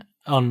well, doesn't it,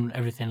 on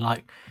everything?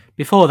 Like,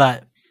 before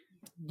that,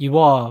 you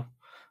are,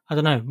 I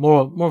don't know,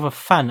 more of a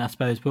fan, I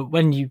suppose. But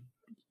when you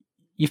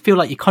feel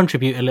like you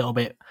contribute a little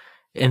bit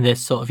in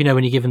this sort of,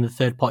 when you're giving the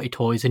third-party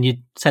toys and you're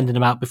sending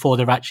them out before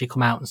they've actually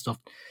come out and stuff,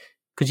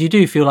 because you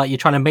do feel like you're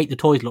trying to make the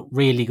toys look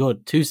really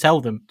good to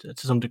sell them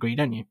to some degree,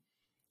 don't you?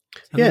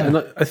 Yeah,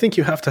 and I think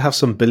you have to have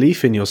some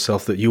belief in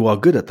yourself that you are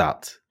good at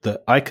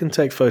that I can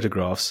take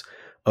photographs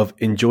of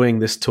enjoying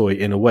this toy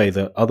in a way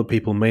that other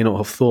people may not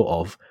have thought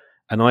of,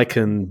 and I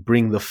can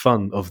bring the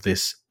fun of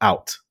this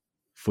out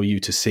for you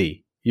to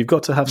see. You've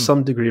got to have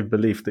some degree of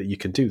belief that you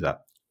can do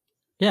that.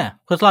 Yeah,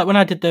 because like when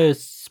I did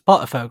those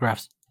spotter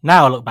photographs,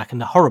 now I look back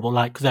and they're horrible,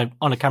 like, because they're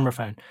on a camera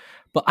phone.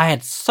 But I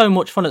had so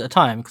much fun at the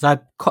time, because I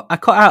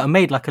cut out and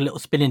made like a little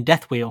spinning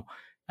death wheel.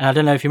 And I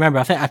don't know if you remember,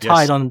 I think I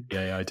tied on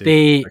I do.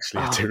 the...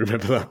 Actually, I do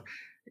remember that.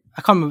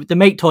 I can't remember the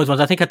Make Toys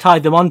ones. I think I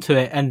tied them onto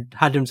it and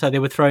had them so they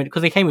were thrown,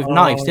 because they came with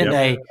knives, didn't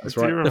they? That's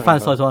right. The fan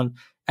size one.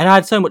 And I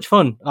had so much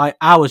fun. Like,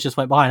 hours just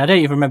went by, and I don't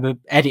even remember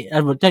I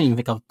don't even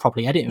think I was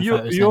properly editing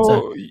photos.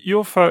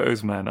 Your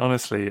photos, man,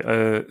 honestly,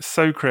 are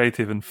so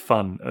creative and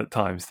fun at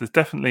times. There's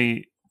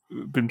definitely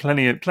been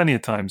plenty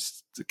of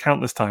times,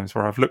 countless times,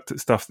 where I've looked at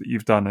stuff that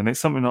you've done, and it's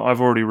something that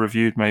I've already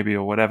reviewed maybe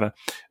or whatever,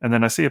 and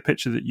then I see a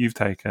picture that you've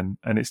taken,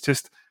 and it's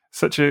just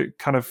such a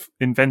kind of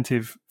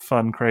inventive,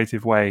 fun,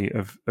 creative way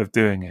of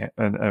doing it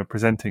and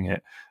presenting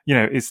it.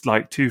 It's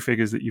like two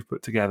figures that you've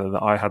put together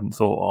that I hadn't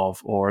thought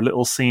of, or a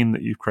little scene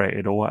that you've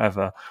created or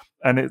whatever.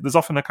 And there's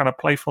often a kind of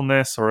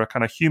playfulness or a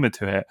kind of humor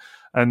to it.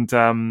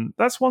 And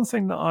that's one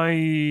thing that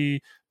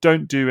I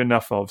don't do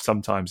enough of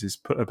sometimes, is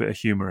put a bit of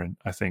humor in,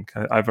 I think.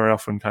 I very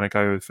often kind of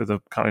go for the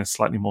kind of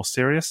slightly more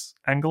serious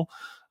angle.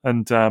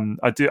 And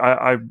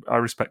I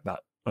respect that.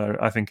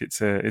 I think it's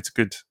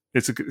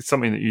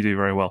something that you do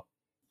very well.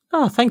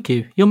 Oh, thank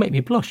you. You'll make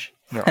me blush.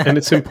 Yeah. And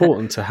it's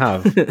important to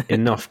have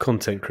enough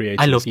content creators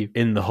I love you.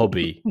 in the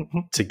hobby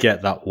to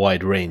get that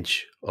wide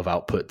range of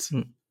output.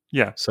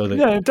 Yeah. So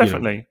that,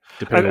 definitely.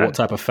 Depending on what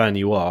type of fan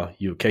you are,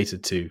 you're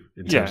catered to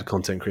in terms of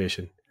content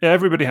creation. Yeah,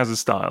 everybody has a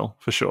style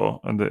for sure,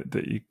 and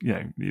that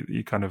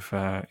you kind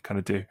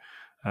of do.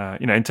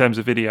 In terms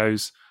of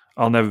videos,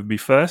 I'll never be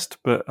first,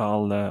 but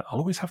I'll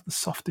always have the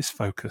softest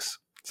focus.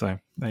 So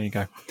there you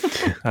go.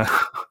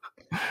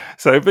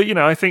 So, but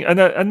I think,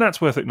 and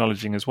that's worth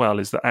acknowledging as well,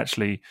 is that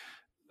actually,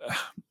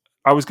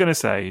 I was going to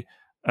say,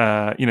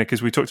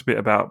 because we talked a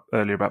bit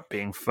earlier about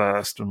being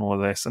first and all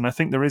of this, and I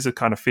think there is a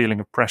kind of feeling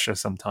of pressure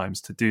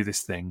sometimes to do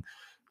this thing,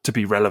 to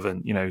be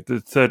relevant.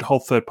 The whole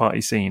third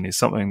party scene is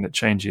something that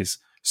changes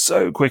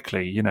so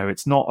quickly.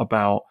 It's not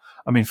about,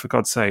 I mean, for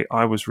God's sake,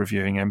 I was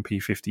reviewing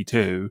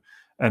MP52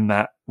 and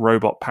that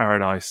Robot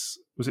Paradise.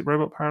 Was it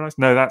Robot Paradise?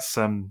 No, that's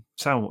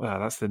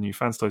that's the new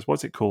Fans Toys.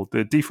 What's it called?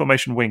 The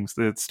Deformation Wings,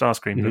 the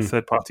Starscream, the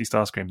third-party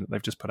Starscream that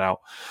they've just put out.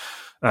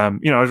 I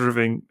was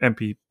reviewing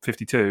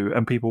MP52,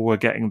 and people were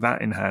getting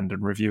that in hand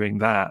and reviewing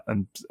that,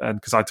 and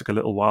because I took a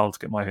little while to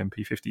get my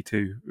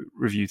MP52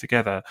 review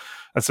together,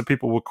 and so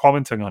people were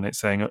commenting on it,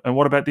 saying, "And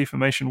what about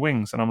Deformation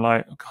Wings?" And I'm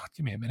like, "Oh God,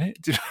 give me a minute."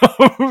 Do you know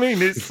what I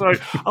mean? It's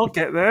like I'll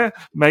get there,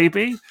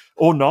 maybe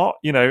or not,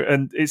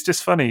 and it's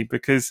just funny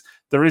because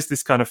there is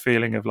this kind of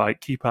feeling of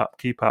like keep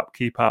up.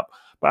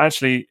 But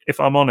actually, if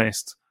I'm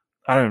honest,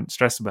 I don't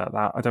stress about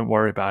that. I don't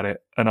worry about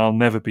it, and I'll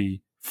never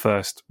be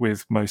first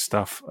with most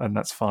stuff, and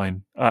that's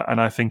fine. And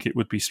I think it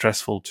would be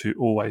stressful to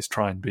always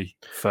try and be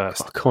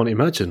first. I can't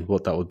imagine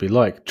what that would be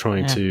like,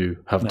 trying to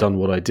have done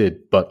what I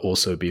did, but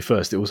also be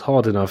first. It was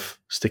hard enough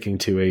sticking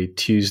to a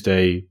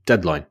Tuesday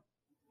deadline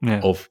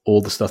of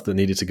all the stuff that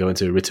needed to go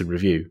into a written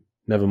review.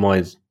 Never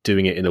mind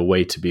doing it in a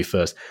way to be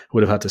first. I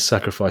would have had to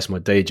sacrifice my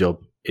day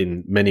job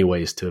in many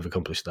ways to have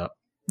accomplished that.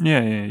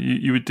 Yeah.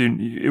 You would do.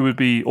 It would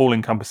be all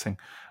encompassing,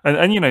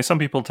 and some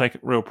people take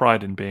real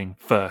pride in being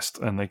first,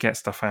 and they get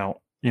stuff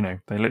out.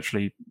 They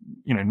literally,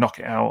 knock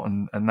it out,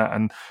 and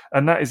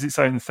that is its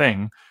own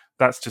thing.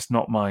 That's just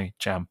not my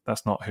jam.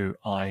 That's not who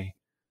I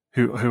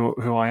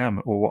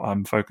am or what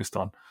I'm focused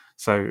on.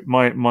 So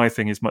my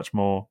thing is much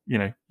more,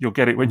 you'll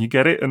get it when you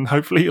get it, and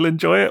hopefully you'll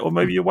enjoy it, or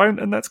maybe you won't,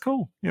 and that's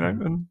cool,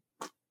 and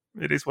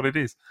it is what it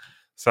is.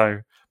 So,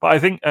 but I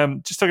think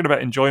just talking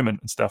about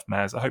enjoyment and stuff,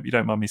 Maz, I hope you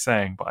don't mind me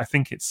saying, but I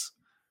think it's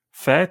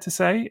fair to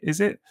say,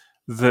 is it,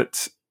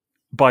 that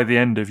by the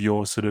end of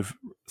your sort of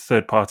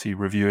third-party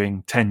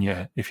reviewing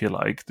tenure, if you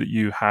like, that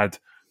you had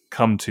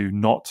come to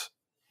not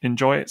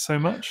enjoy it so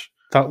much?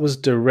 That was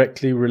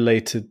directly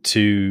related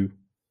to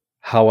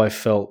how I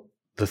felt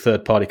the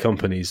third-party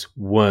companies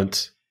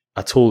weren't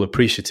at all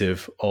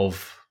appreciative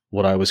of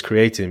what I was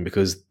creating,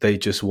 because they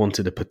just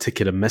wanted a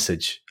particular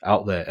message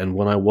out there. And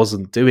when I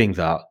wasn't doing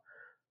that,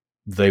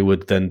 they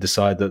would then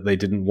decide that they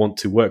didn't want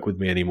to work with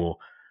me anymore.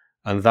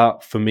 And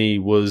that, for me,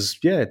 was,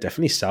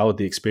 definitely soured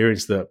the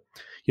experience that,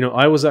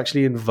 I was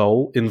actually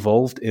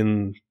involved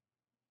in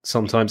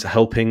sometimes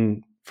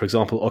helping, for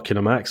example,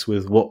 Oculamax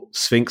with what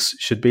Sphinx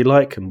should be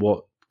like, and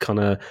what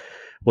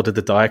did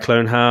the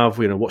Diaclone have?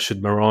 What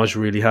should Mirage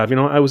really have?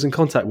 I was in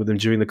contact with them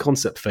during the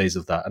concept phase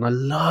of that, and I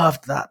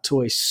loved that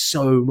toy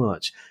so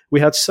much.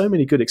 We had so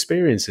many good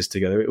experiences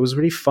together. It was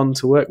really fun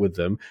to work with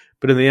them,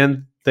 but in the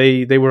end,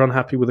 they were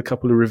unhappy with a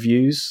couple of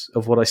reviews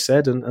of what I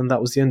said, and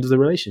that was the end of the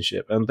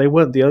relationship. And they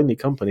weren't the only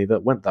company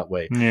that went that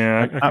way.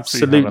 Yeah,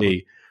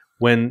 absolutely.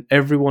 When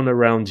everyone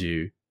around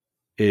you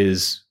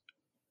is,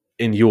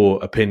 in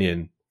your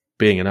opinion,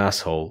 being an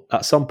asshole,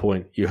 at some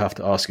point you have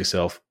to ask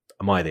yourself,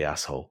 am I the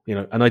asshole?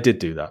 And I did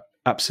do that.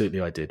 Absolutely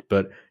I did.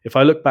 But if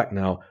I look back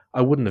now,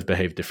 I wouldn't have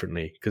behaved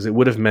differently, because it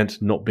would have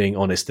meant not being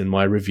honest in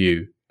my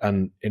review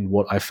and in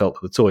what I felt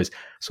of the toys.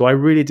 So I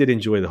really did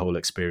enjoy the whole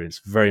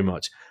experience very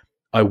much.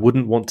 I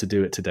wouldn't want to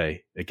do it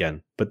today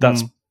again, but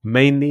that's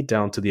mainly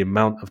down to the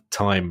amount of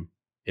time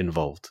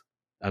involved.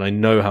 And I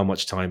know how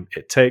much time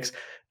it takes,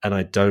 and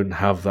I don't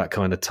have that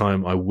kind of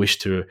time I wish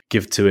to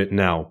give to it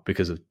now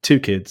because of 2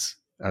 kids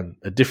and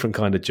a different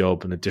kind of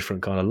job and a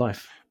different kind of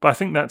life. But I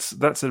think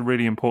that's a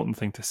really important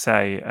thing to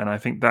say, and I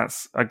think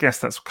I guess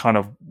that's kind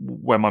of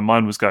where my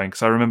mind was going,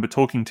 because I remember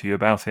talking to you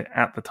about it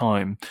at the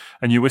time,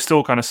 and you were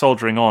still kind of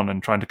soldiering on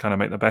and trying to kind of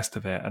make the best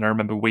of it. And I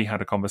remember we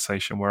had a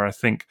conversation where I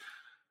think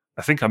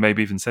I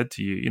maybe even said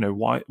to you,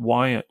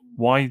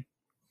 why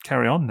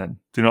carry on then?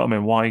 Do you know what I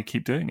mean? Why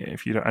keep doing it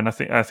if you don't? And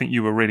I think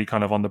you were really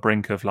kind of on the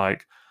brink of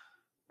like,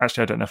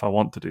 actually, I don't know if I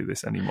want to do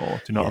this anymore.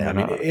 Do you know what I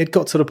mean? It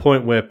got to the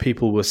point where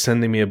people were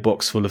sending me a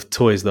box full of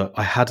toys that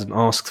I hadn't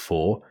asked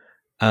for,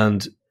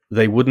 and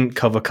they wouldn't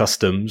cover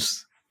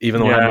customs,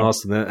 even though I hadn't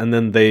asked them. And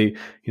then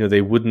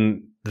they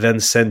wouldn't then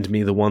send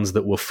me the ones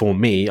that were for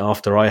me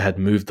after I had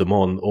moved them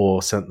on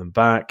or sent them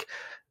back.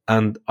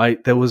 And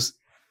there was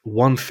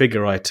one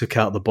figure I took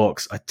out of the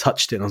box, I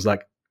touched it, and I was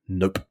like,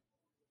 nope,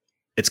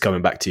 it's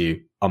coming back to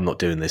you. I'm not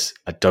doing this.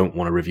 I don't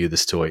want to review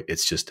this toy.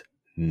 It's just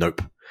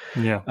nope.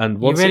 Yeah.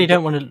 And you really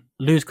don't want to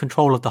lose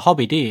control of the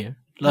hobby, do you?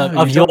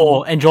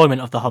 Your enjoyment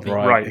of the hobby.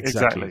 Right,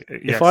 exactly.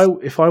 Yes.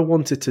 If I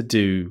wanted to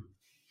do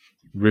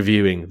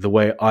reviewing the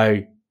way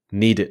I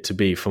need it to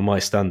be for my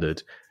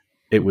standard,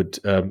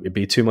 it'd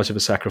be too much of a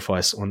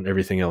sacrifice on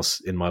everything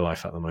else in my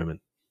life at the moment.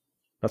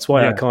 That's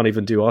why I can't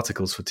even do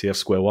articles for TF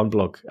Square One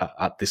blog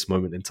at this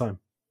moment in time.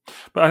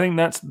 But I think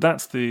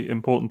that's the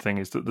important thing,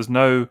 is that there's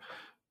no.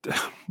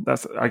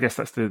 I guess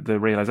that's the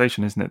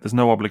realization, isn't it? There's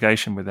no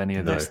obligation with any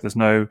of this. There's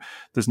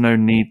no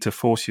need to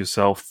force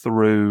yourself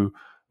through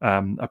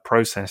a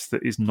process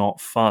that is not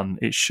fun.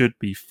 It should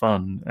be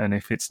fun, and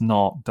if it's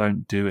not,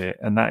 don't do it.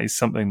 And that is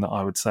something that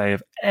I would say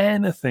of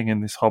anything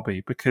in this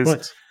hobby,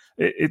 because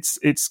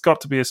it's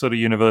got to be a sort of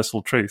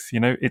universal truth.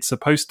 It's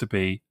supposed to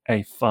be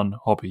a fun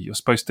hobby. You're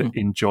supposed to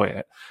enjoy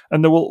it,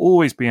 and there will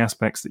always be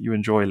aspects that you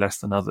enjoy less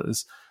than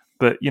others.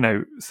 But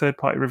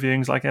third-party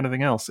reviewing is like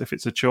anything else. If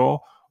it's a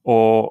chore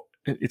or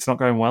it's not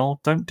going well,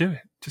 don't do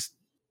it. Just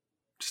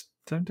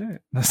don't do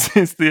it.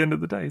 It's the end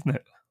of the day, isn't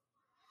it?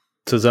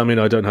 So does that mean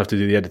I don't have to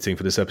do the editing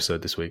for this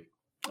episode this week?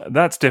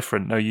 That's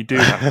different. No, you do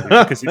have to,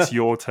 because it's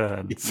your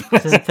turn. It's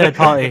a third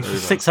party,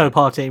 6-0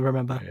 party.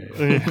 Remember?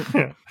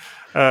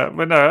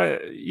 But no,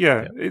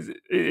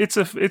 it's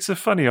a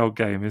funny old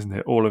game, isn't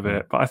it? All of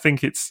it. But I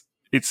think it's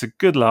a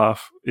good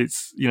laugh.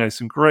 It's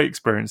some great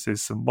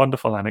experiences, some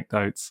wonderful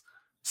anecdotes,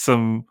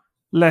 some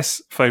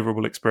less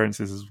favourable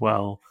experiences as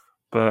well.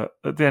 But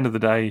at the end of the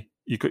day,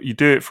 you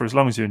do it for as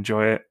long as you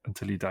enjoy it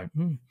until you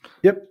don't.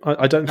 Yep.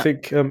 I don't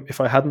think if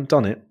I hadn't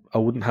done it, I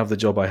wouldn't have the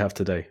job I have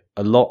today.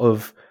 A lot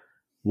of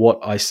what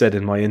I said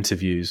in my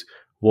interviews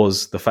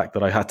was the fact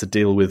that I had to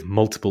deal with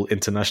multiple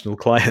international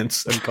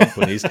clients and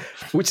companies,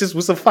 which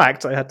was a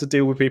fact. I had to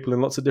deal with people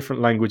in lots of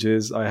different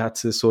languages. I had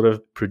to sort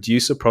of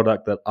produce a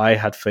product that I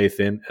had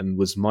faith in and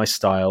was my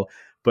style,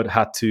 but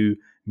had to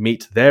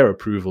meet their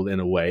approval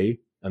in a way.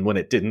 And when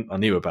it didn't, I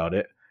knew about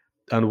it.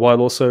 And while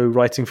also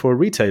writing for a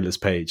retailer's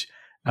page.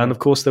 And of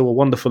course, there were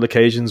wonderful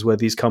occasions where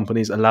these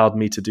companies allowed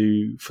me to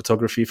do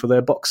photography for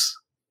their box,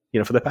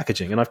 for their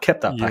packaging. And I've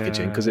kept that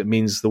packaging because it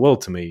means the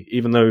world to me,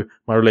 even though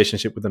my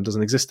relationship with them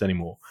doesn't exist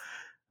anymore.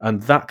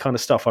 And that kind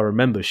of stuff I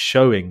remember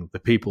showing the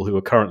people who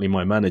are currently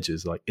my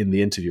managers, like in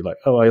the interview, like,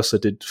 oh, I also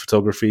did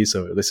photography.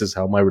 So this is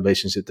how my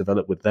relationship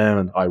developed with them.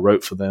 And I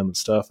wrote for them and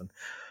stuff. And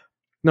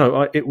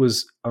no,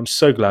 I'm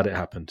so glad it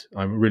happened.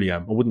 I really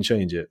am. I wouldn't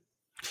change it.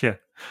 Yeah.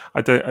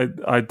 I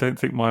don't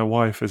think my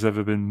wife has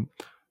ever been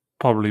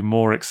probably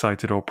more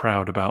excited or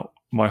proud about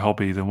my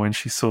hobby than when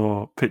she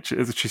saw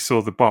pictures. She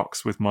saw the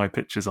box with my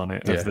pictures on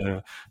it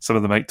of some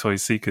of the Make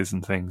Toys Seekers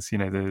and things,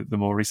 the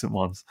more recent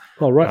ones.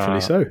 Well,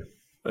 rightfully so.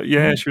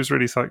 Yeah, she was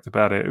really psyched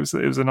about it. It was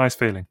a nice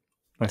feeling.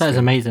 That is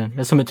amazing.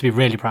 There's something to be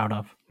really proud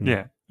of.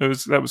 Yeah,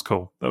 that was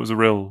cool. That was a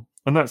real,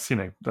 and it's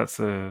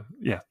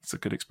a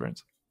good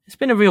experience. It's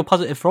been a real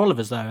positive for all of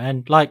us though,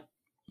 and like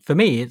for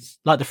me, it's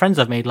like the friends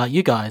I've made, like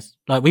you guys.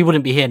 Like we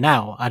wouldn't be here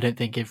now, I don't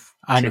think, if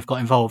I hadn't have got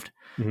involved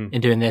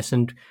in doing this,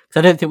 and because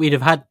I don't think we'd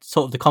have had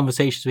sort of the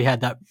conversations we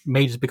had that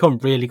made us become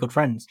really good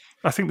friends.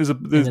 I think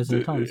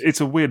it's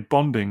a weird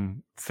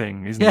bonding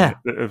thing, isn't it?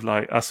 Of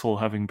like us all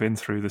having been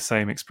through the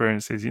same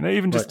experiences,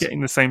 even just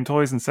getting the same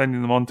toys and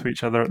sending them on to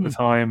each other at the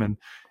time, and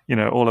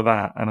all of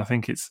that. And I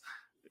think it's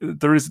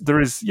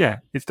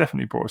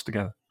definitely brought us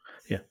together.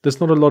 Yeah, there's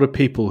not a lot of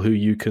people who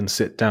you can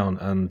sit down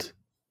and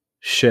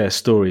share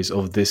stories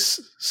of this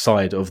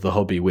side of the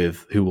hobby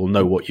with, who will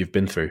know what you've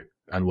been through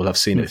and will have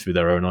seen it through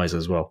their own eyes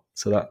as well.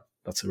 So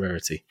that's a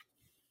rarity.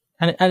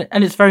 And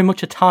it's very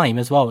much a time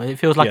as well. It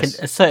feels like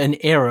a certain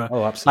era.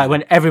 Oh, absolutely.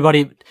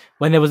 Like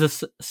when there was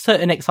a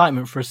certain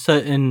excitement for a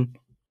certain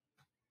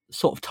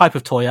sort of type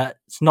of toy,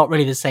 it's not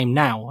really the same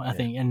now, I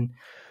think. And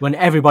when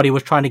everybody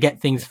was trying to get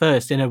things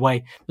first, in a way,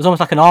 it was almost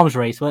like an arms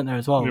race, weren't there,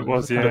 as well? It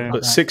was,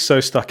 But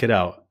Sixo stuck it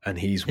out, and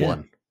he's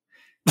won.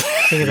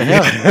 King of the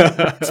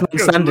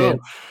hill.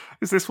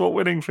 Is this what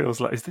winning feels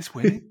like? Is this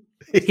winning?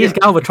 He's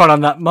Galvatron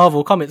on that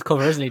Marvel Comics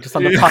cover, isn't he? Just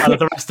on the pile of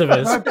the rest of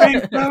us.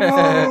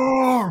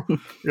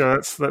 Yeah,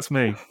 that's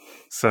me.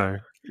 So,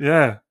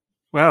 yeah.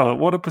 Wow,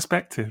 what a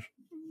perspective.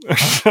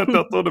 I'd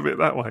not thought of it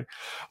that way.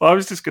 Well, I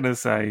was just going to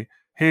say,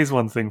 here's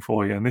one thing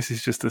for you, and this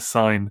is just a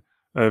sign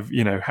of,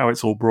 how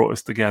it's all brought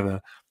us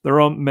together. There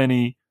aren't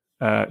many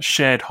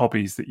shared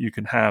hobbies that you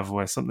can have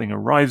where something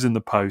arrives in the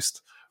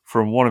post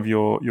from one of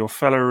your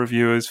fellow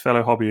reviewers,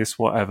 fellow hobbyists,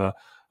 whatever,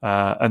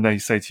 and they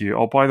say to you,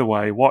 oh, by the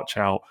way, watch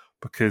out,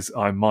 because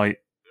I might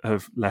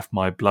have left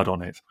my blood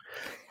on it.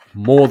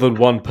 More than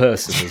one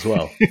person as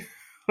well.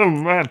 Oh,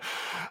 man.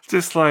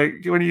 Just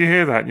like when you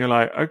hear that, and you're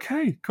like,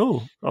 okay,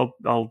 cool.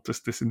 I'll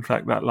just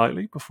disinfect that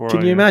lightly before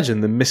Can you imagine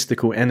the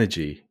mystical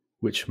energy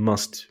which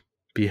must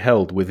be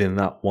held within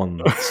that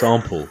one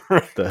sample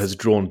that has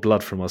drawn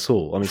blood from us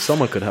all? I mean,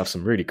 someone could have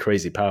some really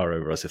crazy power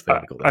over us if they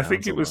got their I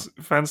think it was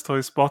Fans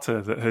Toy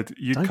Spotter that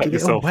you Don't cut give it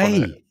yourself away.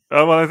 on it.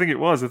 Oh, well, I think it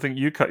was. I think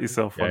you cut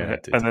yourself on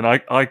it, did. and then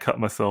I cut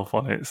myself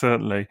on it,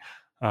 certainly,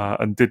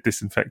 and did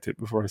disinfect it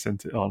before I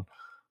sent it on.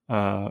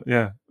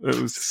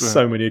 It was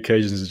so many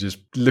occasions of just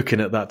looking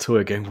at that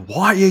toy going,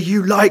 why are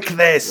you like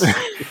this?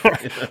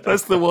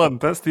 That's the one.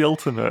 That's the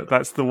ultimate.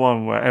 That's the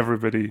one where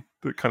everybody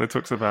that kind of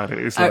talks about it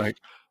is like.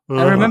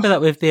 I remember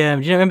that with the.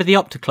 Do you remember the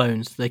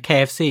Opticlones, the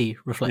KFC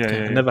reflector?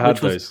 Yeah. I never had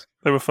those.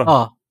 They were fun.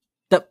 Oh,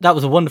 that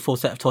was a wonderful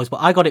set of toys.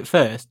 But I got it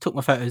first, took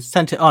my photos,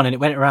 sent it on, and it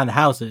went around the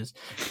houses.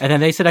 And then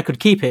they said I could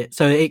keep it,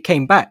 so it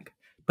came back.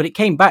 But it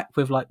came back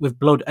with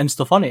blood and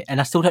stuff on it, and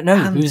I still don't know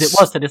whose it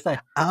was to this day.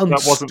 And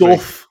That wasn't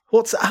stuff.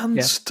 What's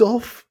and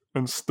stuff?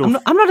 And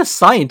stuff. I'm not a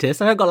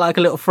scientist, and I've got like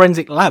a little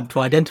forensic lab to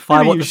identify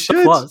Maybe what you the stuff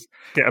should. was.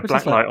 Get a Which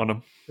black is like- light on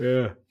them.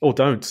 Yeah. Or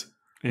don't.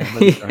 Yeah,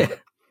 maybe don't.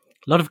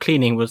 lot of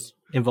cleaning was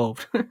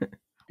involved.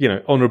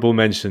 Honourable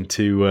mention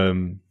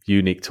to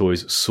Unique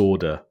Toys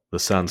Sorda, the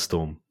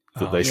Sandstorm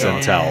that they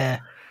sent out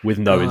with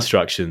no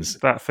instructions.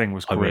 That thing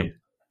was grim. I mean,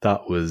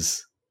 that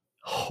was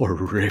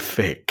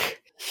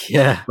horrific.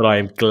 Yeah. But I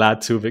am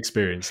glad to have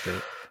experienced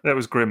it. That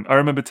was grim. I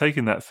remember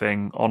taking that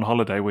thing on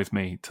holiday with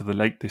me to the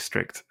Lake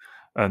District.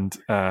 And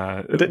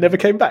it never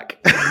came back.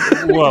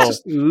 Well,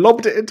 just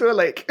lobbed it into a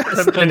lake.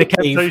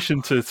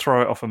 Temptation to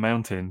throw it off a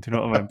mountain. Do you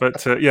know what I mean?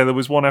 But there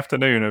was one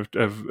afternoon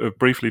of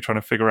briefly trying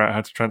to figure out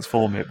how to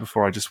transform it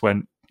before I just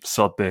went,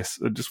 sod this,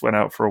 and just went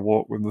out for a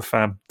walk with the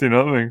fam. Do you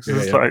know what I mean? So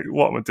it's like,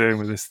 what am I doing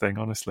with this thing?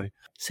 Honestly,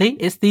 see,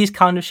 it's these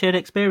kind of shared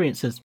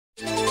experiences.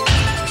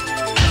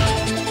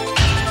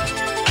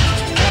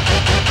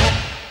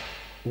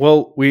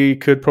 Well, we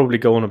could probably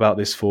go on about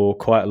this for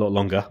quite a lot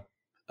longer,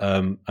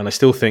 and I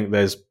still think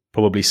there's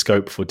probably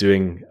scope for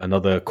doing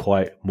another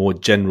quite more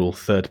general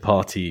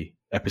third-party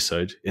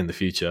episode in the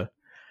future.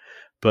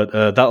 But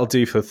that'll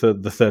do for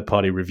the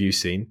third-party review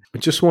scene. I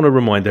just want to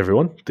remind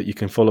everyone that you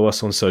can follow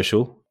us on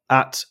social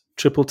at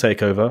Triple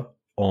Takeover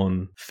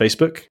on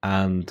Facebook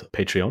and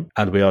Patreon,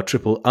 and we are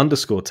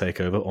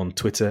Triple_Takeover on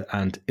Twitter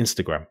and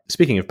Instagram.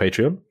 Speaking of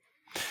Patreon,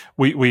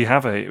 we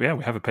have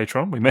a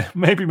Patreon. We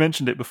maybe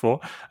mentioned it before.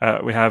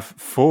 We have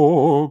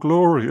 4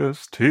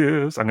 glorious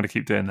tiers. I'm going to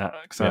keep doing that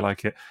because I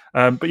like it.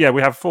 But yeah,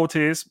 we have 4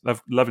 tiers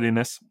of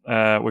loveliness.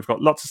 We've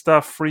got lots of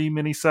stuff, free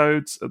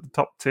minisodes at the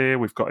top tier.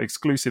 We've got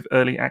exclusive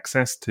early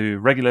access to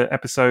regular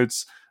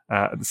episodes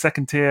at the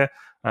second tier.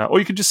 Or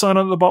you can just sign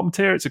on at the bottom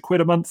tier. It's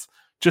 £1 a month,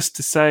 just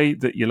to say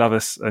that you love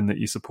us and that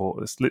you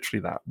support us.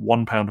 Literally that,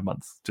 £1 a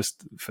month,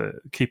 just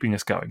for keeping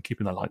us going,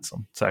 keeping the lights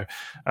on. So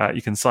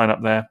you can sign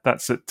up there.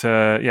 That's at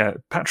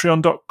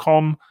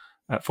patreon.com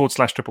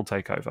 /Triple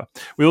Takeover.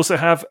 We also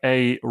have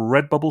a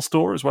Redbubble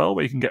store as well,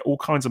 where you can get all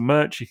kinds of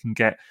merch. You can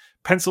get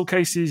pencil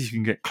cases, you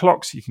can get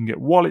clocks, you can get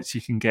wallets, you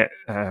can get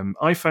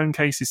iPhone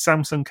cases,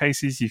 Samsung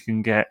cases, you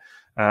can get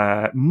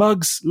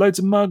mugs, loads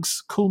of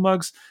mugs, cool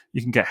mugs.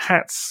 You can get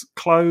hats,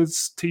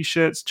 clothes,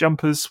 t-shirts,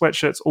 jumpers,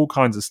 sweatshirts, all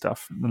kinds of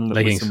stuff.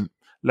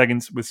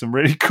 Leggings with some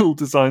really cool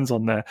designs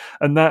on there.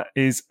 And that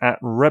is at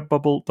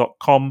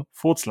redbubble.com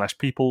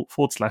 /people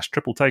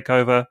 /Triple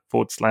Takeover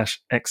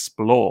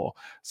 /explore.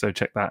 So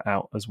check that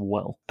out as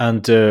well.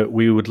 And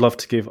we would love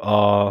to give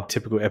our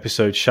typical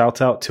episode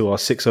shout out to our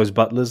 6O's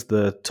Butlers,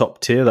 the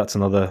top tier. That's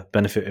another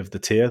benefit of the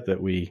tier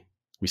that we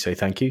say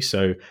thank you.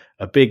 So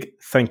a big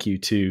thank you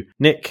to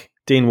Nick,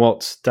 Dean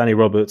Watts, Danny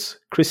Roberts,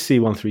 Chris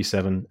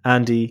C137,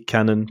 Andy,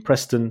 Cannon,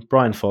 Preston,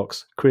 Brian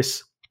Fox,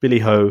 Chris, Billy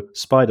Ho,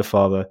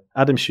 Spiderfather,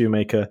 Adam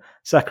Shoemaker,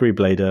 Zachary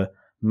Blader,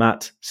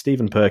 Matt,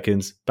 Stephen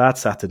Perkins, Bad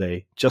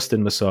Saturday,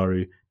 Justin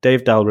Masaru,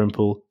 Dave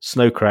Dalrymple,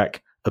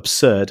 Snowcrack,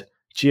 Absurd,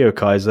 Geo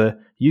Kaiser,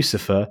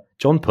 Yusufa,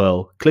 John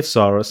Pearl, Cliff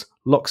Saros,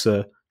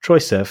 Loxer, Troy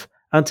Seth,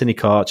 Anthony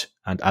Karch,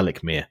 and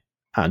Alec Meir.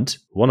 And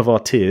one of our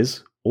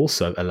tiers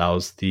also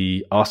allows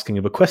the asking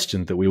of a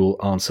question that we will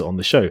answer on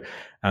the show.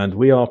 And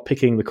we are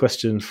picking the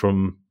question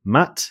from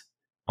Matt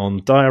on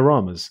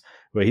dioramas,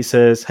 where he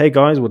says, "Hey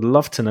guys, would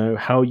love to know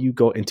how you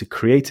got into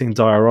creating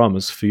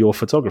dioramas for your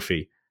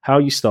photography, how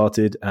you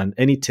started, and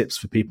any tips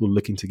for people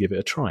looking to give it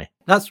a try."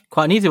 That's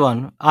quite an easy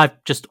one.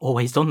 I've just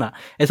always done that.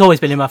 It's always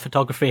been in my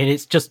photography, and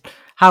it's just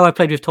how I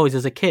played with toys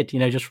as a kid,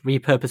 just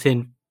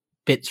repurposing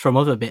bits from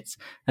other bits.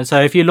 And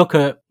so if you look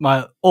at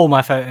all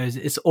my photos,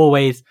 it's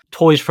always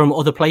toys from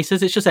other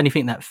places. It's just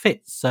anything that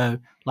fits. So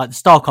like the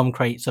Starcom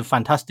crates are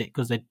fantastic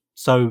because they're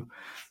so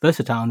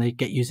versatile and they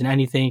get used in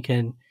anything.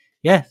 And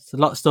yeah, it's a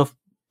lot of stuff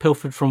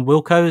pilfered from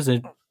Wilco's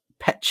and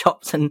pet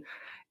shops and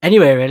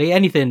anywhere really,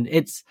 anything.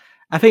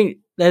 I think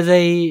there's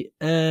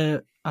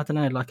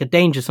like a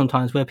danger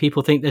sometimes where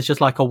people think there's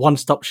just like a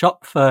one-stop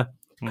shop for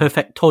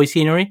perfect toy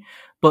scenery.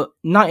 But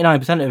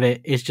 99% of it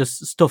is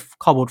just stuff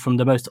cobbled from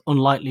the most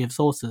unlikely of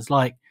sources.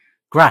 Like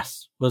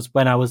grass was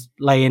when I was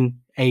laying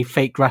a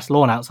fake grass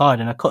lawn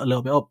outside and I cut a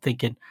little bit up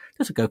thinking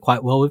this would go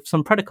quite well with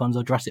some Predacons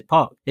or Jurassic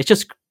Park. It's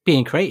just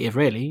being creative,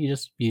 really. You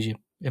just use your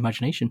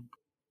imagination.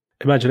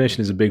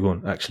 Imagination is a big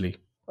one, actually.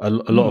 A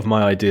lot of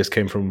my ideas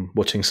came from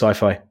watching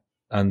sci-fi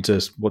and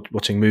just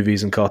watching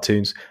movies and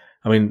cartoons.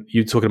 I mean,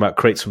 you're talking about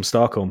crates from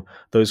Starcom.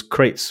 Those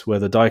crates where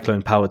the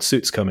Diaclone-powered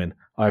suits come in,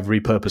 I've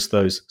repurposed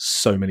those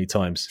so many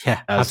times.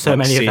 Yeah, I have so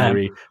many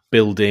scenery, of them.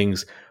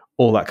 Buildings,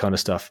 all that kind of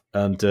stuff.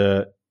 And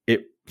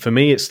for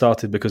me, it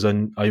started because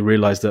I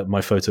realized that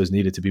my photos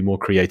needed to be more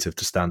creative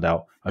to stand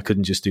out. I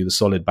couldn't just do the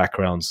solid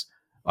backgrounds.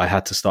 I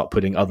had to start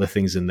putting other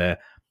things in there.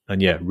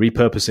 And yeah,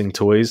 repurposing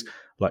toys,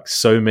 like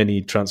so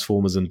many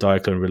Transformers and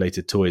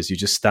Diaclone-related toys, you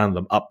just stand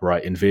them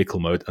upright in vehicle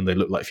mode and they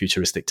look like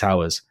futuristic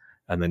towers.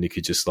 And then you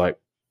could just like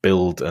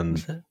build and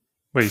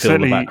fill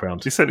the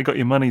background. You certainly got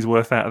your money's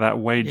worth out of that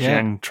Wei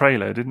Jiang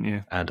trailer, didn't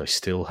you? And I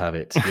still have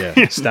it.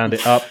 Yeah, stand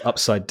it up,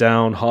 upside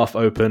down, half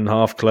open,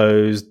 half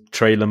closed,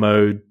 trailer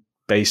mode,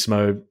 base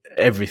mode,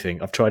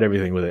 everything. I've tried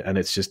everything with it, and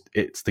it's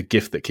the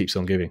gift that keeps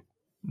on giving.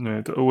 No,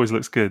 it always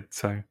looks good.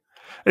 So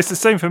it's the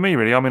same for me,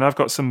 really. I mean, I've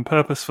got some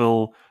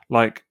purposeful,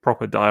 like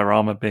proper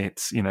diorama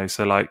bits,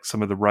 so like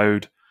some of the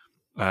road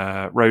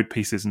road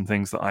pieces and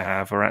things that I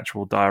have are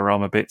actual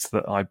diorama bits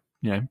that I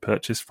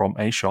purchase from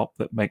a shop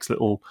that makes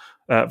little,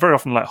 very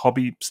often like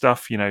hobby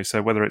stuff.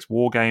 So whether it's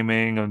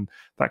wargaming and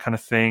that kind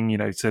of thing,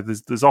 so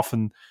there's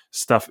often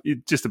stuff.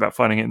 It's just about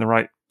finding it in the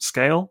right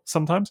scale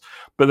sometimes.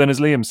 But then, as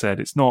Liam said,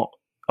 it's not.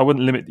 I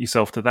wouldn't limit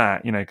yourself to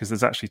that, because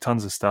there's actually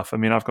tons of stuff. I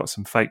mean, I've got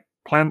some fake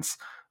plants.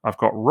 I've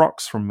got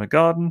rocks from my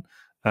garden.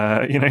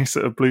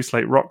 Sort of blue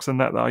slate rocks and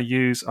that I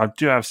use. I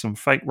do have some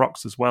fake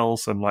rocks as well,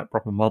 some like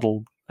proper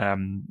model,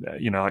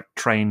 like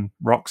train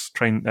rocks,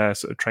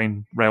 sort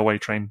of railway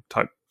train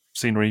type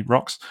scenery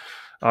rocks.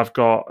 I've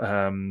got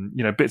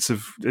bits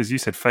of, as you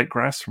said, fake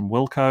grass from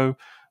Wilco,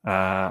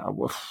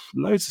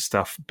 loads of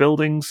stuff,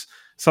 buildings,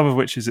 some of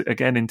which is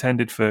again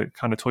intended for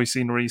kind of toy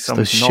scenery. Some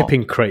those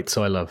shipping crates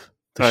I love.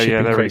 The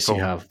shipping crates really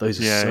cool. You have, those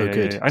are so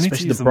good.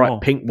 Especially the bright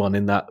pink one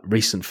in that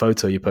recent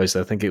photo you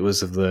posted. I think it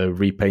was of the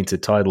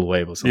repainted tidal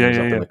wave or something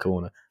up in the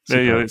corner.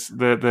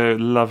 They're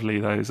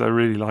lovely, those. I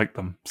really like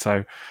them.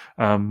 So,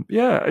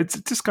 it's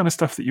just kind of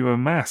stuff that you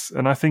amass.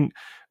 And I think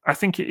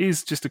it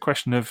is just a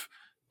question of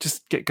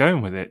just get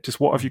going with it. Just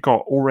what have you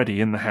got already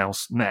in the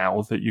house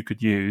now that you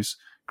could use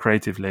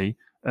creatively,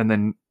 and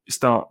then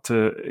start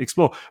to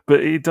explore. But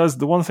it does,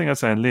 the one thing I'd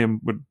say, and Liam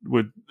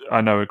would I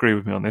know agree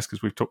with me on this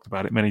because we've talked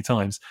about it many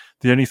times,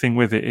 the only thing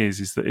with it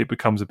is that it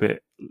becomes a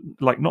bit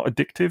like not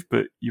addictive,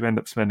 but you end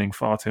up spending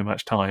far too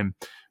much time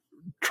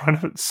trying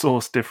to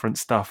source different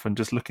stuff and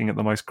just looking at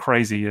the most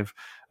crazy of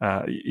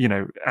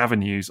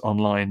avenues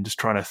online, just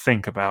trying to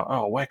think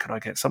about, where could I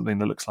get something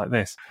that looks like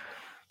this.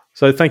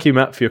 So thank you,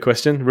 Matt, for your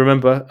question.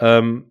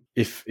 Remember,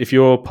 if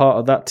you're part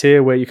of that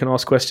tier where you can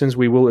ask questions,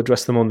 we will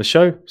address them on the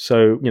show.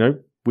 So,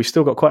 we've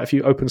still got quite a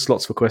few open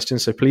slots for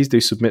questions, so please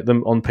do submit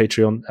them on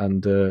Patreon,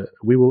 and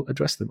we will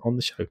address them on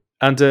the show.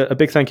 And a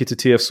big thank you to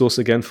TF Source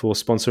again for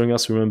sponsoring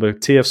us. Remember,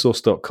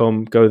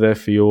 tfsource.com. Go there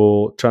for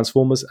your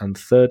Transformers and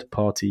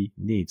third-party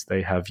needs.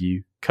 They have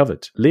you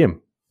covered. Liam,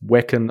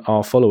 where can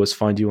our followers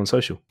find you on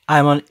social?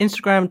 I'm on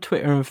Instagram,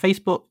 Twitter, and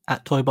Facebook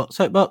at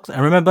ToyboxSoapbox.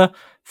 And remember,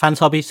 Fans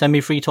Hobby, send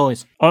me free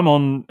toys. I'm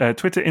on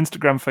Twitter,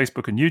 Instagram,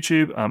 Facebook, and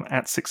YouTube. I'm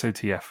at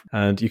 60TF.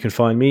 And you can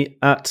find me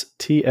at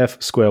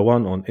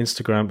TF2 on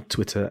Instagram,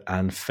 Twitter,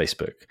 and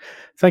Facebook.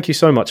 Thank you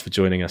so much for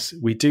joining us.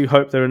 We do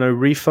hope there are no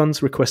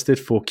refunds requested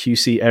for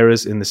QC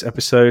errors in this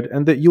episode,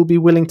 and that you'll be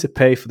willing to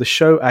pay for the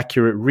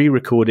show-accurate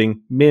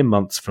re-recording mere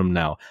months from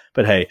now.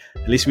 But hey,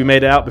 at least we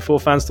made it out before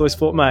Fans Toys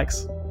fought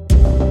Max.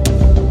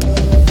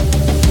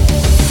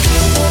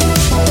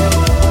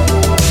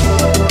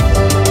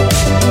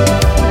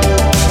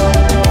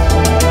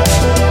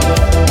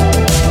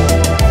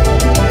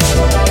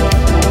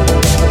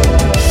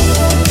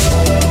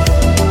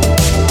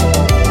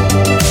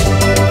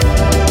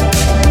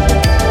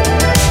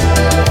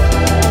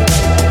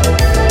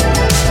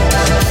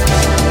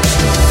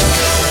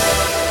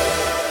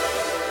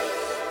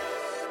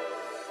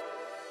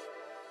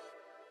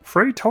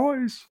 Free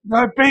toys.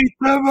 I beat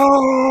them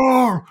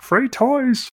all. Free toys.